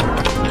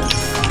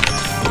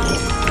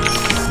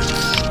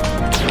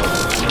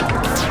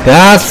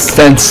 That's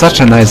then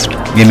such a nice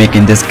gimmick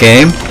in this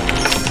game.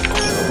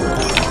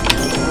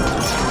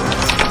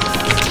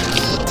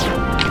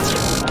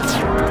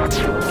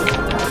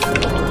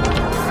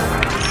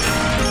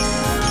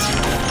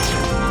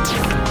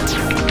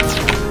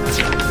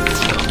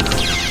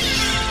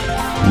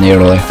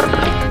 Nearly.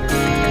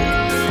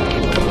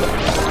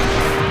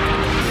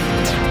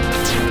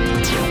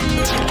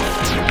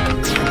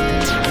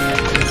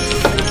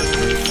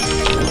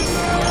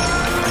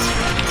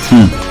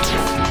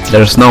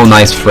 There's no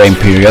nice frame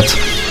period,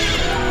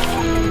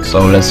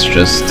 so let's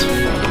just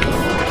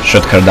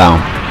shoot her down.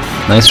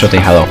 Nice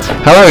shooting, hello.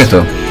 Hello, you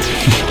two.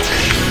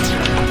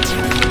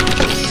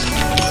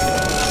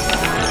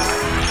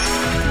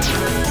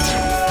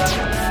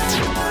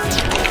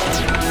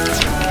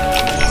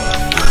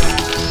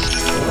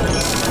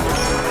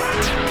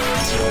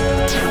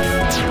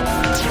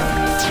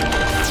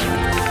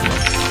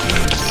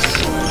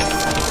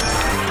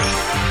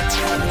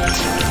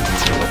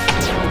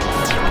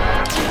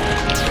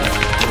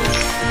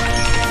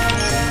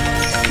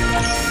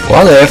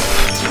 What if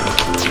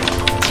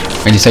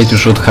I decide to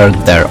shoot her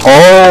there?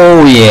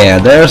 Oh yeah,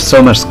 there's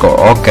so much score,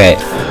 okay.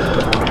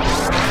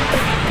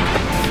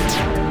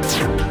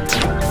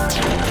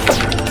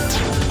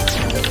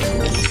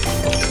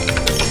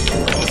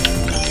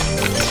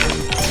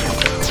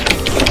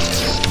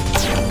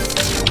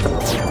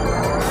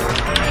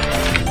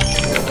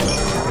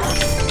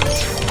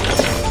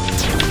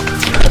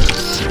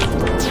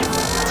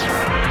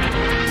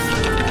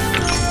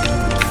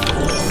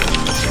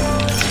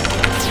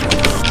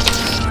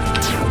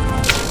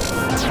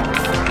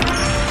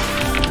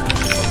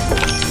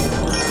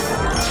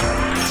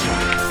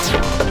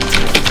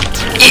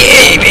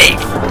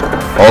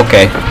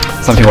 Okay,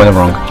 something went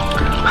wrong.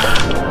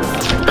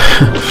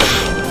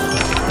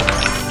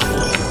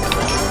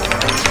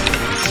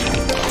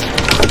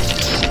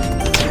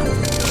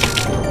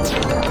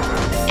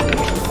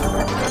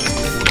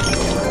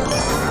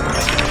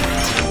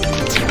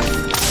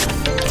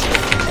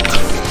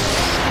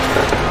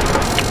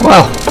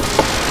 Well,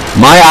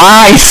 my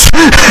eyes!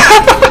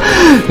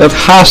 That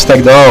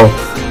hashtag though,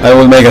 I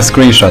will make a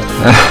screenshot.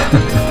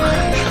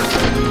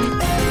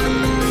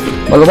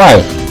 But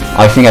why?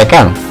 I think I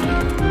can.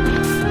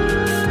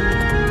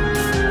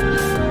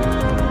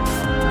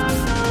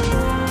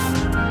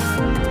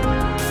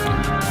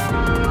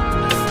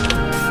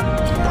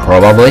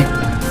 Probably.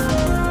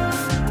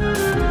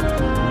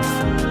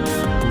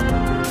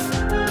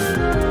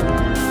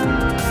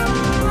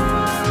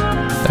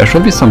 There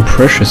should be some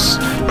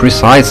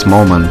precise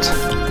moment.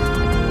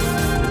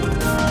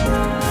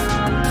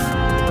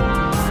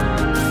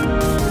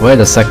 Wait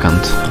a second.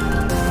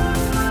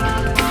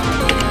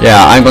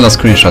 Yeah, I'm gonna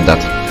screenshot that.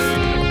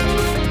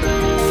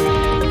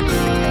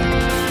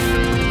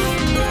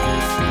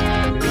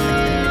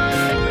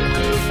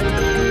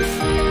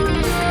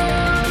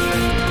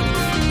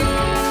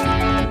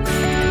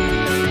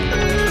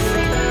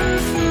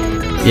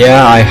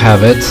 Yeah, I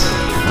have it.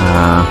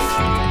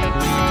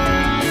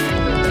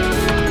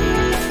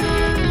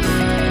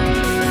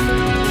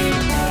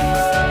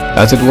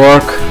 Does it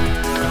work?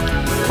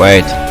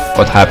 Wait,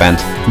 what happened?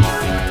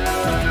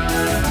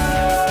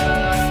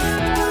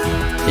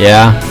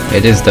 Yeah,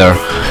 it is there.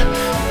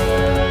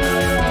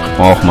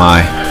 Oh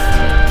my.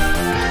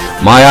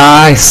 My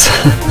eyes!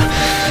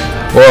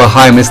 Whoa,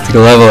 high mystic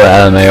level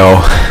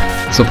LMAO.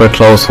 Super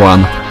close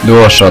one.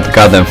 Dual shot,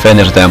 got them,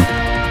 finish them.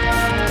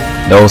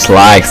 Those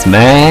likes,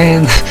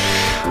 man!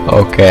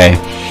 Okay.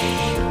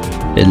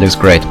 It looks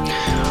great.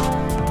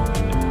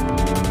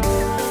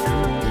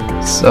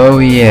 So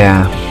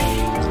yeah.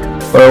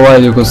 For a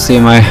while you could see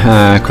my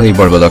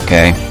clipboard, but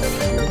okay.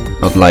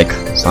 Not like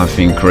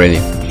something really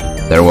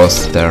there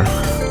was there.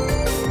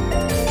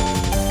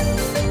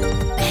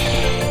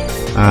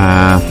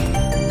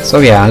 So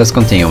yeah, let's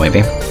continue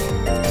maybe.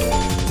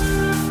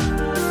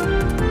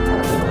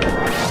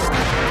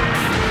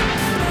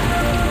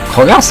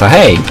 Hogasa,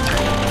 hey!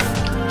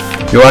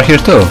 You are here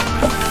too!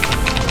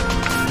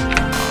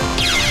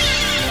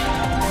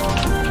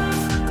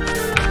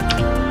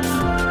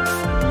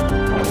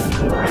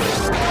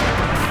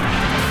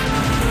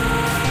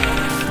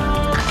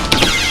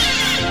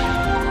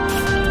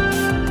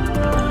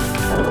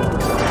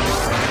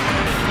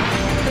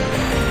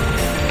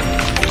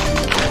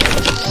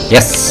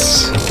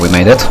 Yes! We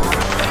made it!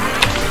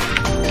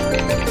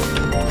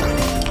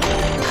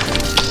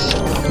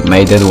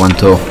 Made it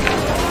 1-2.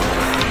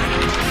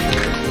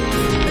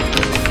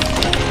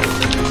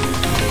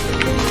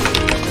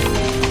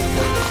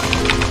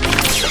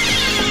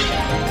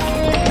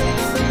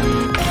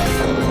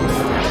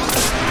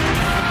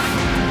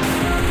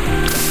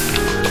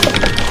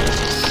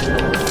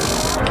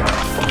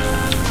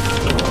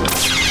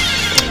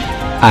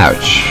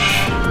 Ouch.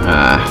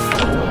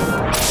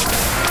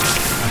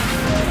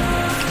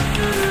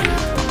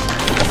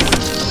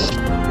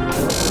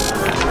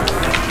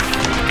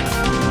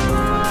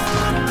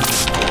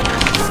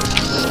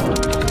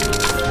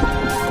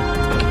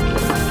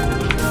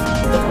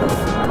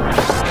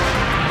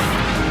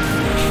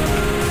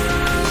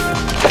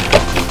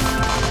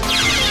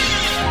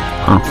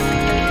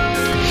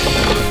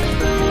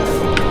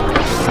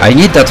 I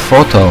need that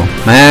photo,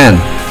 man.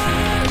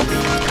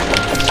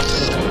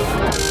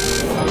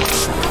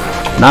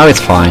 Now it's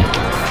fine.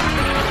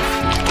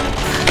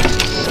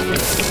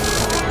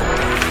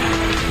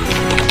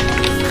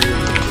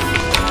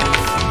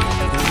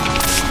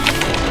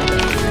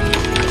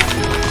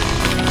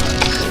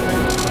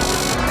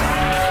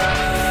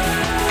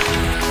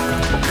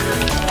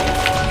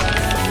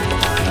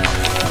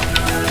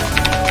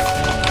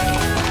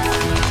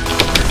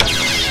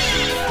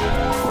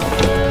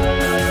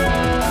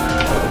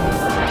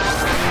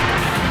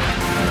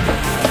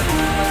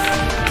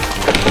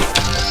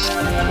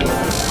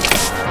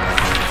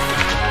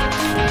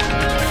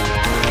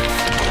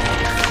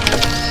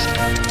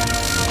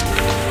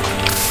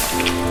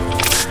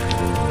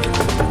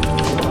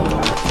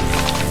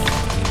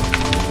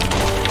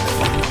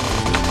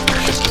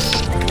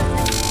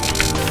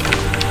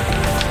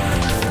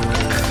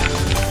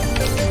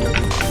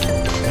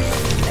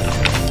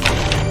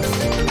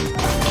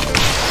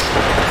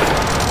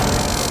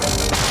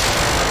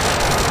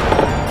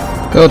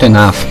 Good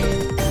enough.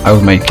 I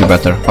will make you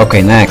better.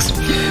 Okay, next.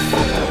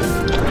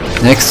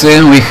 Next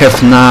we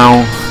have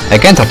now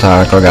again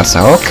Tatara Kogasa.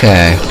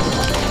 Okay.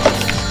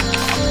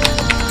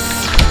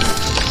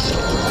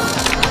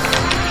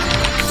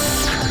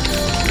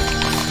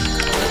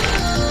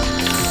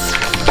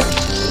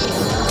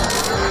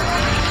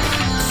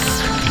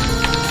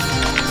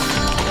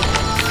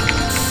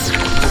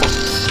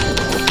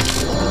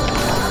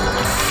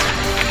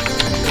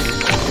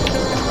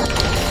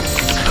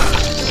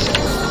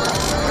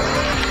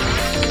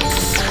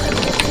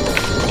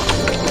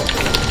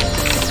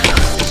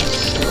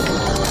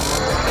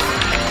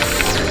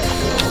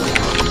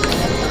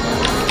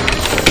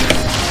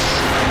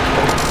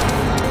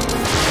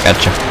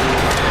 Gotcha.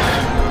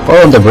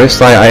 Well, on the brief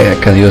side, I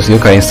can use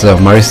Yuka instead of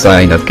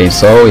Marisa in that case,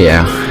 so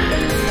yeah.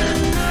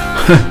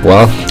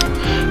 Well.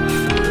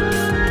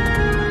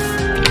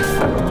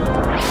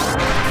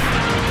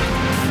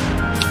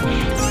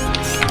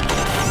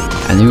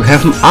 And you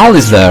have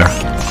Alice there.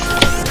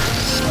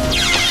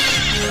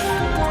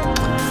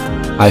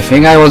 I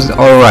think I was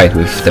alright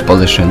with the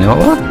position.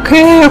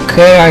 Okay,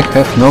 okay, I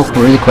have no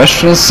really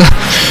questions.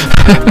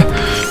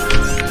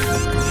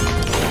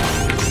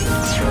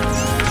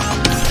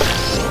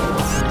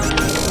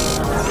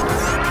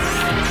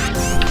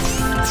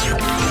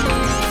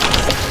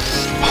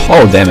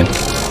 Oh damn it.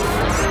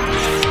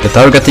 The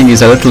targeting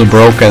is a little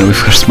broken with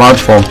her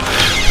smartphone.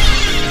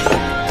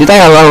 Did I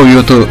allow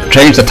you to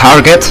change the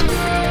target?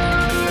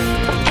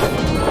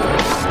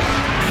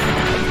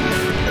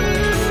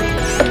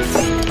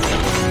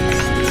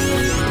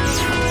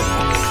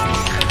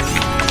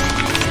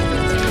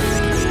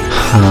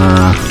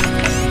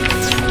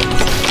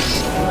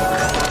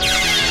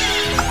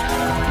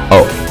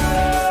 Oh.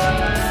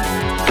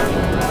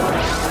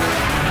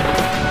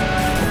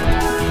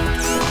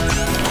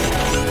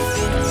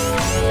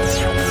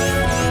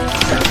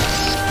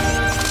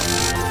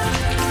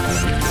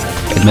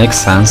 It makes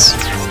sense.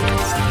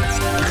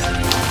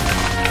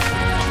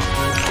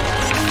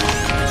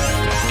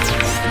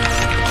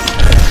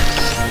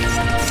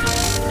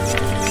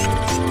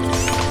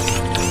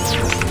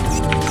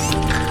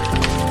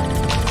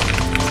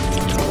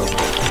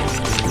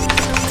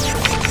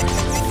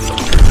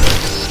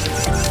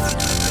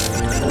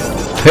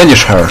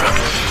 Finish her!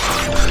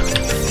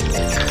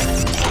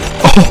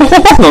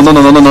 Oh, no, no,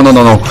 no, no, no, no, no,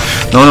 no, no,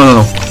 no, no,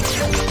 no.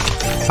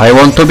 I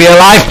want to be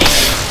alive!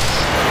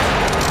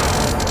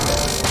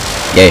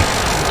 Yay.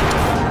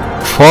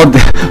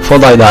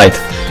 Thought I died.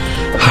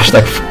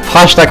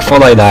 Hashtag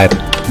thought I died.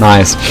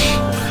 Nice.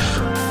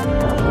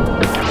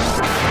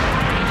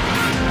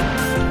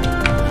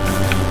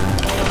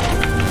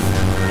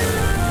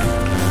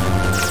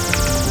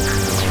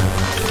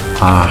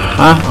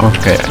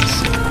 Okay, I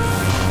see.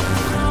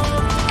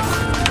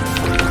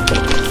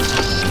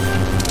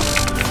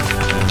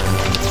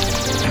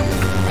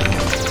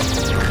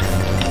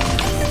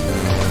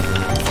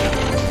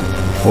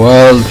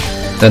 Well,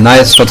 the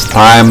nice shot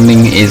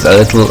timing is a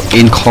little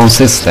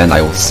inconsistent,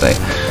 I would say.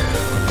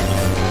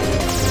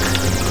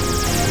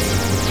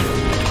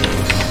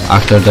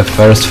 After the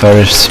first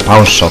very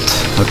spawn shot,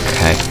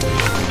 okay.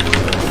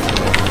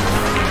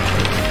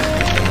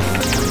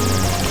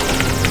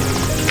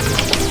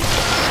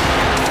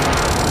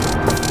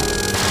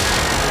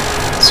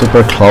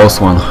 Super close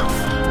one.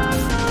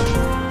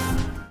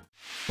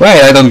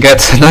 Wait, I don't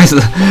get nice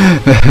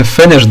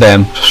finish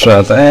them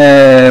shot.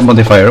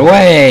 Modifier.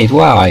 Wait,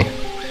 why?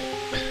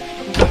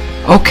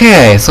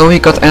 Okay, so we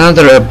got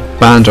another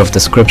bunch of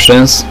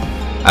descriptions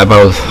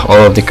about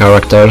all of the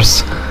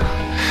characters.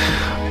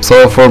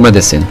 So for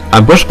medicine,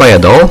 ambushed by a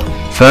doll,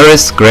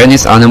 fairies,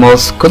 grannies,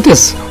 animals. Could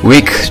this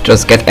week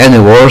just get any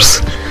worse?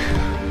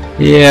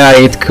 Yeah,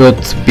 it could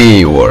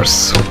be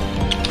worse.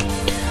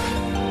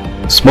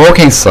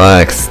 Smoking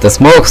sucks. The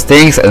smoke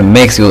stinks and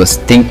makes you a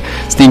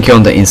stinky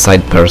on the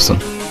inside person.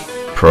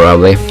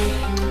 Probably.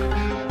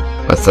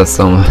 But that's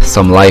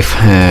some life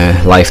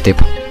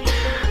tip.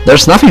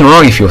 There's nothing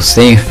wrong if you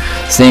sing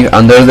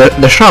under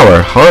the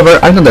shower. However,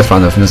 I'm not a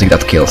fan of music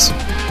that kills.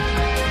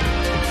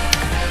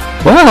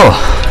 Well,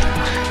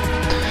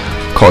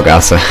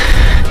 Kogase.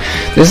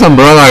 This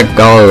umbrella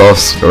girl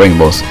loves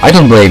rainbows. I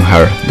don't blame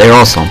her. They're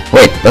awesome.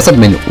 Wait, does that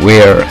mean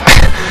we're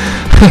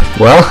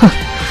well?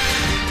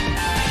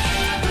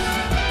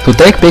 To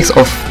take pics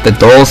of the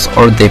dolls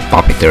or the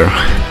puppeteer?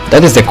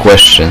 That is the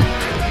question.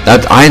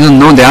 That I don't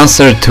know the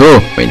answer to,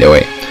 by the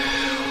way.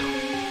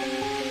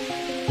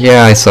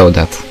 Yeah, I saw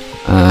that.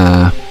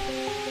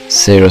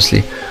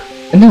 Seriously.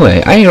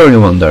 Anyway, I really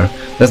wonder,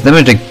 does the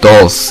magic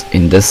dolls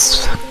in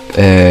this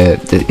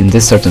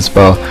certain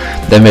spell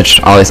damage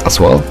Alice as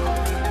well?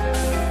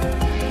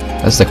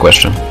 That's the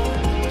question.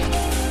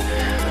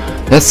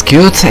 That's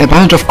cute, a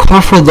bunch of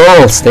colorful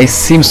dolls. They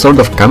seem sort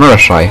of camera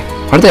shy.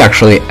 Are they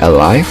actually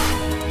alive?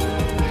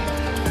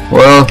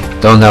 Well,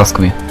 don't ask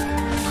me.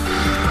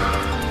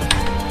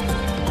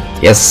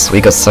 Yes, we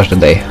got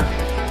Saturday.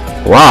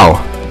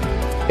 Wow!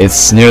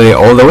 It's nearly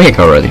all the week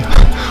already.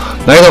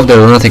 Night of the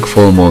Lunatic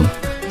Full Moon.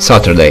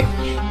 Saturday.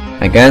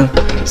 Again,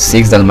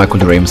 6 Danmakufu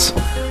dreams.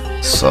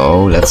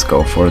 So let's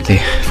go for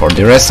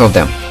the rest of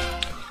them.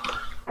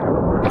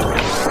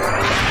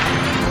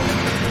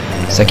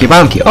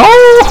 Sekibanki.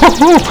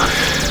 Oh!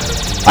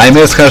 I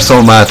miss her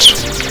so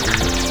much.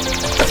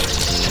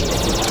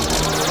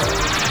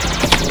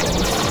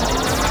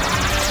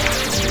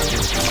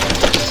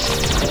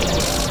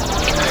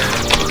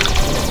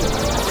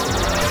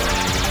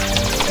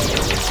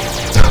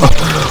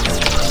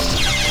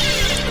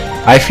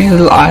 I feel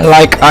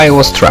like I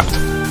was trapped.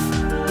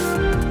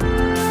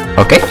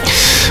 Okay,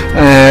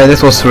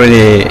 this was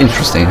really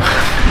interesting.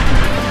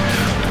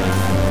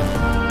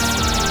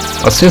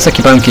 But still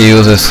Sekibanki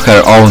uses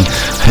her own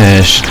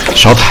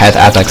shot head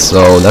attacks,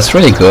 so that's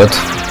really good.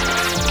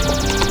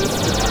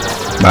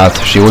 But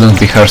she wouldn't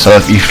be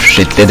herself if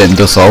she didn't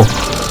do so.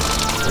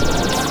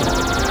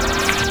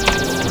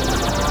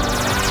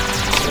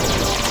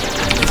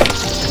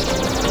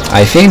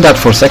 I think that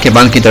for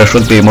Sekibanki there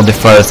should be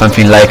modifier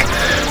something like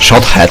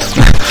shot head.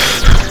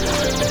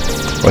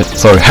 Wait,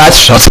 sorry,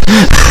 headshot.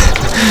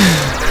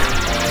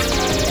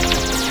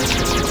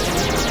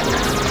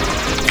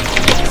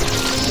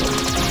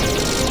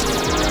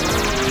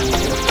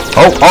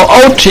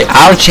 Ouchie,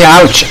 ouchie,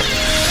 ouch!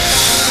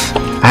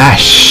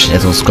 Ash,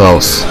 that was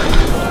close.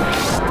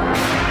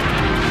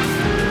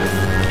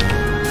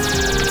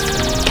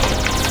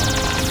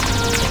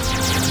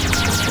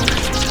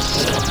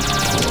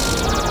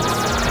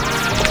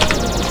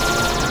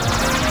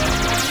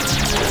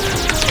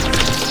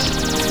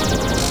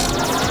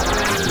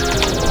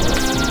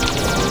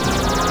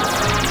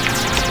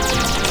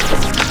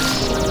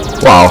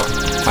 Wow,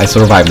 I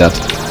survived that.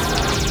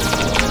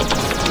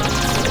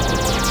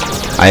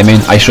 I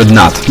mean, I should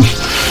not.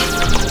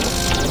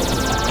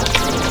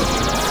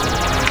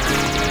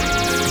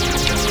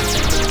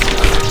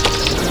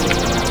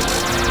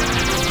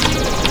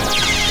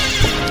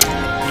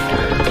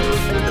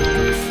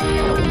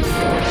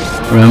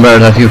 Remember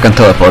that you can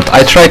teleport.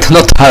 I try to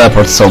not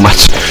teleport so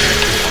much.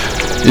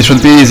 It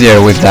should be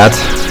easier with that.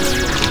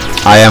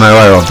 I am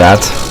aware of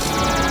that.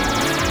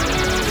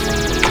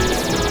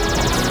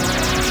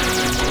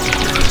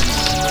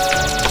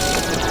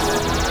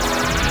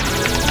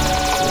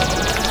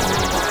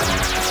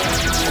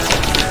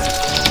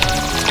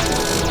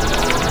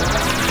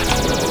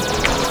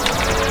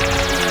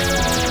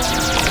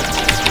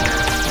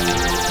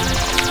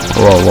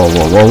 Whoa, whoa,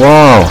 whoa, whoa,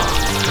 whoa!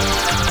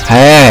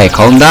 Hey,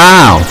 calm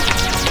down!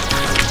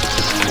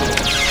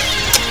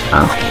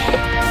 Oh.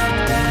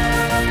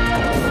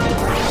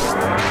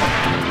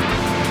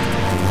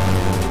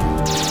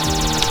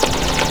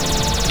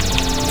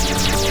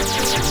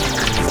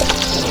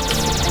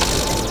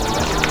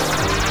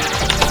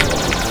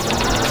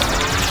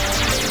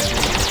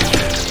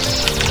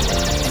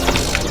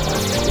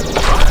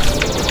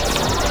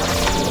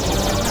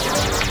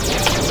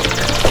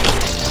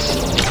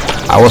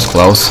 I was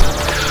close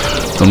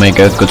to make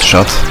a good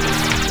shot.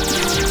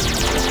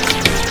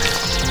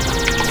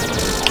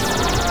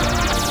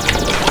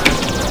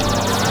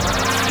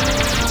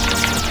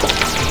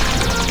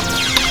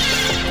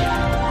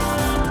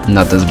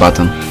 Not this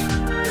button.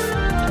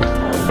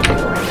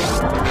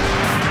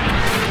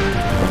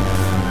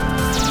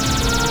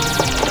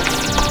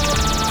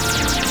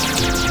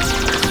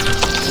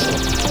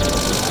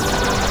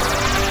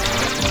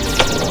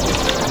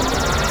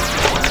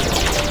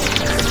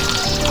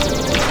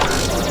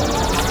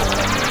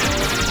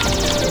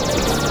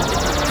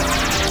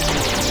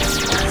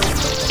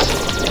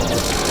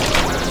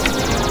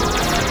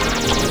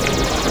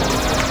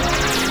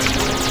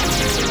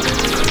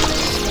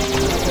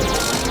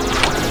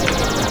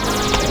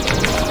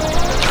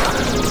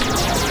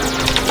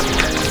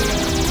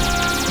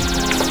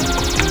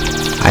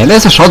 I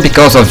missed a shot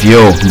because of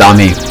you,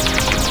 dummy.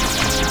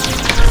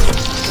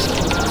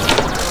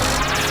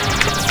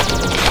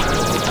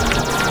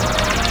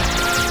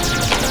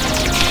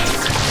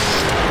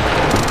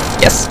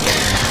 Yes.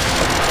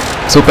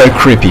 Super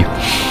creepy.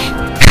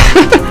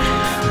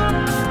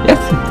 Yes.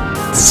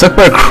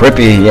 Super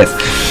creepy, yes.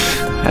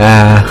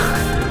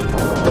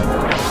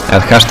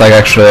 That hashtag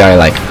actually I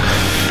like.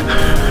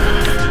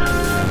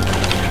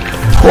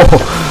 Whoa,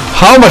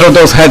 how much of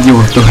those had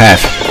you to have?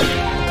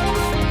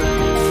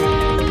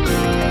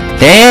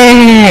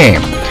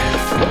 Damn!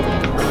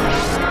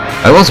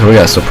 I was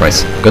really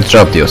surprised. Good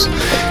job, Dios.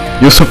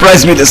 You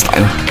surprised me this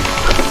time.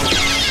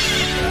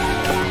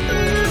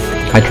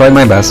 I tried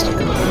my best.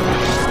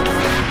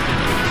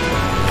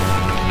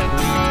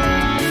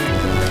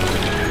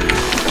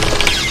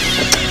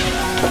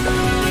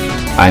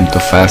 I'm too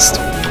fast.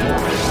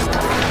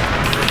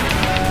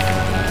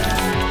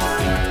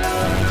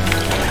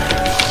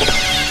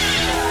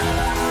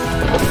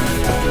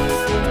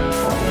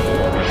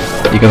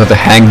 Because of the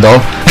hang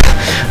doll.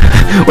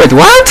 Wait,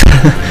 what?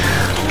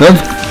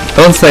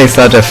 Don't say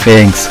such a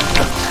things.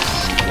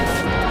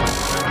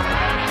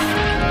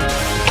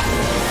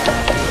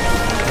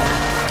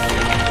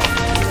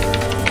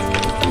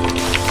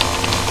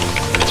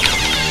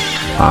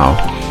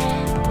 Wow.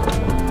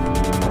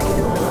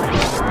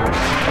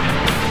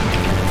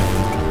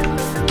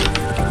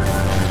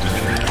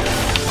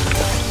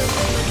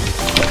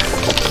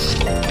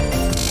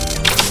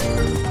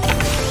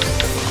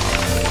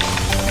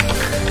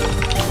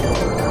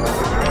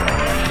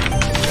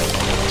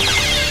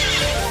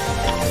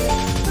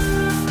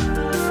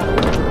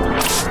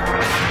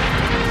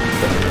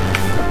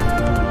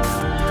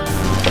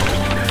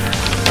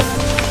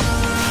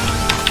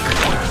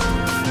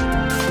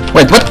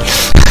 Wait, what?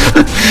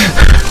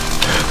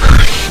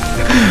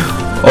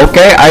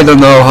 Okay, I don't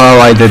know how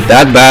I did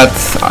that, but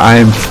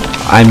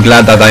I'm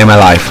glad that I'm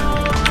alive.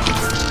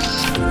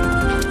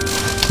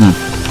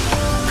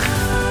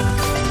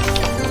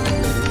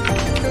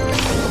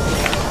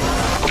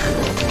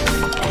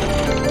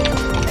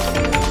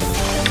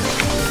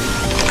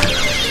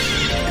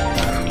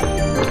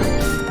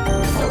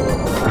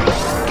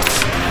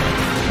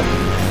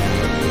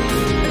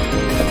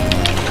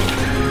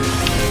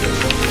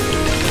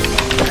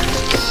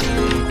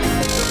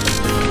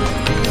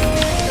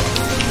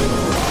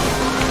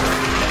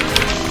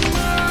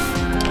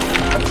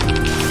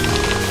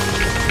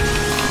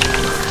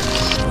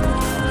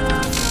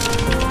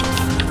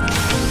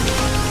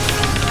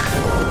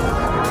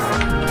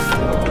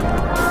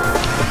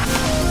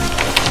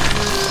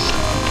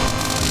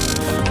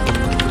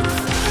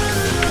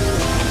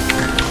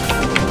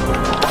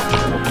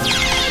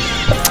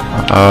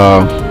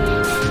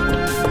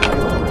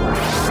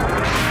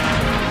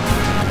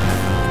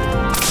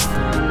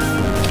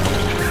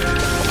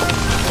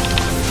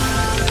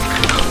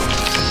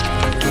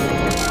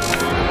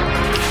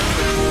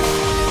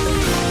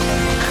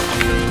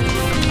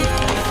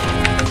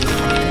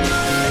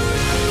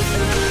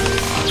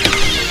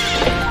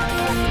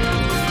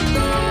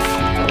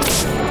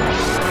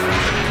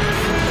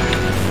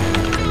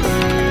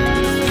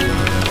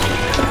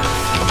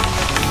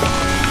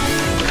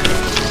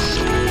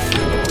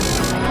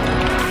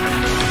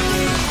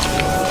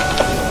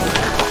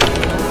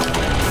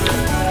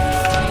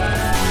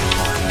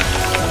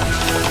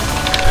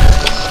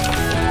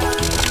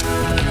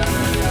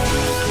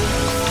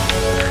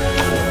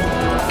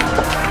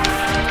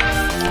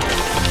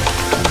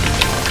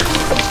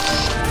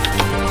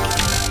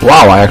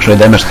 Wow, I actually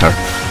damaged her.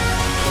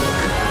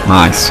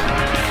 Nice.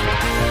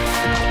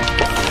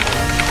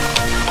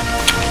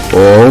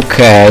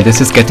 Okay,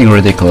 this is getting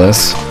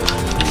ridiculous.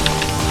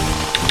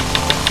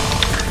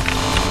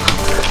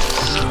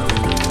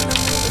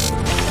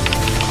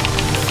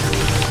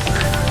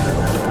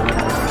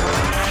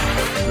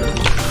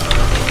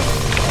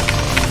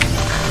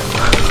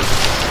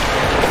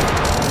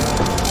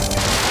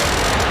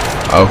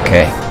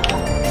 Okay.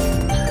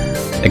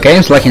 The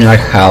game's lagging like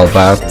hell,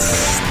 but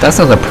that's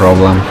not a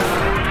problem.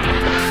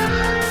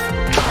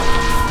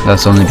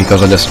 That's only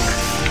because of the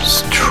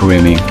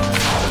streaming.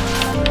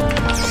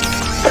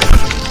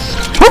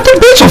 What the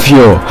bitch of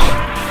you!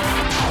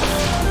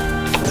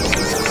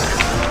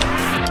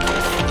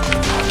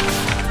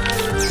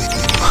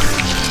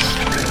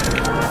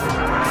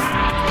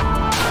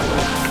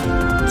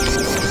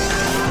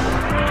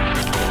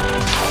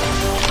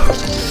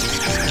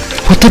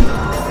 What the?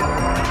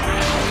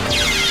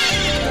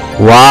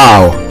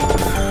 Wow!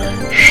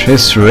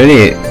 She's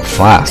really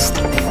fast.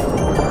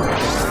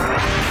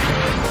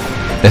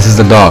 This is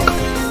the dog.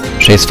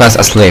 She's fast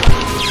asleep.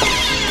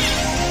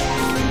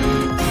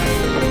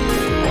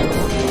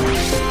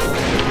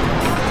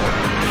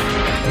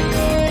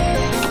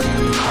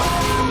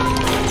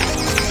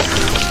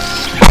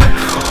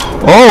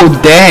 Oh,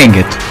 dang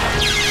it!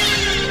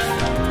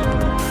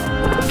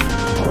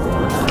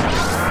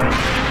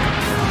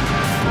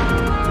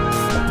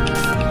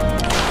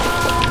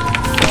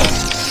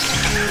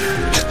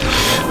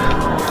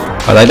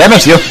 But I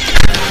damaged you!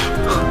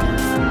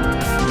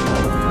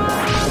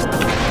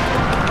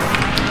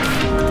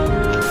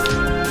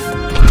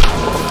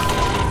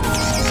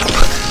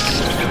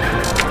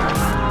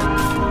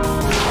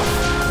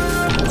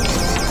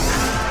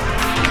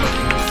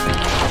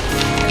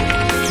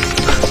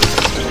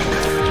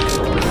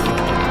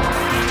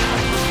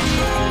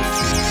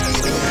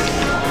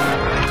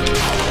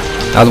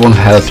 That won't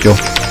help you.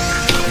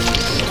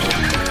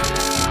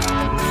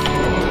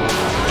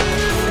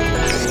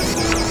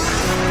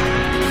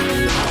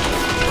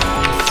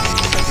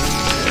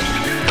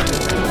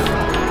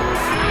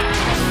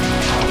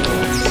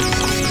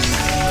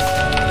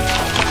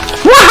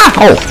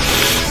 Wow!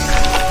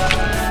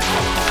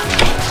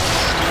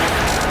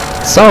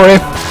 Sorry.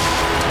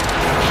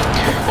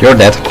 You're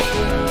dead.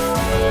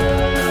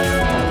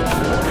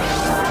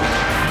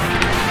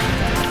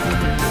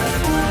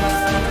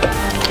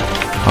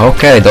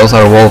 Okay, those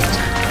are wolves.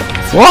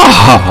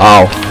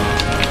 Wow!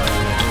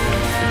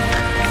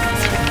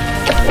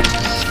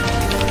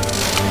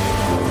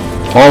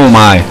 Oh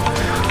my!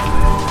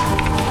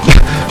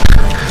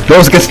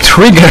 Those get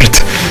triggered!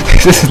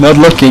 This is not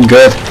looking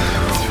good.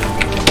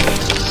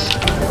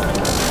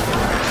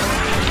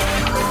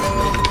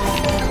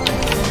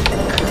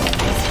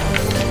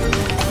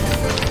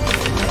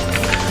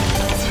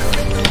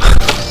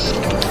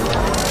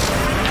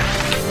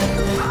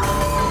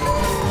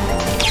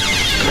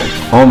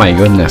 Oh my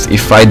goodness,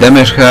 if I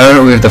damage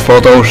her with the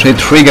photo, she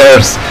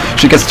triggers!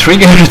 She gets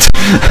triggered!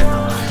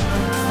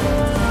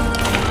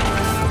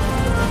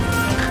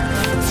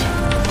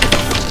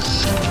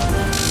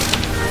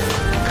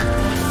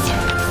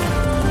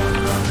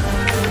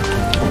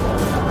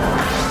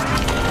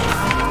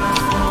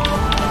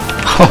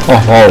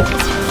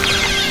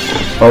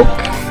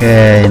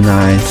 Okay,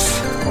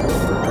 nice.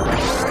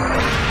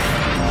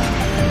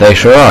 They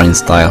sure are in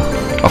style.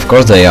 Of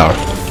course they are.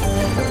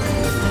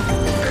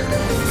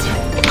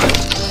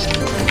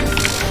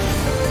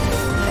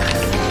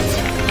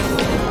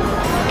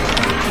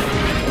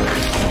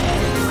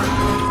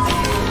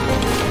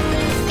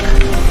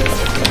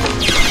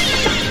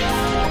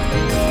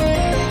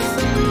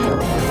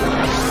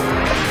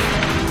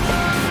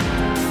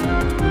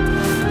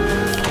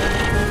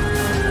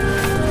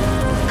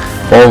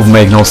 Both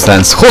make no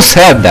sense. Who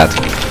said that?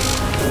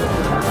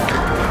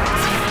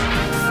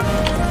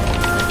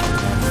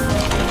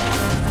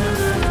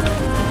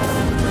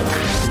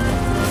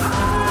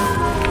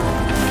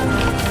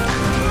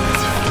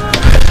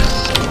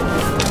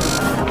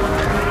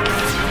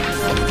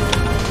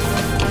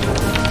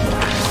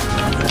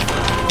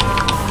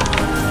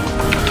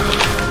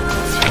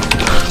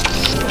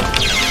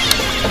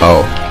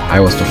 Oh, I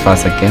was too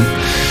fast again.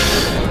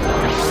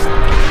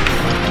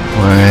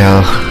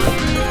 Well,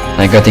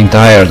 I'm getting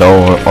tired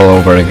all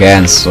over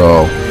again,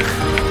 so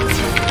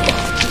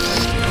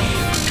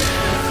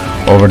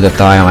over the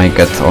time I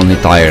get only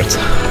tired.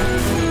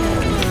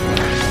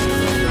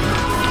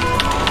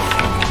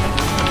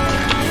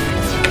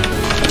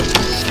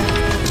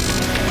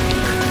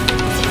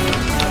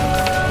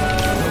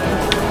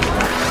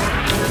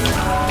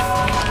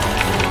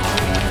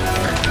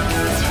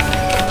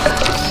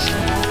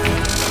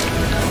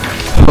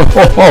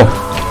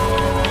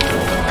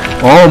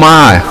 Oh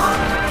my!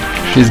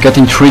 She's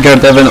getting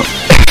triggered even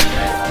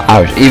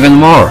ouch, even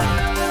more.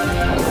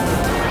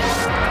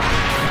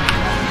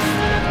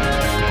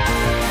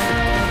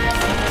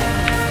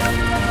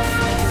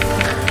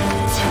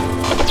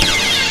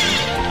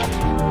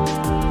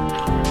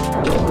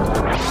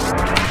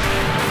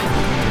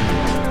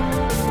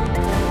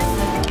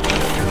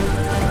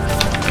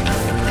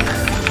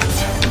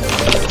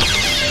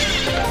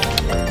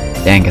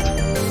 Dang it.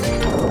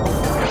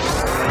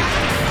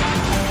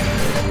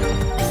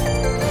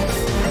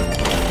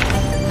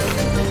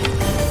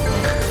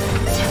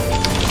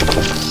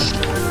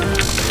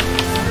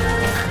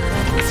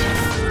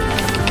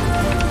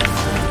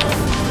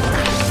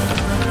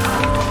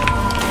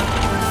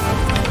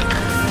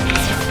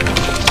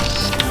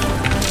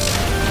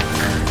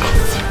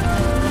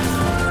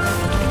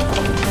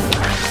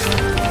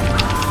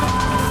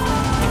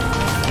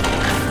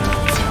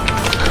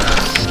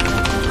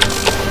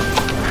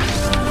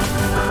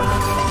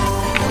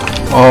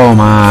 Oh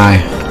my,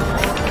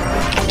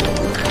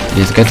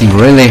 it's getting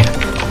really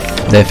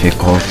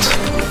difficult.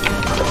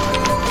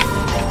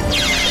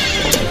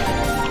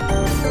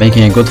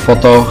 Making a good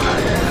photo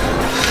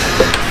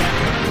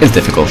is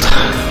difficult.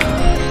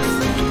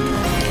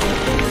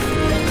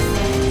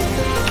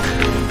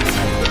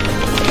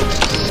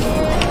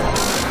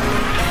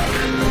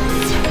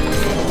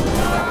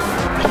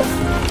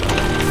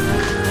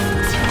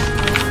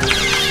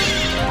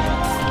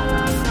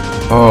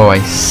 Oh, I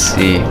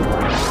see.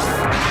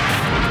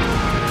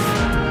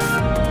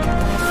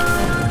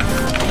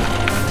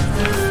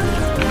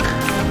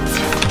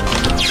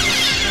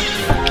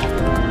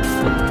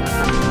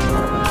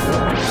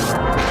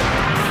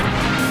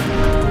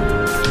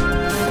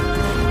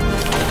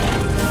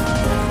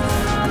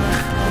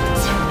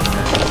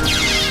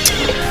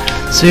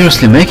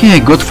 Seriously, making a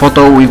good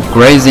photo with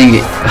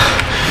grazing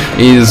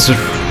is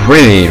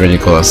really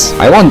ridiculous.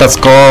 I want that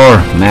score,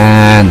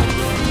 man.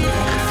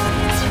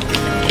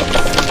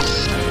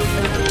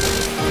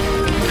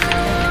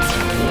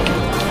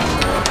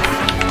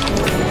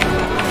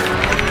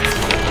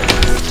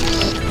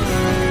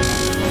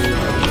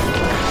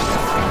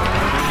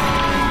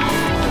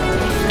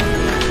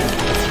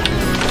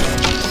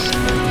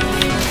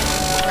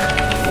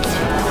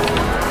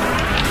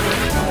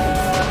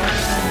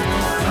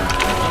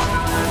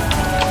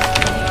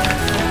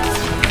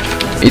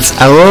 It's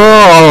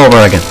all over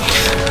again.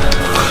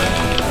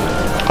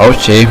 Oh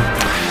gee,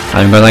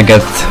 I'm gonna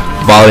get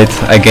bullied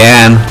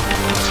again.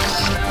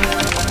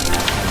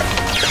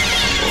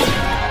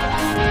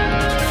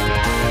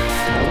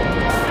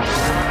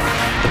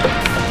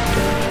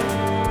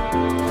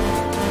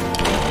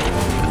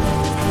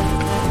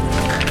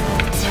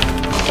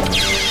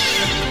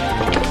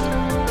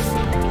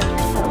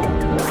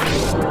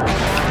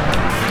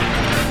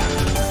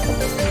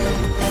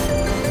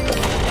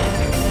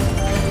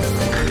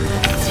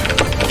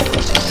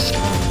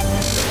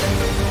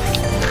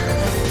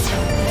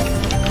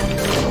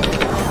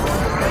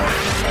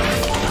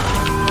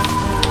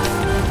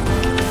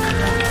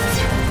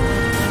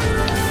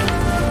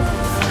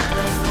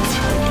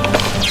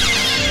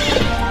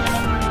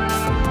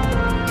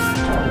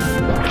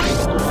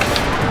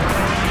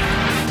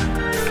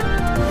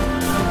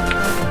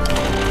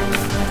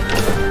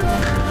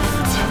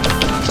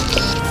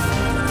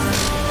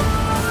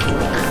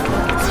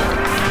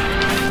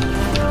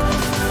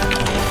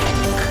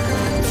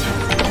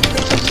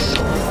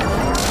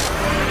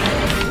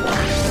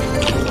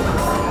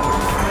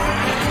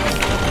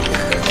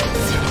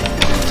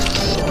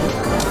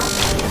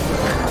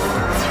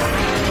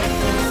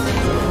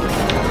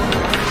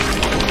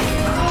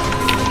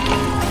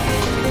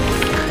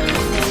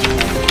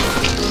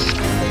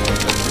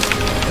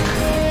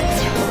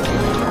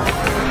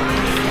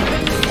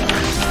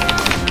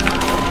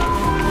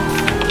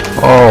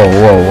 Oh,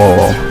 whoa, whoa,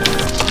 whoa.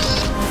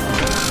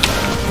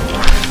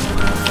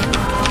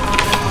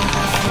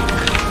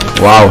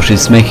 Wow,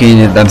 she's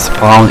making them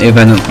spawn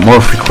even more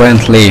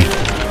frequently.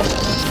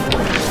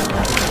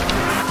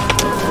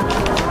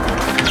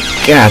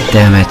 God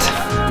damn it.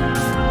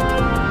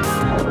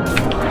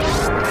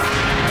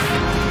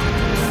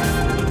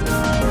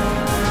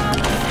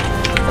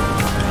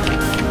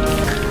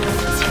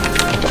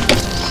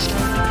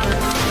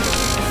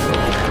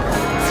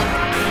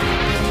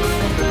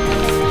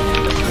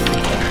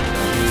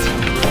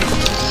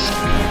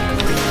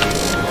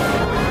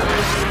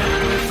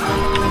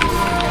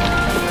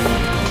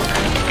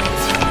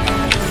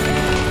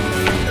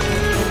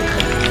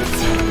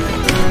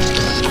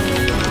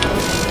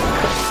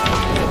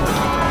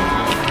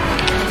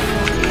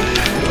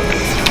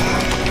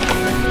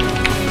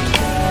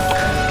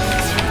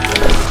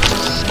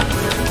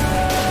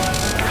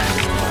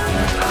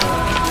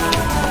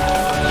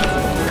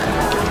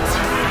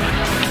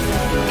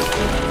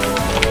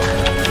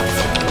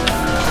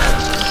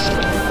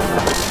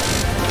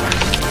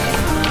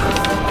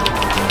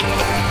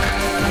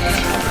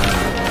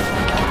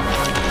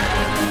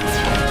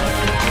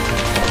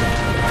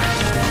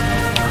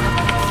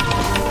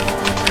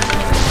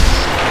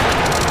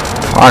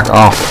 Fuck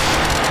off.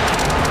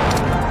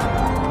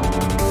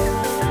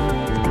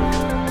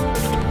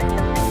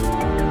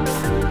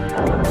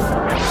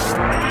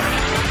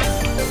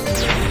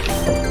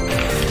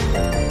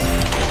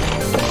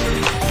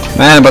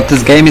 Man, but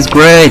this game is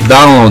great,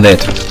 download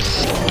it.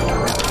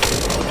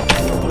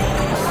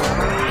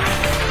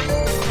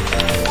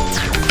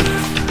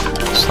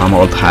 Some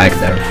old hack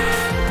there.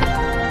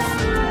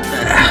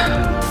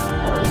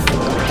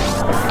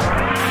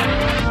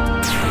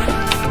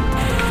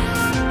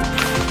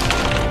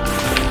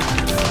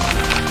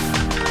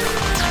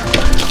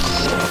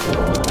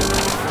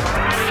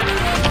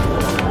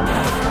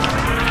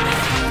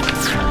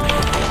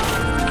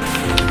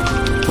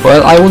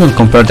 Well, I wouldn't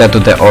compare that to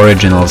the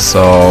original,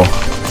 so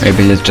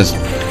maybe let's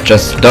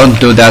just don't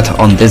do that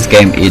on this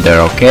game either,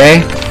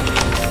 okay?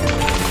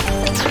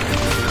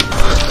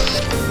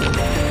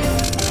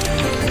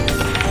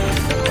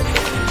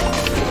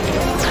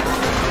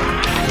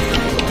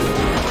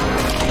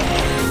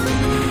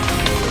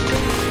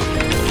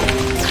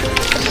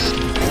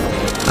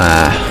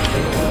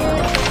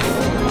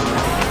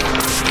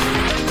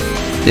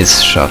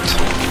 This shot.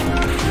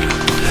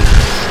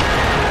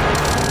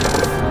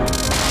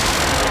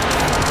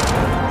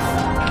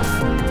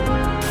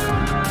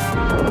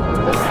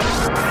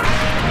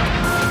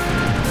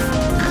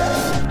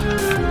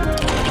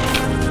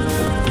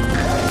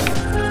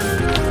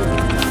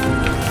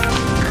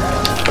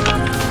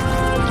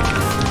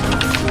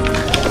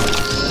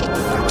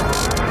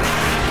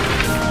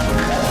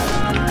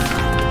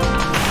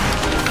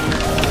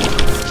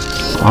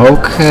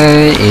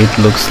 Okay, it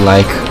looks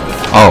like...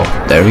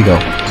 Oh, there we go.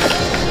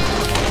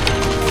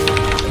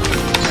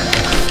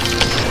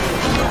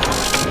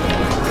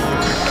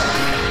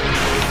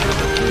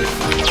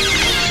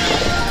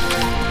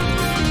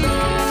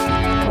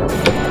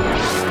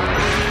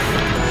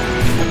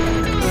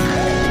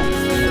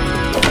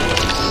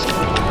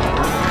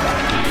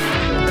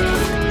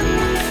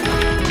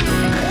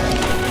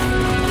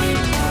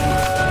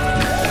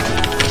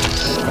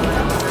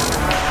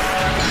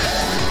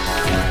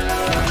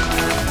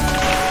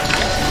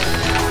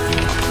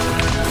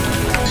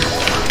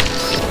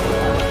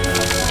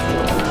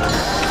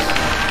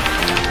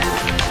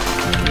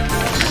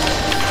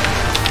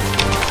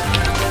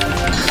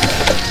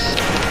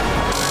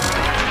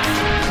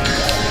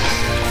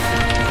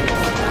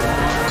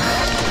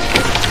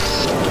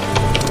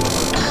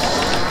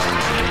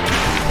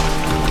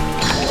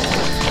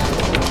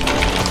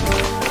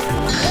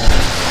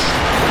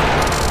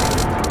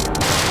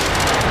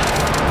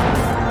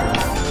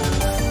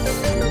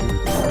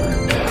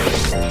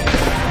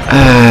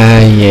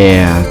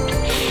 Yeah.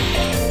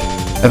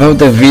 About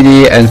the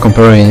VD and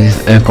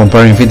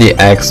comparing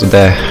VDX to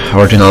the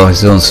original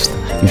Zoom's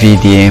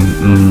VD,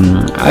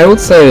 I would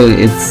say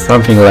it's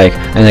something like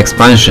an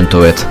expansion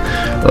to it.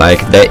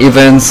 Like the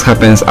events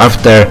happens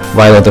after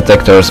Violet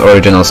Detector's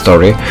original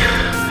story,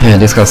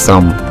 and this has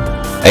some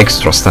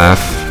extra stuff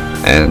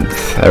and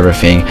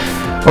everything.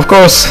 Of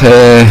course,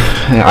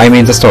 I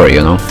mean the story,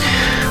 you know.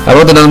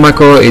 About the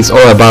Danmakufu, it's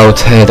all about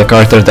the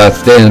characters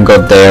that didn't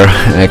got their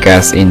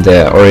cast in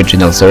the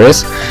original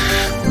series.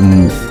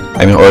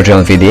 I mean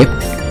original VD.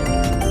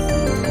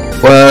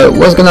 Well,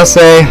 was gonna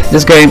say,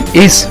 this game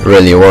is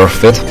really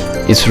worth it.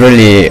 It's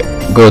really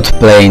good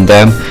playing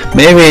them.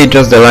 Maybe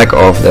just the lack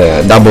of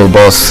the double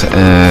boss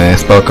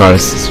spell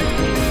cards.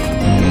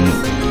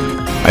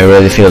 I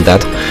really feel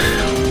that.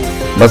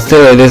 But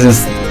still, it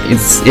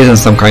isn't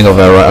some kind of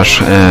a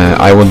rush.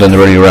 I wouldn't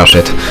really rush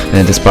it.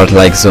 This part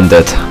like Zoom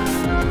did.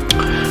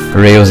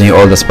 Reusing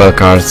all the spell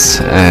cards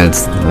and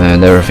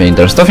everything.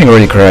 There's nothing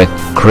really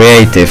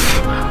creative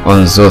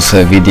on Zeus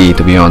VD,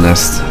 to be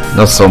honest.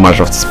 Not so much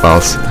of the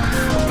spells.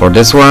 For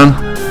this one,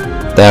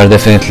 they are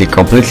definitely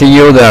completely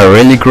new. They are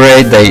really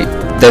great.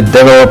 The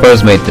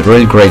developers made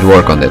really great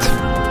work on it.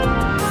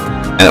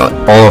 And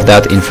all of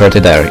that in 30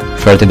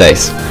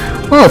 days.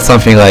 Well, it's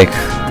something like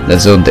the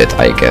Zoom did,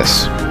 I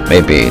guess.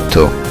 Maybe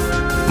 2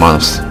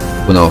 months.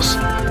 Who knows?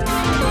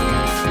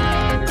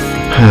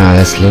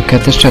 Let's look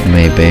at the chat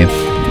maybe.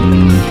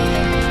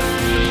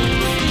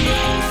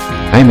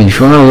 I mean, if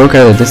you wanna look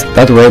at it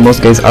that way,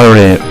 most games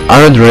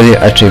aren't really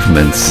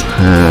achievements.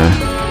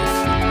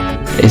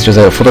 It's just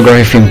a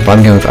photography film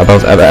fan game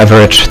about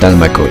average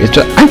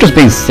Danmakufu. I'm just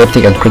being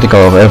skeptic and critical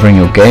of every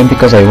new game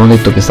because I want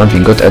it to be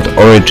something good and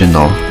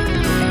original.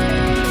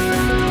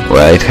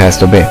 Well, it has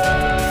to be.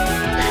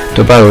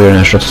 Too bad we're in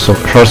a short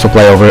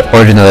supply of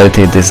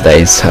originality these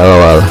days.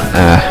 LOL.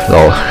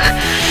 Lol.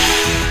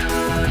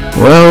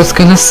 Well, I was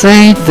gonna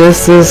say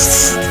this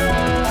is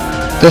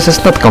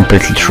not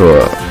completely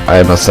true.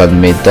 I must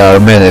admit, there are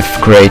many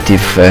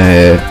creative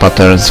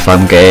patterns,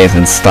 fan games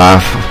and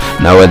stuff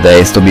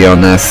nowadays, to be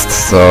honest,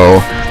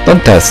 so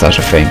don't tell such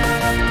a thing.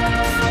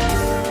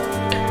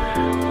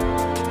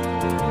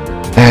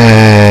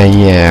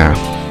 Yeah,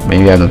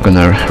 maybe I'm not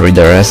gonna read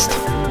the rest.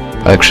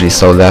 I actually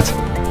saw that,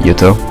 you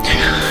too.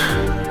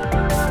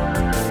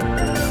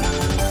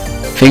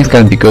 Things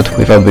can be good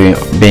without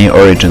being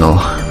original.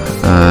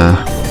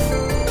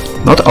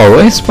 Not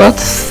always, but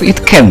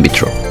it can be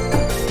true.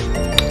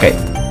 Okay,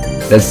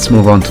 let's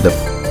move on to the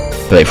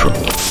playthrough.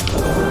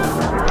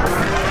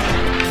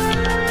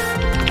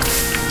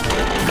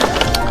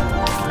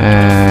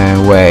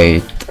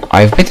 Wait,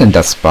 I've beaten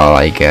that spell,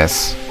 I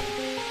guess.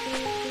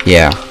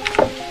 Yeah.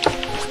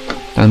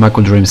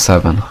 Danmakufu Dream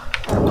 7.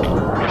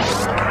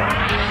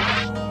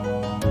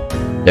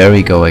 There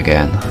we go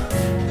again.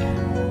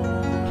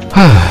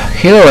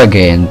 Hello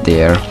again,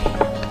 dear.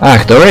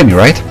 Doremi,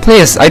 right?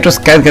 Please, I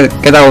just can't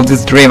get out of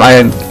this dream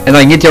and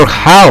I need your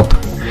help!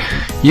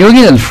 You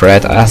needn't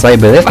fret, as I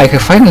believe I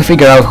have finally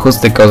figured out who's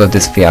the cause of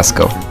this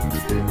fiasco.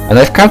 and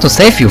I've come to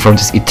save you from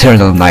this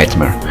eternal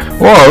nightmare.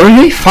 Whoa,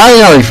 really?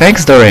 Finally,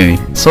 thanks Doremi.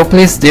 So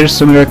please, dear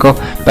Sumirako,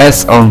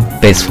 pass on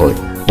peacefully.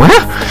 What?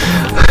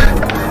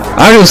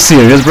 Are you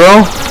serious,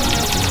 bro?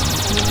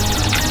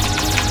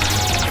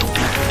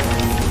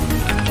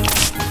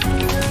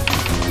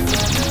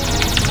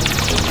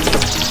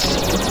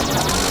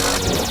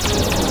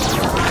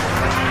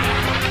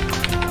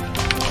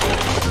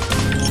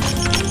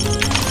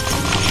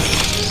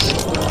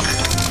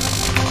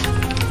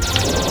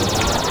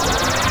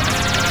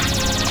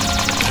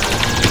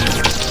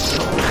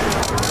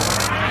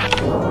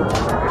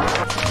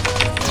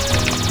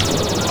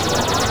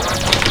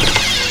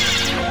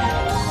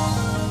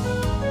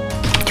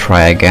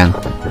 Try again.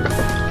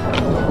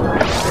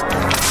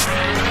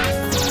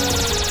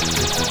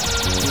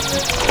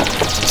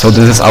 So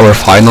this is our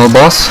final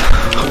boss?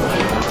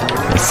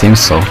 It seems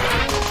so.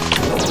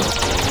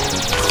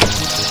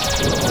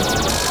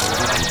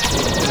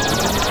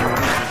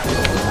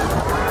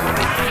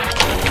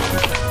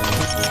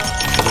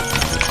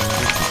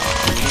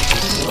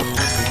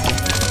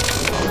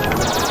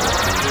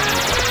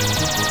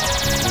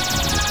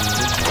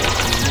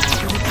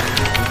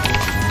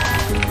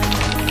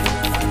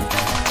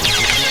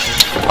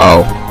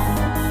 Oh.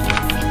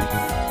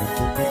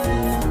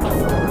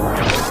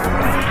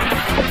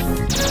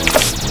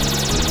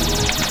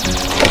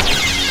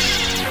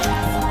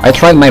 I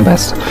tried my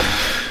best.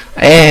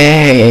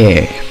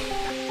 Hey,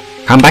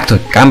 come back to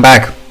it, come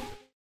back.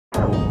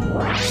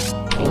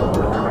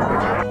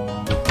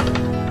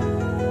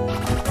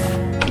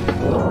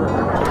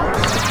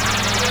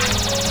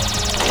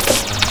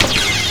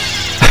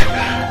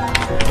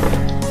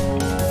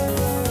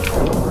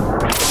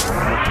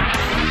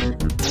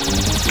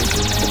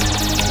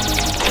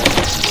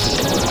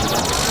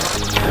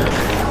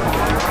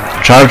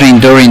 Charging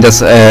during this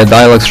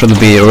dialogue should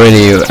be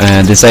really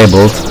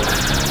disabled,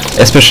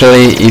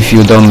 especially if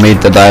you don't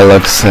meet the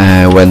dialogues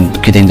when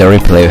hitting the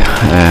replay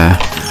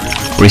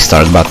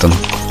restart button.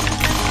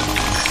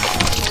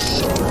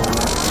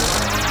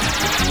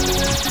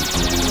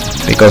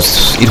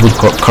 Because it would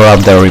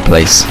corrupt the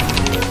replays.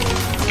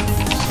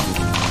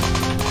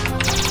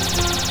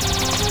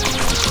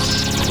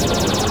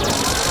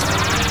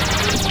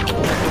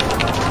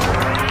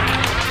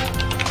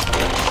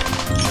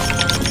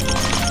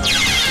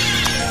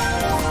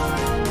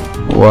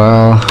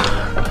 Well,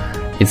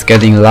 it's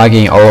getting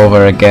lagging all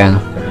over again.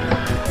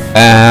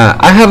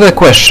 I have a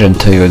question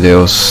to you,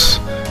 Deus.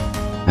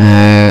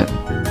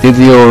 Did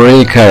you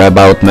really care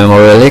about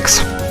memory leaks?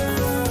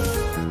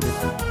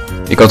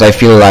 Because I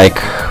feel like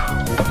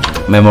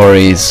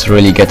memory is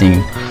really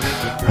getting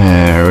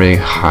really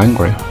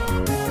hungry.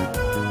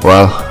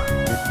 Well,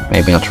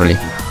 maybe not really.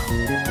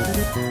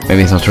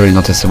 Maybe it's not really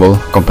noticeable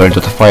compared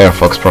to the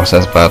Firefox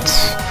process, but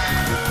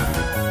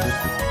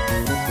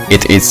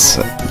it is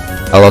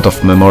a lot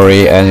of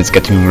memory and it's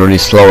getting really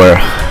slower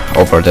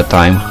over the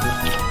time.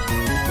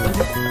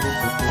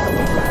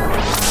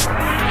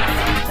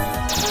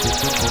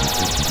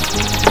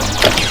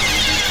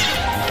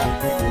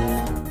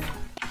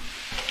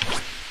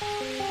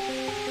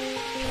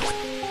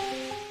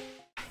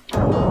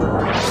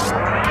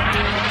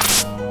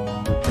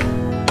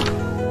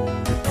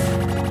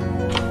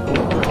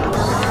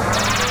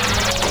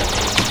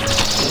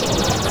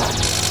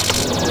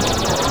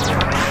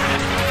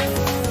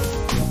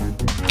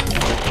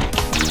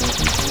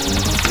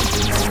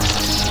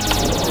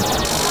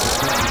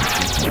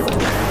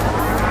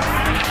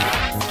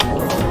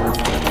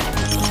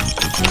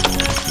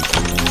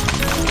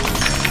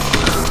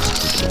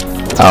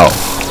 Oh.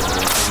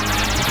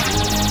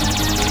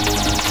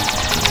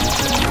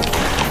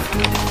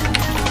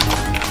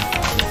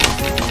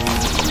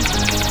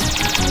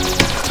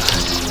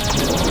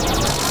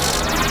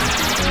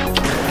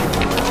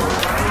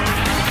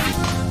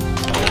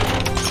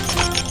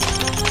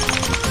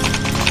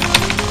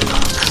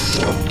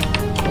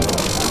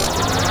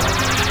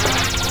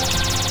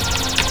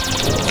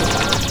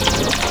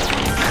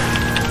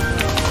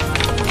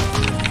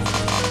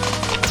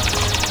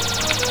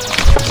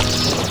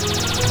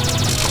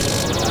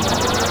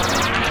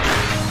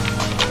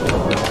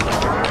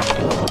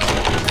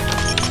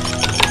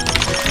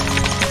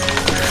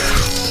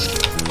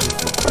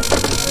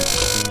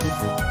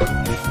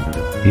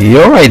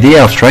 Your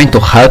idea of trying to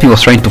help me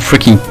was trying to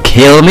freaking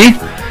kill me?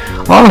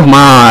 Oh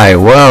my,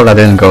 well that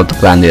didn't go to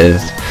plan, did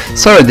it?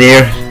 Sorry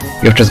dear,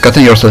 you've just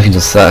gotten yourself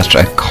into such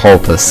a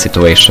hopeless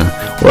situation.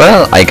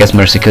 Well, I guess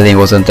mercy killing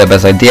wasn't the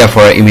best idea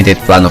for an immediate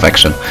plan of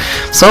action.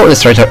 So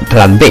let's try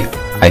plan B.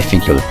 I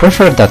think you'll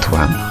prefer that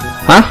one.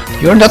 Huh?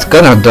 You're not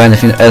gonna do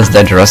anything else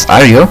dangerous,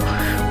 are you?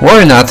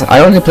 Worry not, I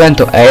only plan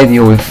to aid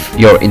you with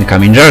your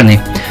incoming journey.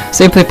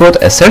 Simply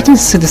put, a certain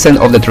citizen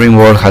of the dream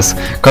world has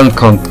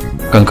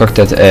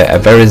concocted a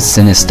very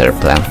sinister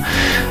plan.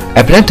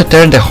 A plan to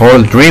turn the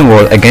whole dream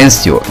world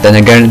against you, then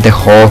again the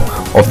whole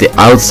of the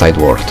outside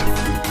world.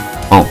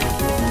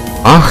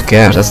 Oh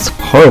gosh, that's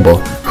horrible.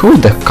 Who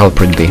would the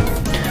culprit be?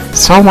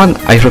 Someone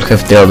I should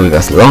have dealt with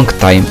a long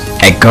time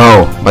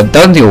ago. But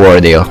don't you worry,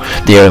 dear,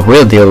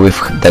 we'll deal with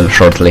them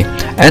shortly.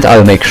 and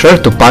I'll make sure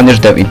to punish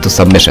them into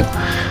submission.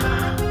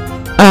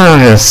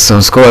 Yes,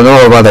 sounds cool and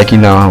all, but I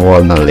can now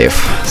wanna live.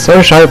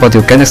 Sorry shy, but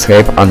you can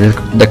escape until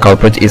the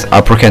culprit is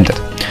apprehended.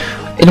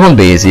 It won't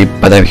be easy,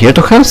 but I'm here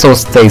to help, so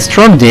stay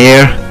strong,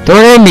 dear.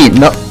 Don't let me,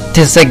 not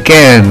this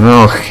again.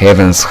 Oh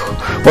heavens,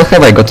 what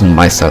have I gotten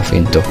myself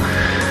into?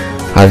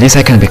 At least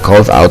I can be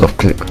called out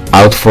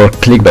for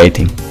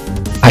clickbaiting.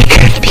 I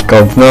can't be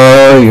called,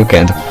 no you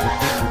can't.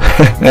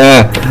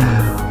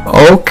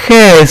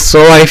 Okay, so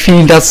I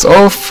think that's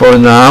all for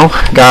now,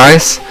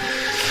 guys,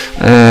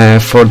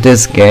 for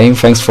this game.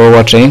 Thanks for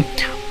watching,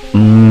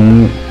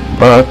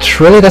 but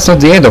really that's not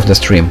the end of the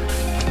stream.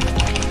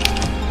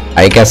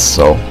 I guess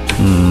so.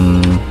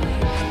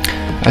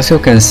 As you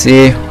can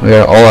see, we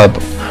are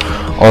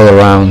all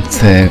around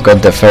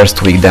got the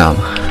first week down.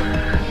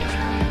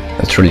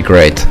 That's really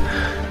great.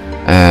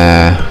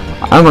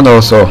 I'm gonna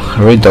also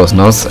read those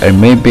notes, and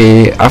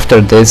maybe after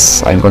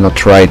this I'm gonna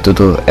try to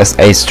do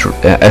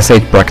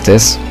S8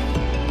 practice.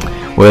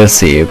 We'll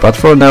see, but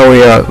for now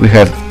we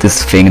have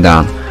this thing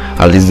done,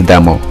 at least the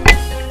demo.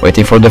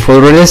 Waiting for the full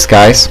release,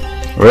 guys.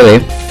 Really.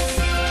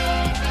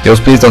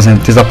 Just please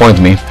don't disappoint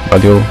me,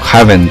 but you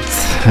haven't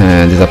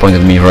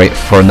disappointed me right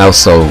for now,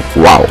 so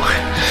wow.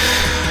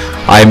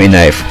 I'm in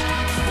AF.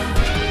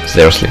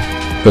 Seriously,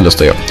 kudos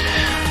to you.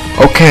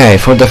 Okay,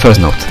 for the first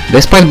note.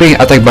 Despite being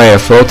attacked by a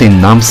floating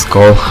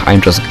numbskull,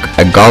 I'm just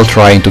a gull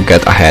trying to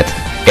get ahead.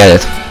 Get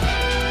it?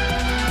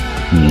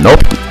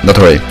 Nope, not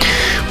really.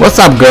 What's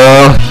up,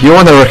 girl? You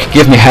wanna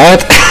give me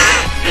head?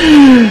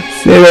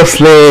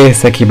 Seriously,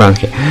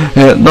 Sekibanki.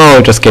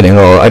 No, just kidding.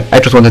 Oh, I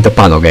just wanted the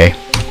pan, okay?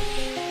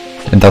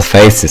 And that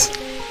faces.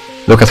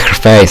 Look at her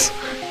face.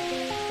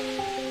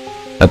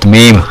 That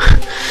meme.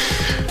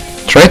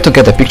 Tried to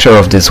get a picture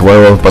of this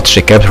werewolf, but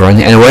she kept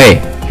running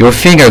away. You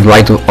think I'd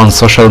like to on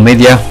social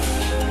media?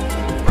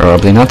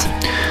 Probably not.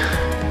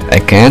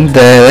 Again,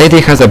 the lady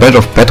has a bunch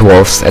of pet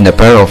wolves and a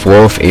pair of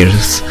wolf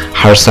ears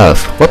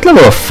herself. What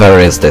level of fur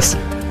is this?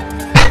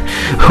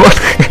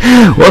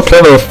 what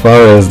level of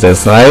fur is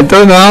this? I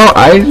don't know.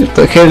 I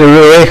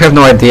really have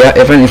no idea,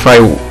 even if I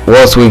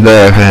was with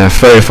the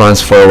furry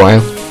fans for a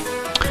while.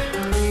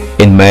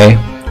 In May,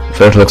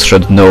 Vertlex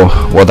should know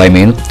what I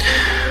mean.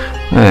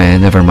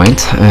 Never mind.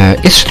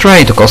 Is she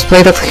trying to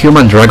cosplay that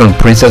human dragon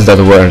princess that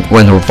went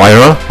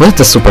viral? Where's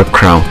the super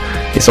crown?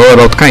 It's all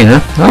about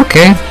kinda.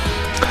 Okay.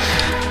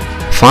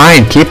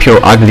 Fine, keep your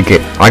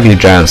ugly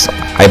gems.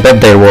 I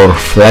bet they're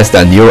worth less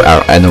than you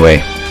are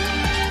anyway.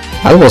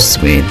 That was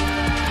mean.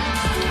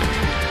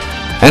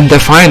 And the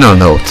final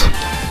note.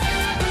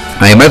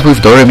 I met with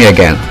Doremi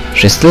again.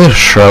 She's still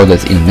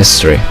shrouded in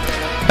mystery.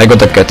 I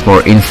gotta get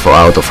more info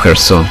out of her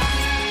soon.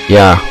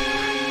 Yeah,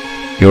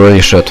 you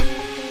really should.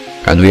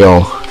 And we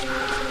all...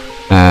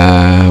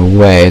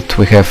 wait,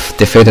 we have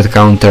defeated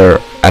counter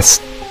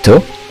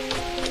S2?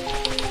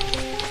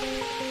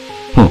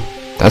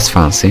 That's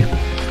fancy.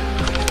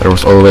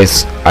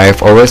 I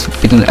have always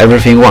beaten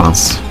everything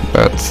once,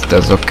 but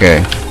that's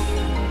okay.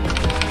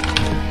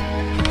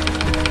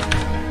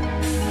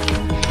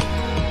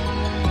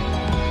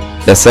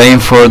 The same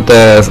for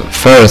the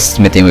first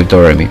meeting with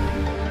Doremi.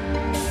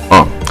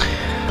 Oh,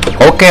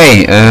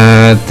 okay,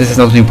 this is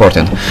not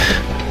important.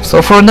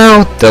 So for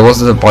now, that was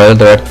the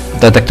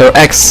Detector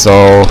X.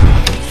 So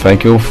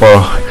thank you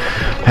for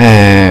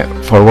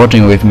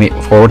watching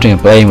and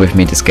playing with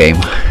me this game.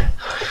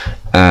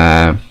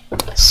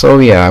 So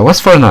yeah, what's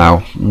for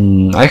now?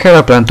 I have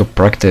a plan to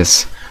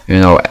practice, you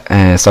know,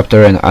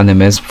 subterranean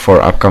animism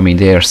for upcoming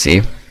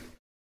DLC.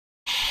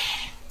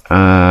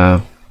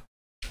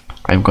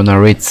 I'm gonna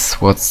read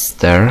what's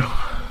there.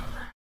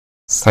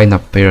 Sign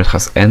up period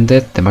has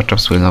ended. The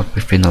matchups will not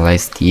be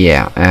finalized.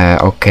 Yeah.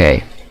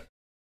 Okay.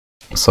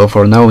 So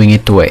for now we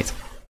need to wait.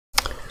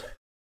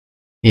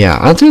 Yeah,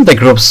 until the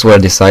groups were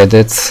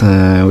decided,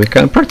 we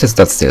can practice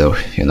that still,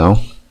 you know.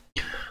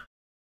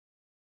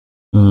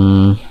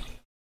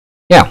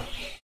 Yeah.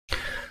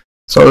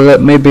 So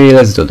maybe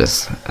let's do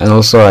this. And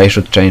also I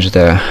should change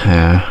the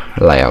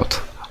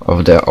layout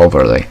of the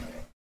overlay.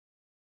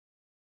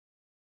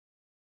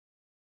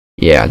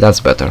 Yeah, that's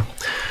better.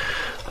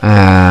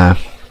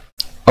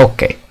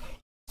 Okay.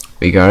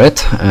 We got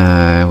it.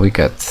 We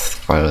got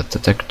file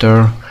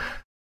detector,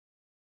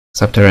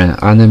 subterranean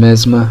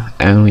animism,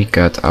 and we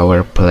got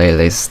our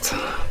playlist.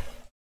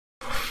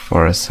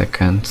 For a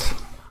second.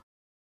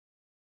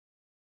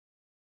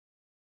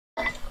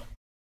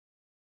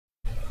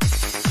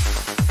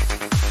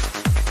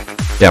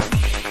 Yep.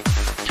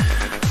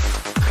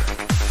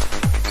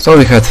 So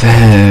we had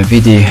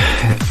VD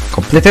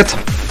completed.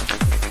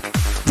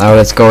 Now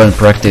let's go and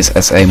practice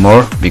SA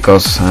more,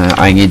 because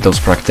I need those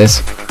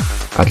practice,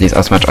 at least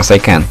as much as I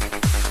can.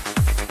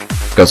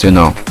 Because you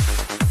know,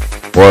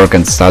 work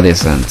and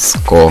studies and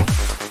school.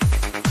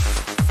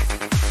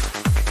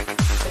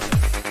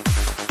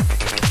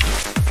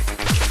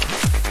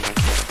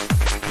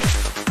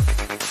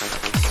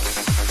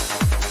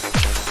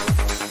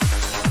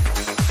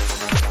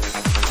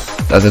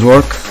 Does it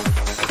work?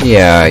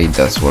 Yeah, it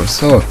does work,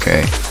 so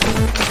okay.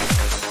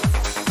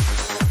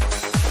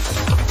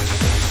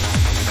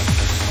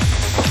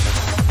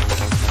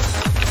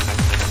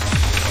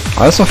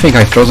 I also think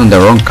I've chosen the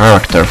wrong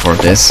character for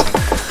this.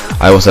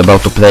 I was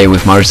about to play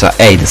with Marisa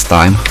A this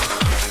time.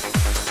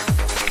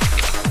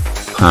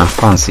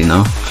 Fancy,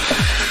 no?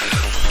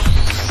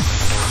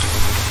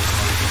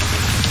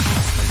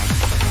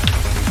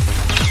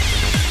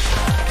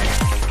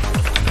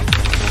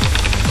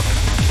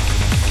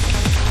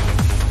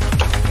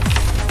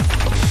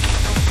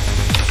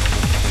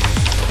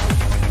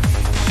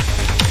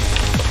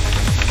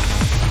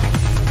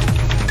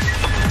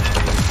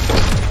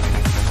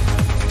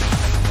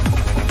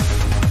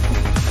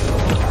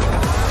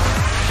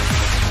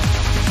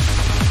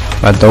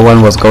 But no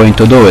one was going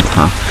to do it,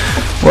 huh?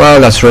 Well,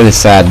 that's really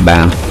sad,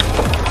 man.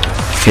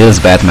 Feels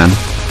bad, man.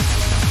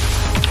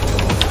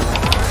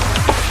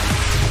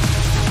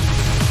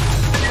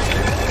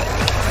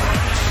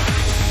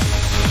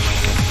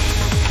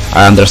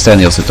 I understand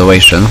your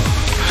situation.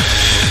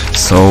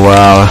 So,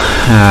 well,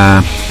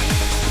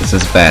 this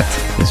is bad.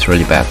 It's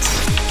really bad.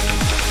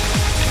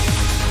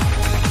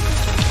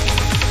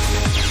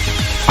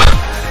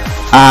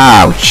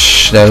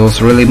 Ouch! That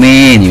was really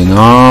mean, you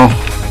know?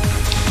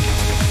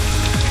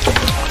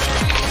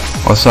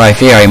 Also, I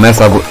fear I messed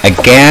up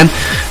again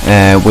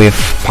with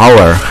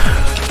power.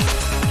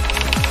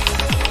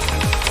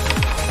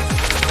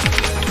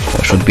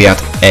 I should be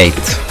at 8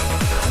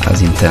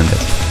 as intended.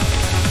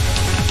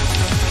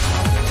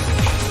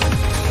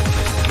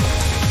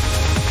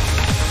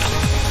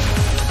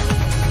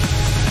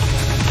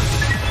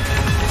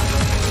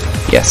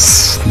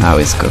 Yes, now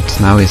it's good.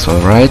 Now it's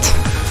alright.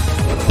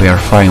 We are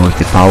fine with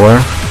the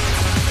power.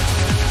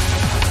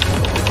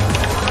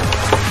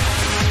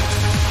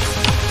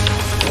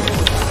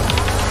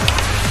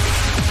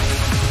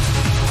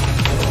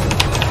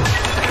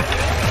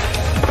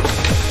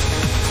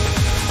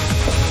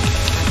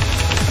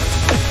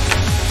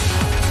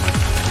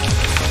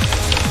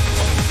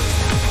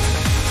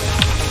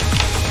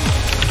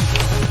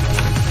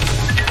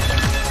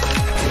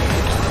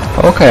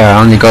 Okay,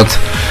 I only got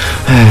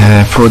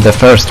through the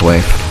first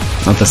wave,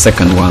 not the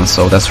second one,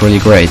 so that's really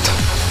great.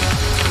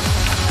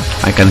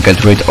 I can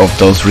get rid of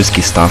those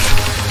risky stuff.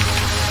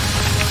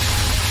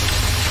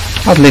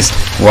 At least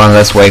one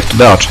less wave to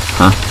dodge,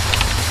 huh?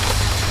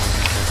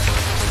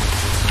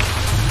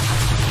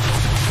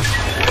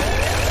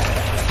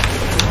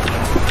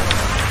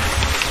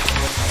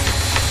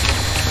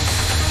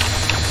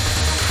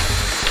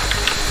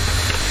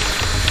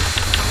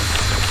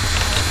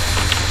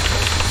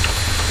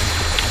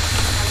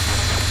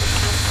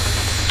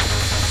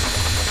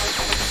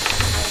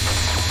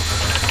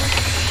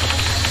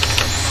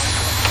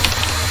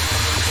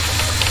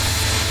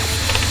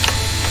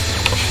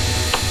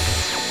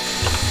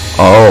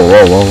 Oh,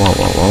 whoa, whoa, whoa,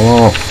 whoa,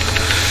 whoa, whoa.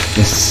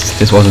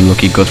 This wasn't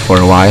looking good for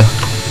a while.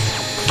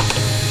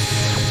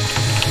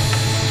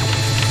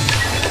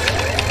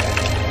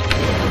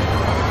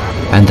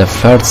 And the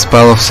third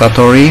spell of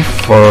Satori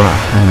for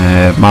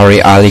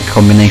Mari Ali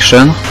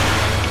combination.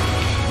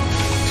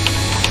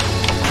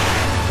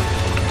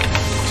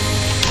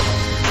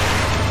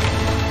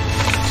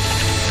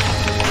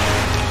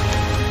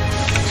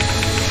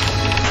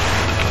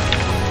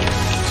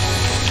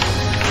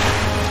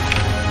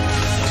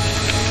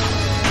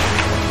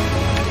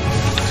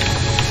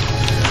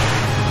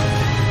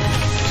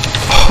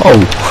 Oh,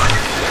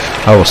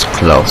 that was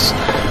close.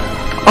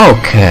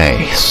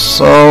 Okay,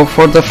 so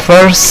for the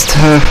first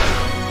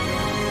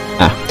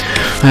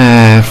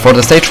for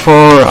the stage 4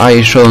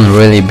 I shouldn't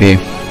really be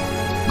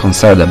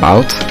concerned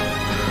about.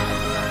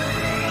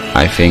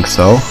 I think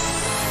so.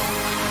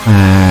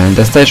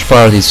 The stage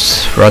part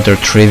is rather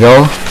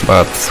trivial,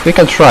 but we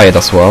can try it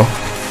as well.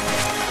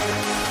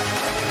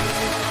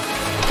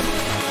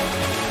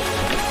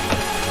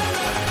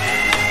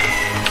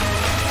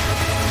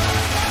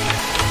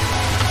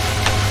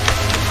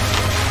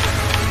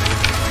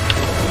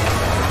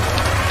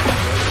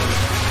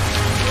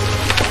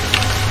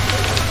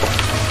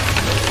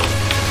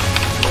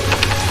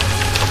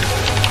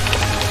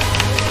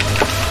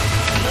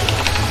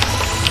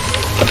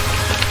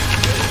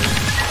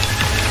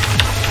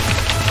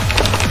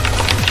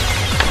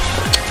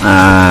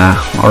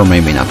 Or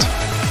maybe not.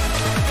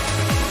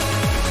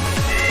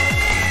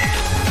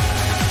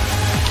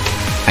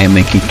 I'm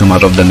making too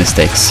much of the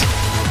mistakes.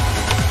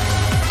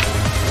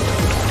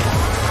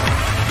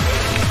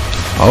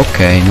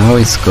 Okay, now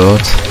it's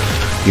good.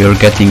 You're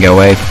getting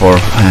away for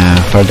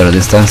further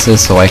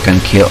distances, so I can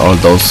kill all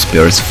those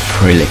spirits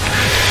freely.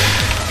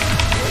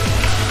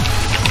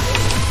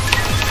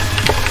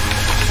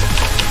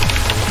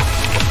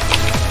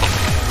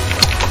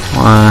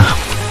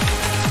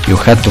 You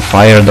had to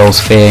fire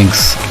those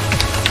things.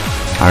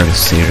 Are you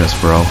serious,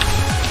 bro?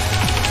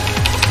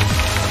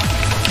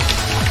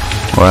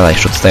 Well, I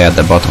should stay at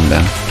the bottom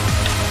then.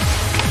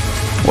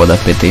 What a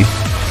pity.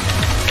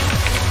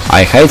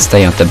 I hate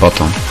staying at the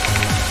bottom.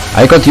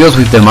 I got used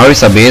with the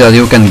Marisa B that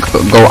you can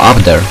go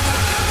up there.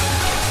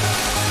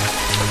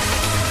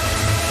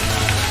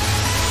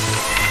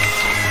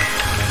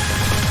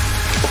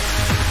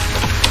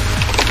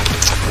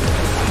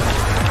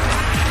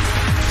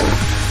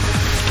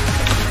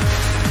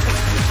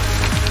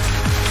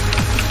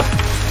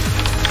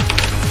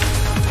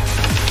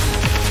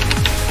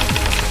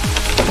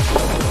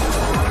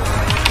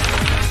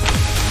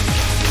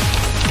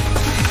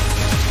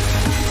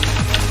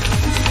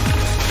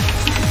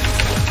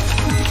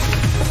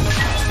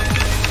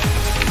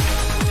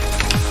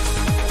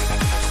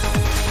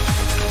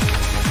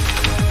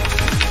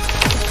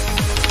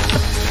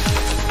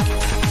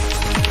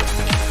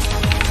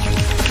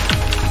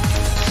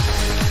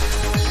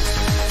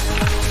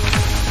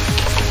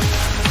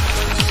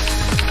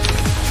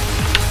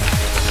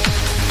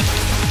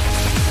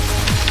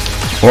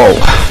 Whoa.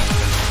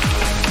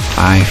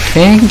 I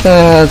think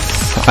that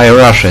I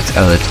rush it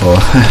a little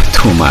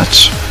too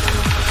much.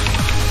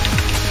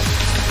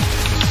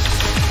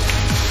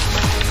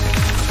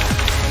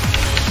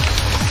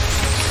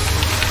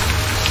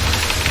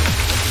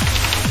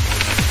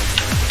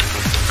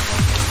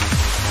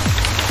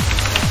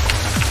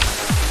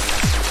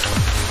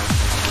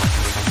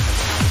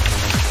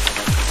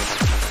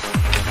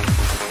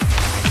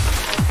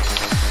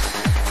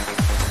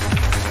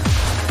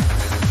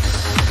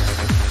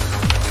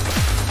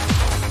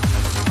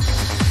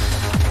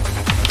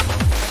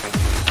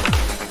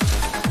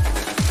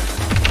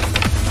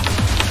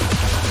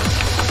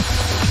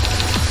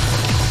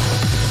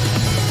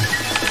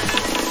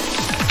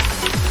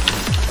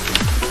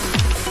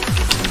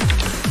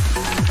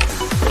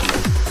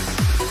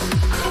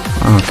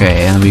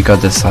 Okay, and we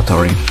got the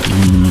Satori.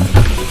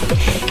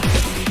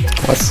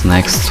 What's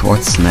next?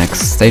 What's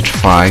next? Stage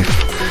 5.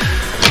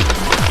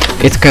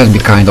 It can be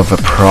kind of a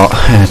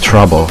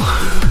trouble.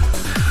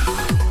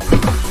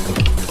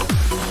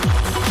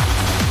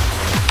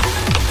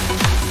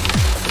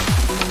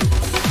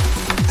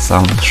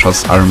 Some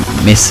shots are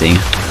missing.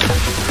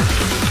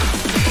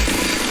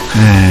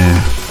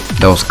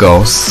 Those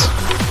ghosts,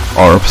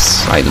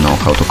 orbs, I don't know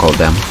how to call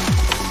them.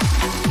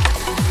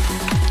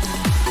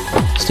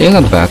 Still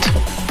not bad.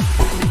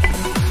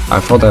 I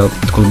thought that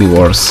it could be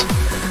worse.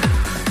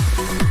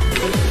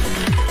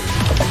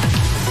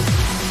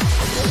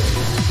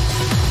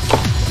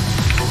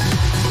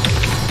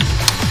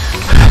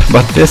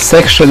 But this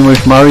section with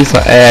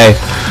Marisa,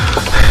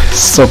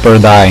 super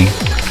dying.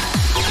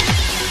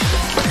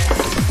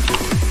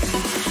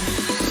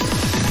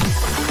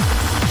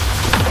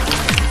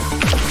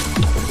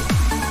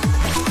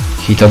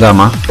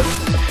 Hitodama.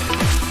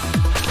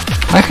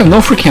 I have no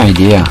freaking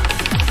idea.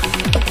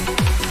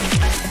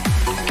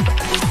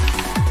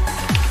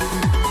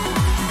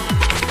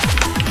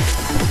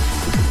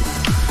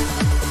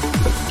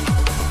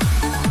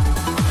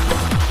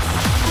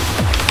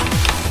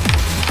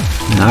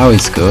 Now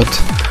it's good.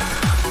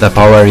 The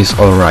power is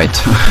alright.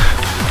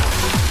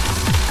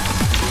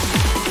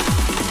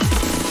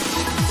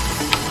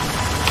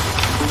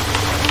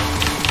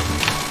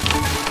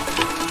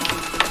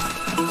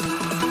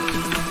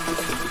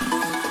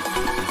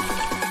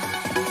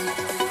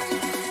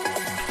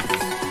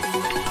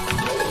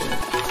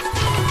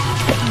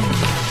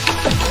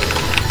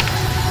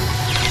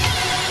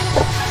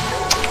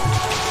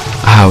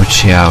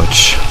 Ouch,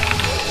 ouch.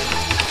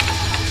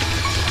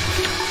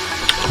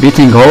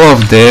 Beating all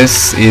of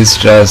this is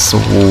just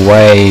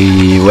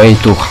way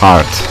too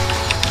hard.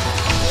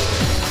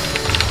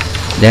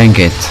 Dang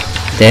it.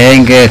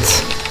 Dang it.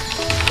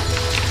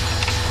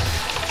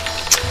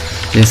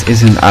 This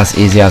isn't as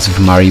easy as with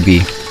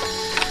Maribi.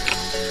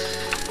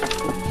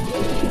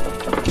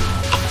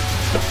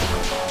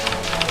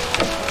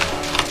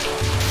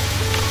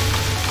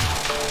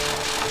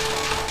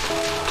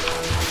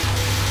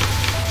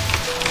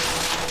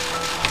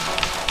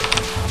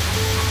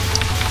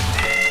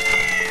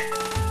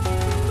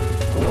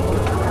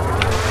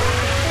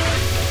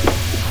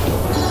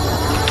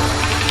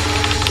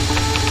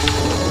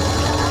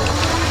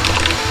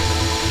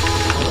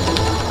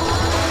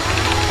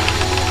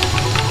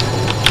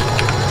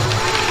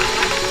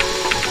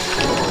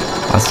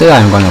 But still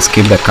I'm gonna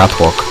skip the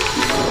catwalk.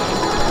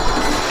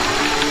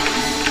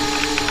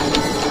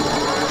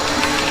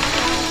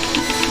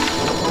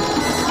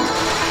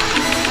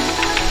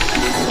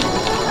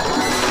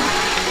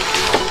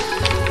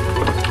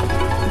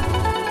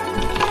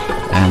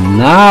 And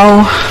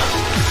now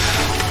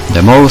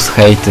the most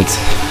hated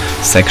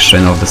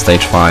section of the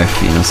stage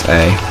 5 minus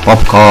A.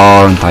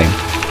 Popcorn time.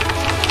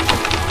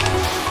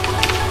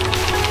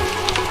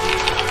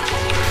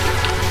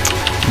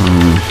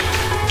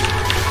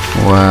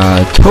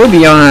 Well, to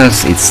be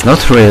honest, it's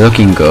not really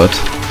looking good.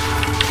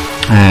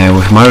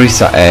 With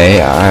Marisa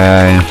A,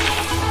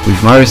 with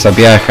Marisa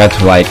B I had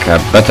like a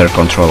better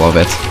control of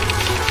it.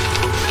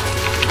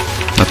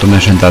 Not to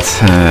mention that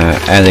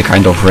any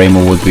kind of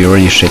rainbow would be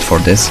really shit for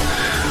this,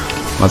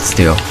 but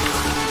still.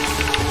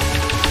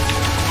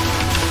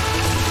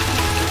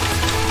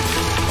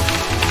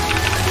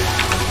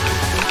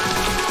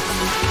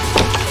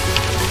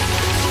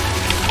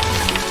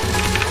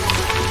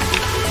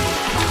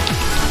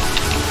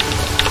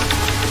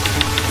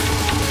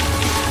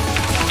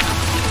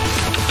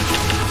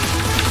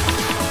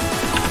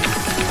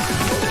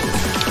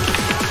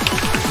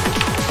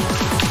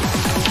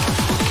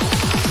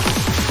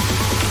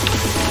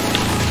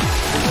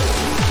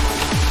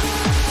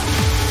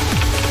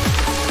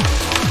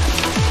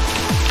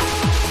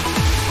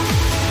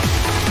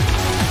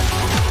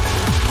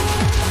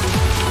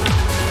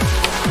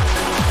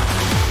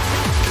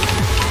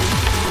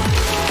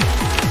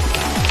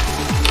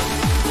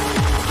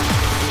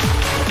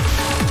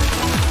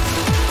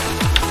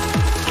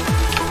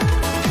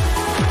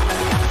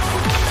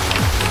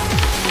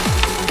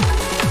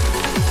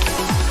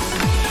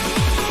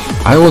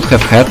 I would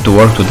have had to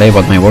work today,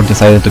 but my work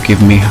decided to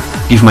give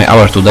my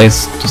hour today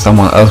to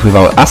someone else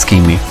without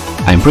asking me.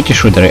 I'm pretty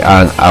sure they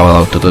aren't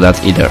allowed to do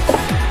that either.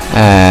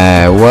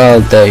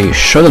 Well, they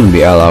shouldn't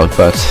be allowed,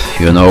 but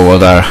you know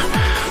what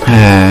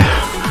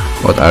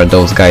are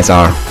those guys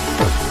are.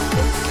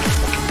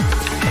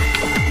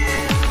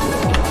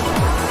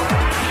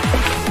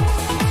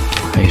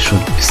 I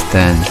should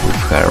stand with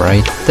her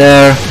right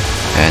there,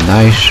 and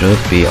I should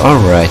be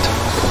alright.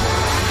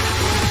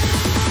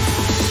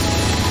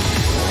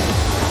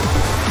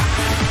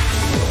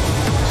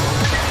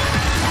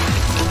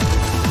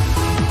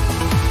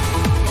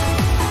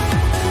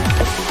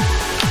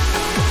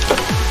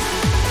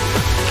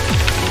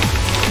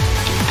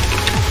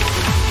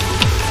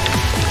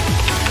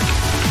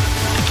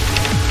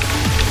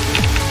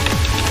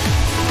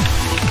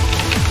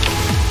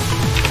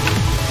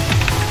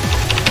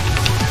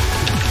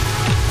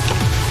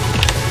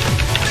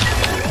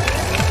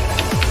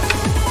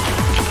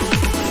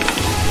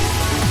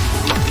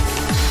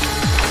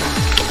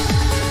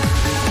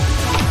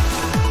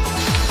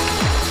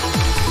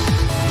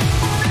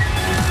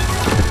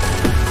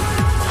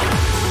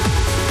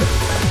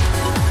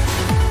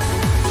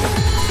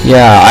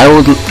 Yeah,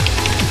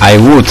 I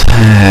would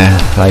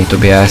like to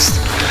be asked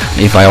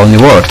if I only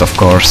worked, of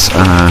course,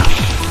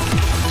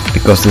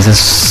 because this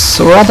is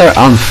rather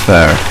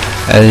unfair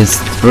and it's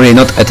really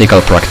not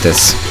ethical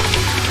practice.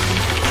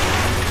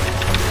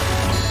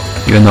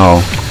 You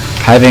know,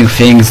 having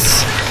things,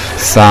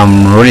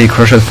 some really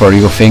crucial for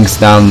you things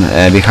done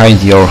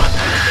behind your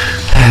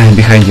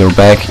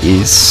back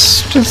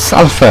is just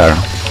unfair.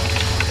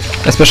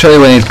 Especially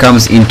when it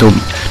comes into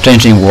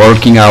changing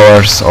working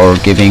hours or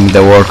giving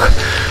the work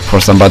for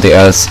somebody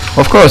else.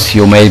 Of course,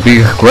 you may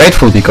be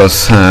grateful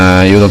because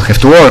you don't have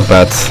to work,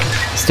 but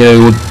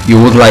still you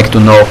would like to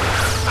know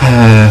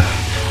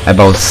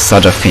about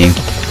such a thing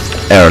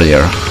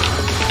earlier.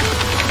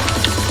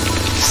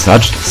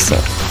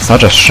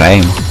 Such a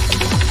shame.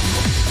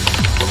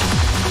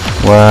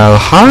 Well,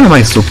 how am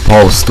I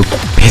supposed to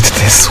beat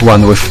this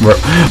one with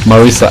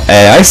Marisa?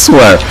 I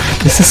swear,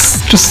 this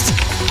is just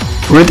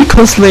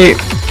ridiculously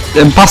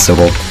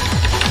impossible.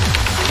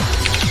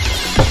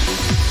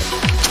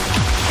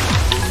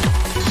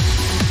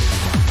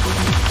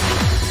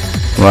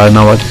 Well,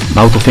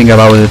 now to think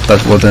about it,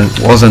 that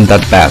wasn't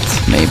that bad,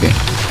 maybe.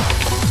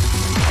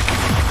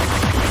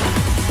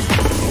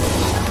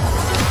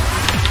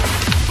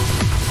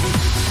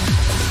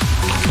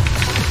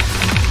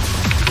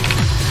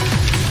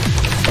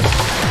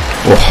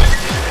 Oh.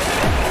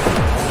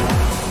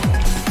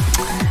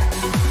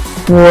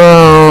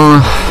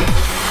 Well,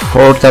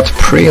 for that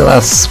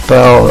pre-last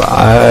spell,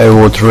 I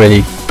would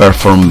really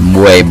perform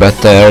way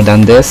better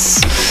than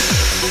this.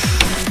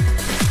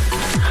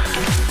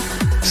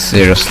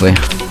 Seriously.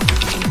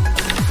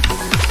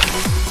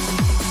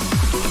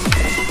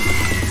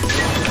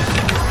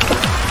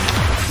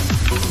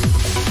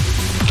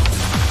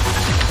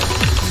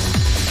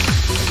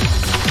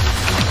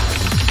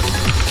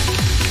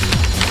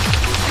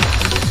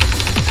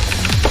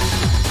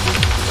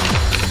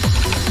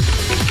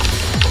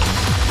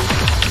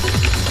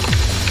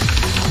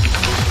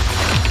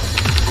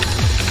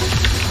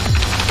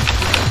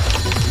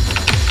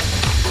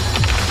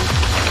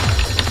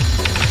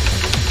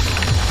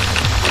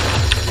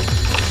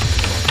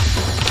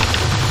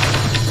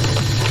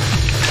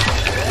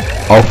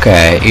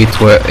 Okay,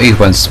 it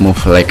went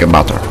smooth like a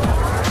butter.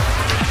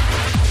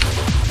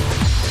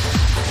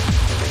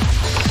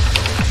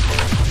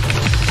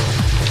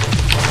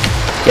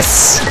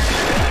 Yes!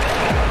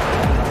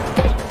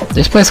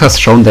 This place has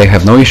shown they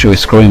have no issue with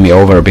screwing me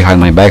over behind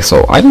my back,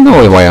 so I don't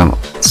know why I'm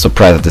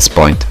surprised at this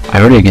point. I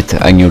really need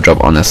a new job,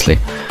 honestly.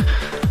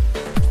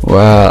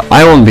 Well,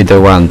 I won't be the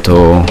one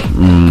to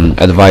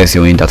advise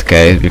you in that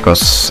case,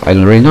 because I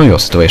don't really know your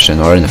situation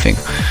or anything.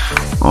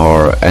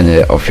 Or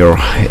any of your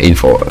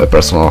info,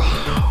 personal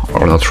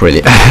or not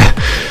really.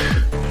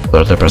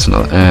 Rather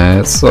personal.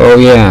 So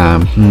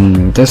yeah,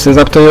 this is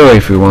up to you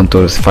if you want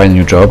to find a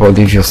new job, or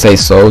if you say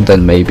so,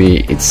 then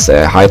maybe it's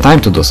high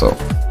time to do so.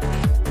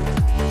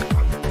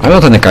 I'm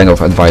not any kind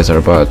of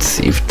advisor, but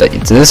if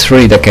this is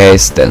really the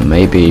case, then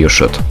maybe you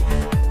should.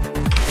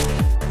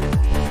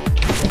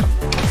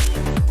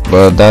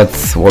 But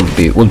that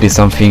would be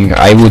something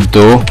I would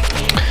do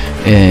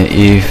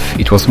if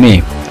it was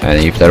me. And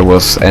if there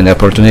was an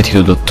opportunity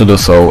to do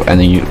so,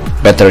 and a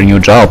better new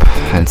job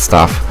and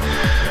stuff,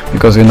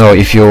 because you know,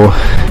 if you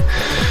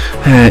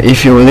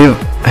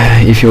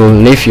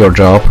leave your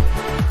job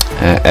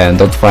and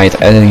don't find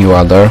any new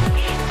other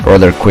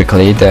rather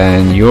quickly,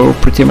 then you're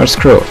pretty much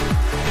screwed.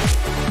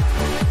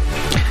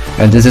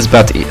 And this is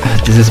bad.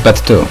 This is bad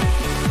too.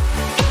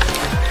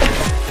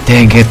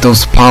 Dang it,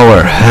 those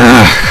power.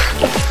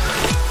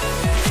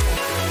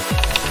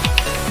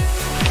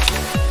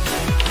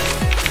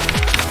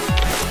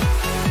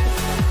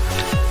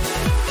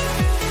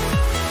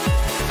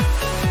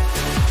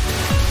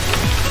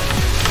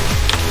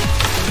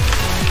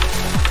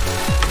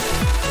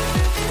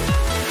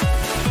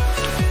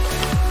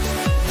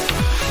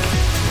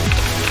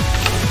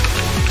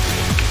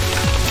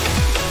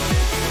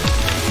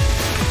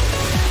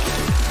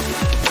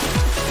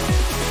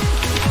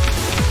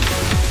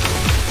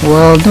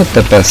 Well, not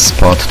the best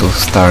spot to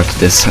start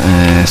this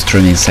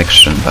streaming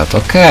section, but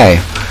okay,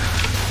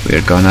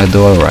 we're gonna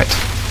do alright.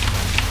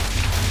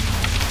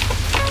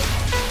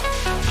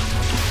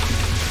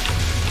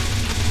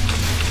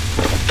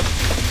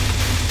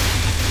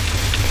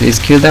 Please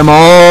kill them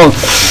all!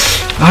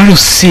 Are you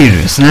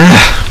serious? Nah.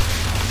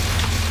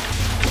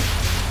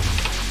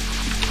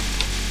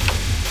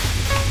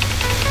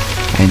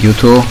 And you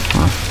too?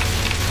 Oh.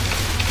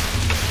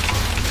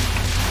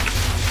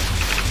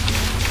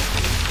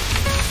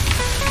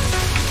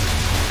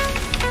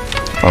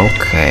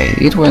 Okay,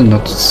 it went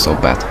not so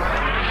bad.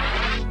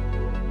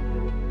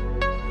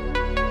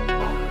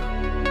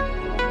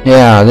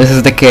 Yeah, this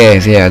is the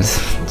case. Yeah,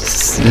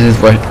 this is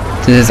what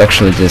this is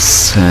actually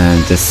this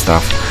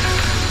stuff.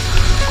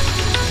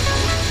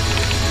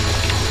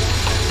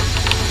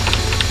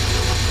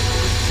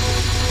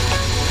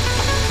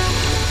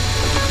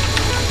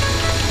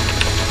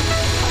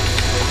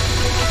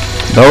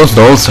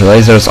 Those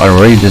lasers are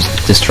really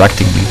just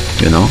distracting me,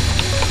 you know.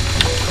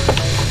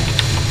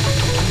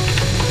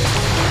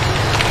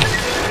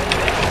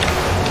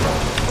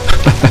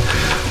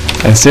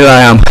 And still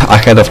I am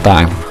ahead of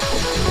time.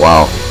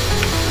 Wow.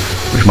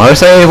 Which might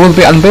say it would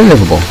be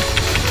unbelievable.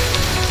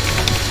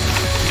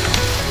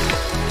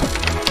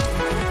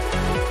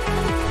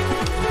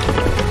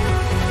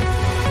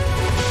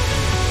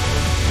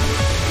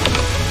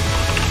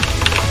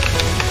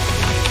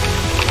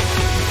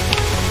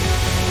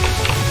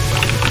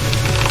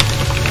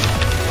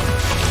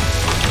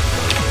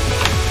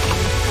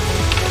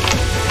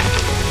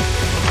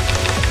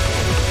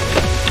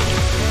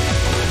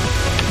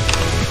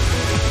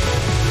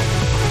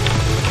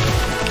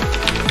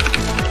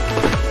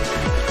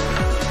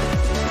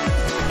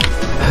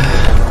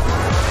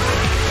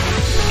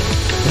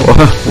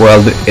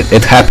 Well,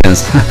 it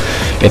happens.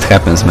 It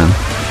happens, man.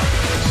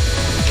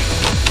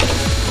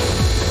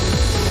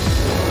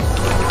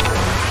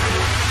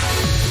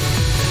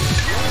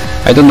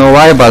 I don't know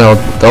why, but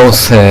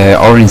those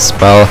orange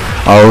spell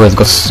always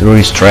got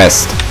really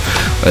stressed.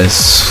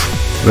 It's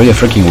really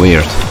freaking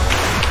weird.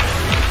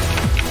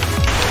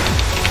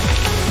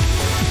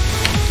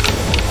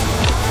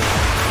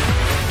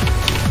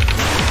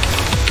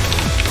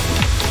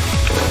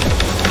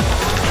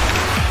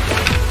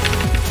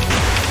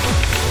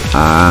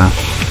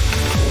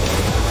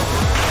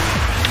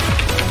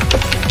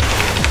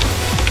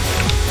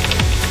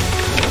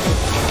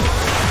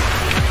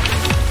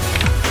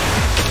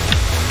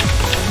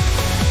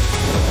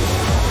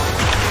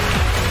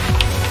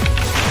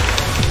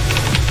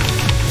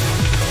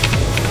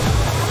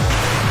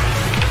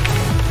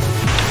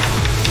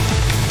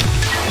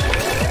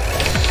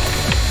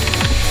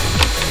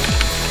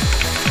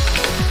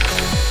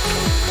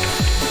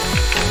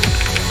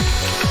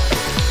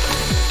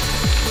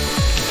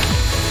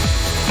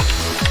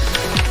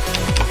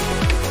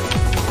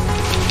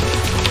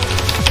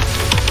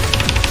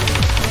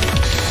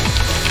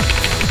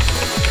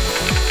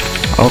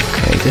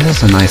 Okay, this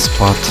is a nice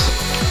spot.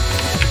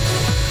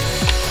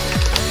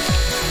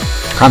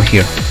 Come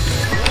here.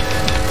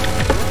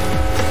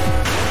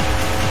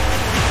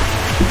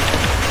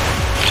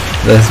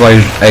 That's why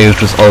I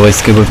just always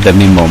skip with the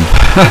meme bomb.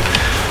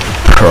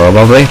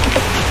 Probably.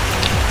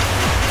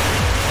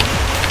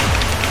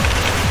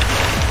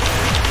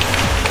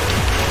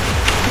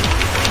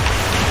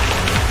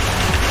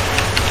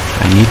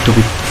 I need to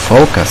be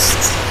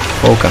focused.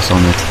 Focus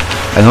on it.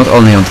 And not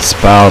only on the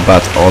spell,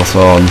 but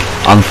also on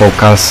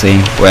unfocusing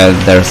when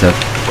there's an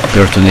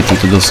opportunity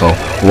to do so.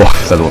 Wow,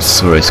 that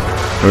was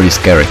really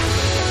scary.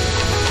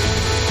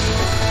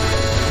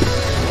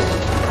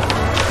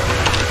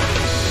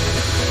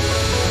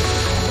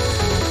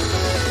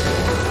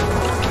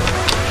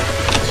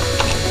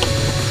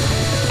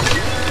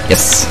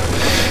 Yes,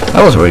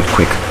 that was really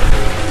quick.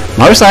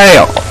 Marisai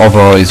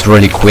overall is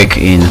really quick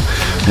in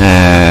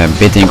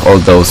beating all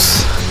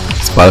those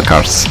spell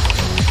cards.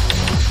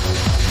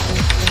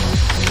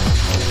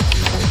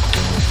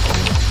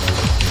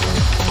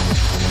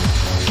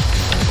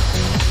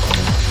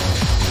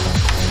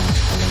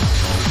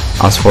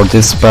 As for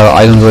this spell,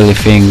 I don't really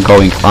think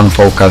going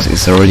unfocused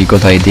is a really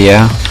good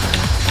idea.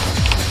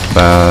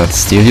 But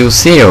still you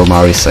see your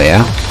Marisa,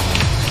 yeah?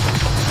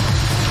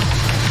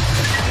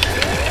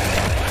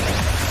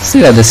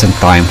 Still a decent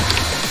time.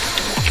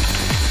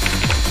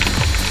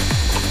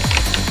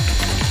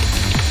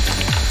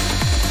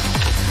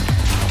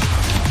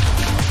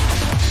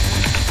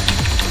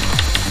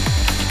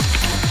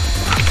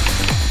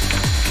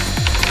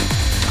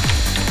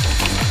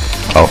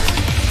 Oh,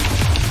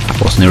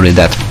 I was nearly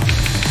dead.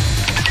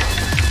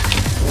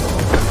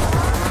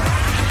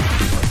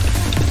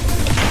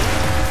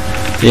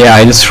 Yeah,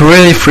 it's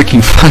really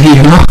freaking funny,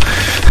 you know.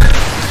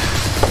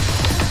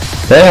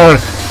 They are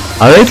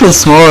a little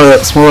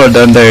smaller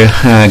than their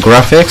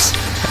graphics.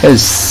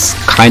 It's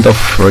kind of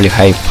really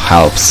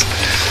helps.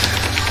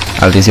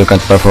 At least you can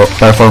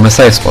perform a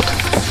safe spot.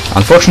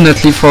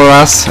 Unfortunately for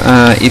us,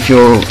 if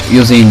you're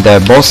using the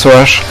boss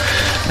rush,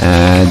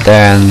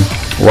 then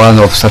one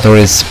of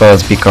Satori's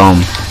spells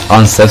become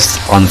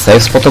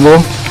unsafe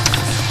spottable,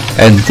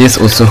 and this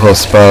Utsuho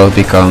spell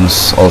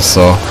becomes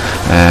also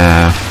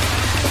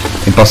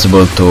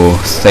impossible to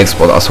safe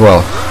spot as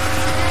well.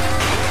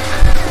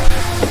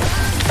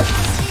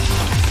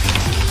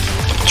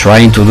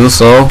 Trying to do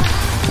so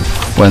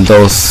when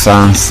those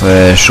suns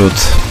should,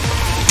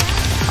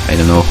 I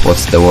don't know what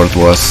the word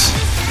was,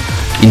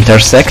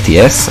 intersect,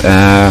 yes,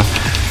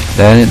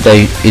 then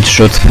it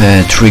should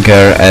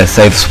trigger a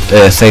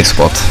safe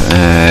spot,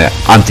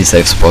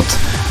 anti-safe spot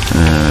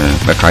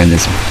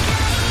mechanism.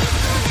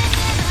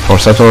 For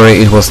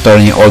Satori it was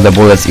turning all the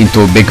bullets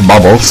into big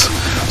bubbles,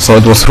 so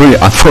it was really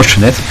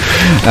unfortunate.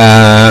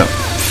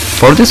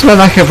 For this one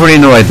I have really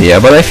no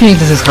idea, but I think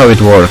this is how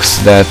it works,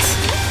 that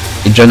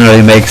it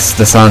generally makes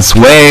the suns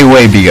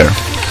way bigger.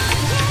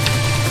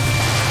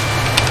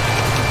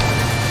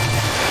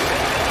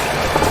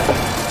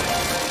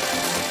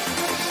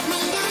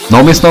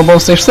 No miss, no bomb,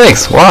 stage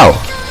 6. Wow,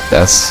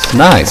 that's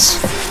nice.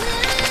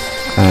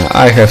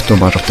 I have too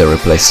much of the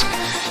replays.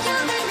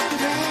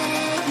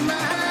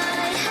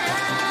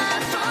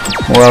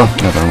 Well,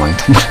 never mind.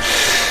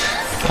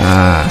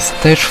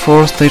 Stage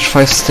 4, stage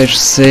 5, stage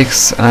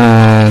 6,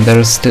 and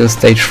there's still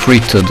stage 3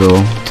 to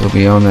do. To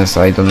be honest,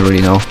 I don't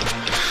really know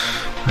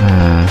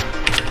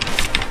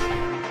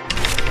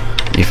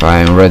if I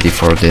am ready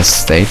for this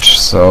stage,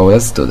 so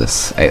let's do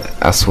this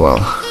as well.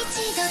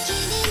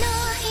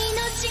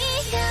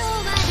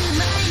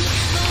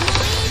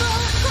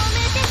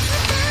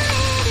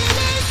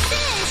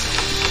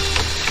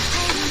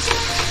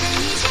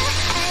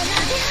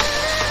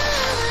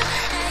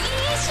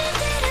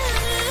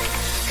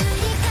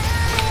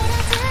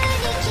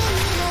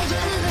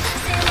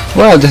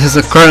 Well, this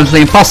is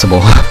currently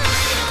impossible.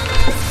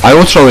 I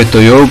would show it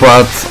to you,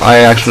 but I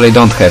actually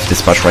don't have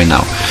this patch right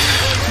now.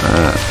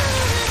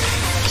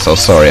 So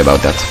sorry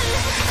about that.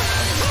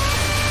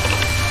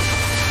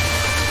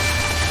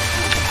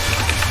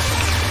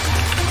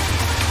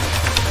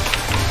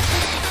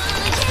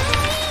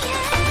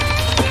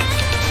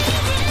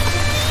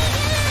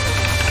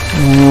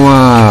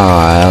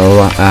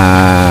 Well,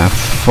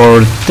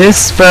 for this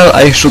spell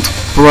I should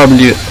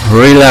probably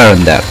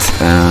relearn that.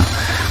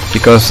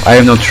 Because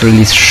I'm not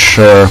really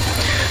sure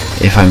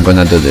if I'm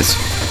gonna do this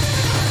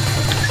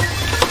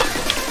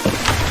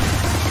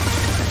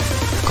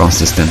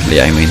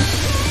consistently, I mean.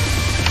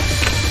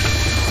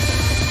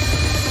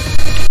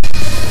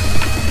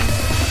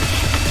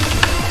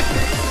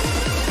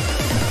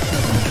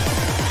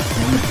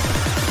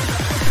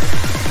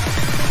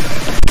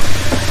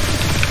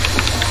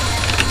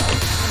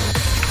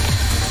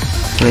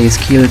 Please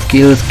kill it,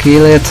 kill it,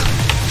 kill it.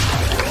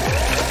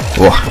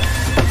 Whoa.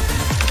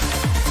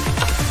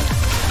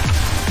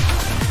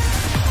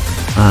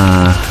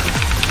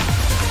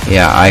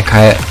 Yeah, I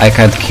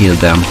can't kill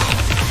them.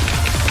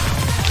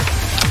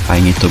 I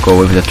need to go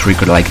with the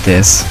trigger like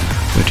this,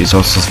 which is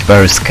also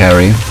very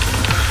scary.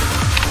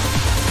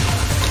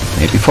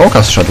 Maybe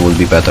focus shot would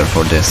be better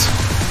for this.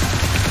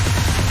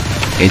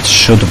 It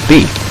should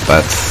be,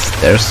 but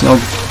there's no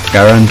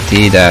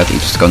guarantee that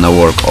it's gonna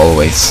work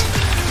always.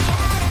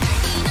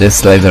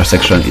 This laser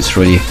section is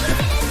really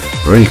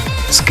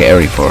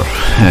scary for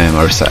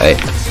Marisa A.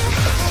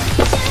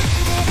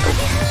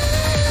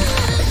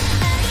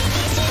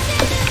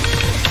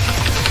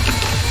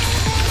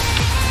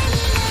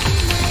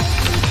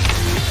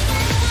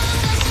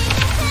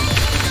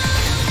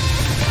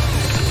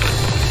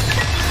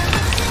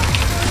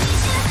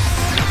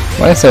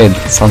 I say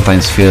it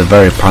sometimes feel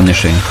very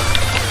punishing.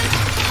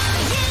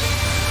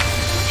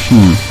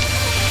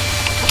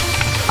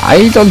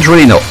 I don't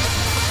really know.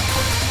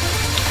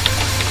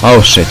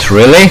 Oh shit,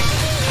 really?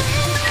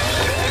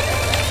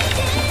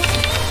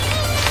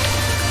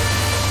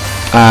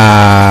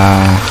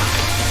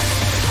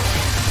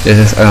 This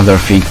is another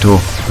thing to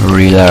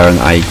relearn,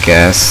 I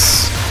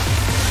guess.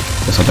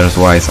 Because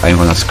otherwise I'm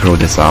gonna screw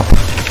this up.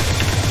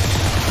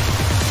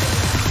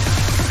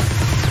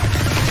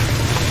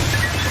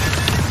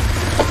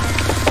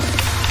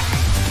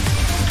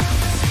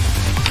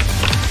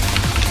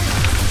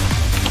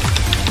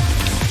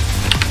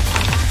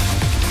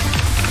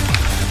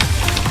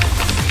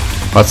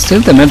 But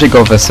still the magic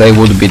of SA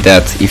would be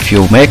that if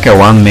you make a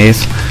one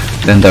miss,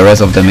 then the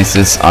rest of the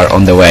misses are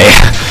on the way.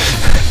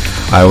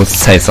 I would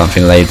say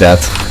something like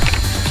that.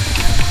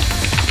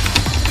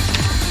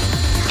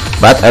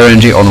 Bad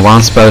RNG on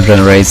one spell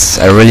generates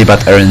a really bad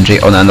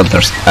RNG on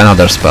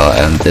another spell,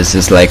 and this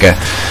is like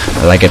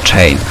a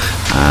chain.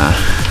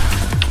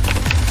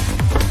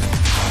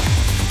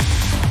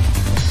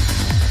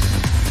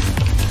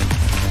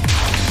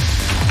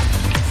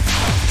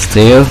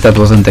 Still, that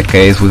wasn't the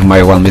case with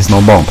my one miss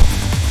no bomb,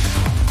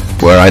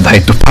 where I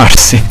died to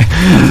Parsi.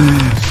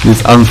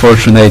 This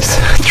unfortunate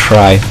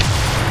try.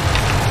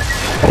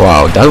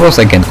 Wow, that was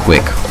again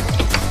quick.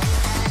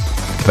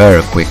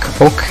 Very quick.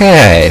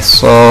 Okay,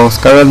 so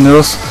Scarlet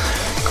Muse,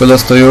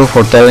 kudos to you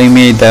for telling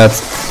me that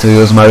to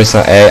use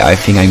Marisa A. I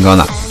think I'm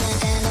gonna.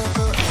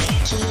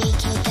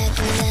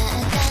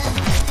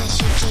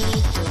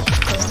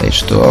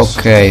 Stage 2,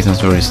 okay, it's not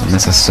very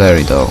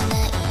necessary though.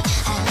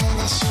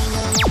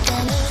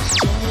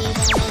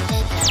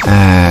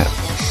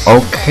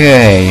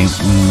 Okay,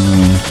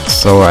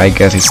 so I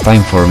guess it's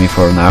time for me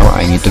for now.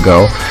 I need to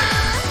go.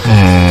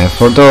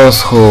 For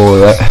those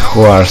who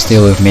are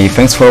still with me,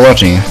 thanks for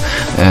watching,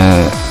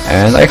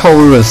 and I hope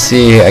we will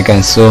see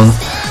again soon.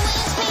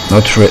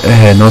 Not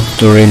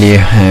too really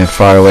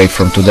far away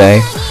from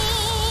today.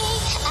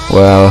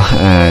 Well,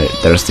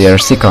 there's the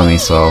RC coming,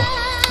 so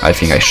I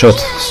think I should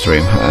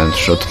stream and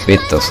should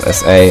beat those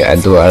SA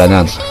and do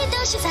LNN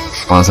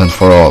once and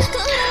for all.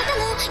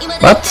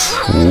 But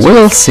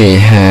we'll see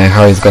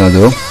how it's gonna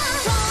do.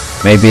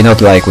 Maybe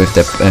not like with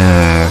the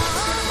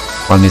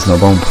One Miss No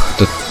Bomb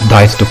to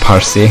died to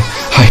Parsi.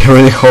 I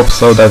really hope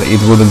so that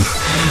it wouldn't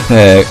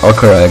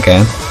occur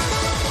again.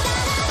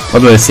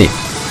 But we'll see.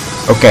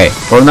 Okay,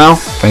 for now,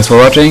 thanks for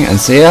watching and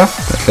see ya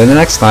until the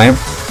next time.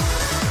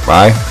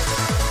 Bye.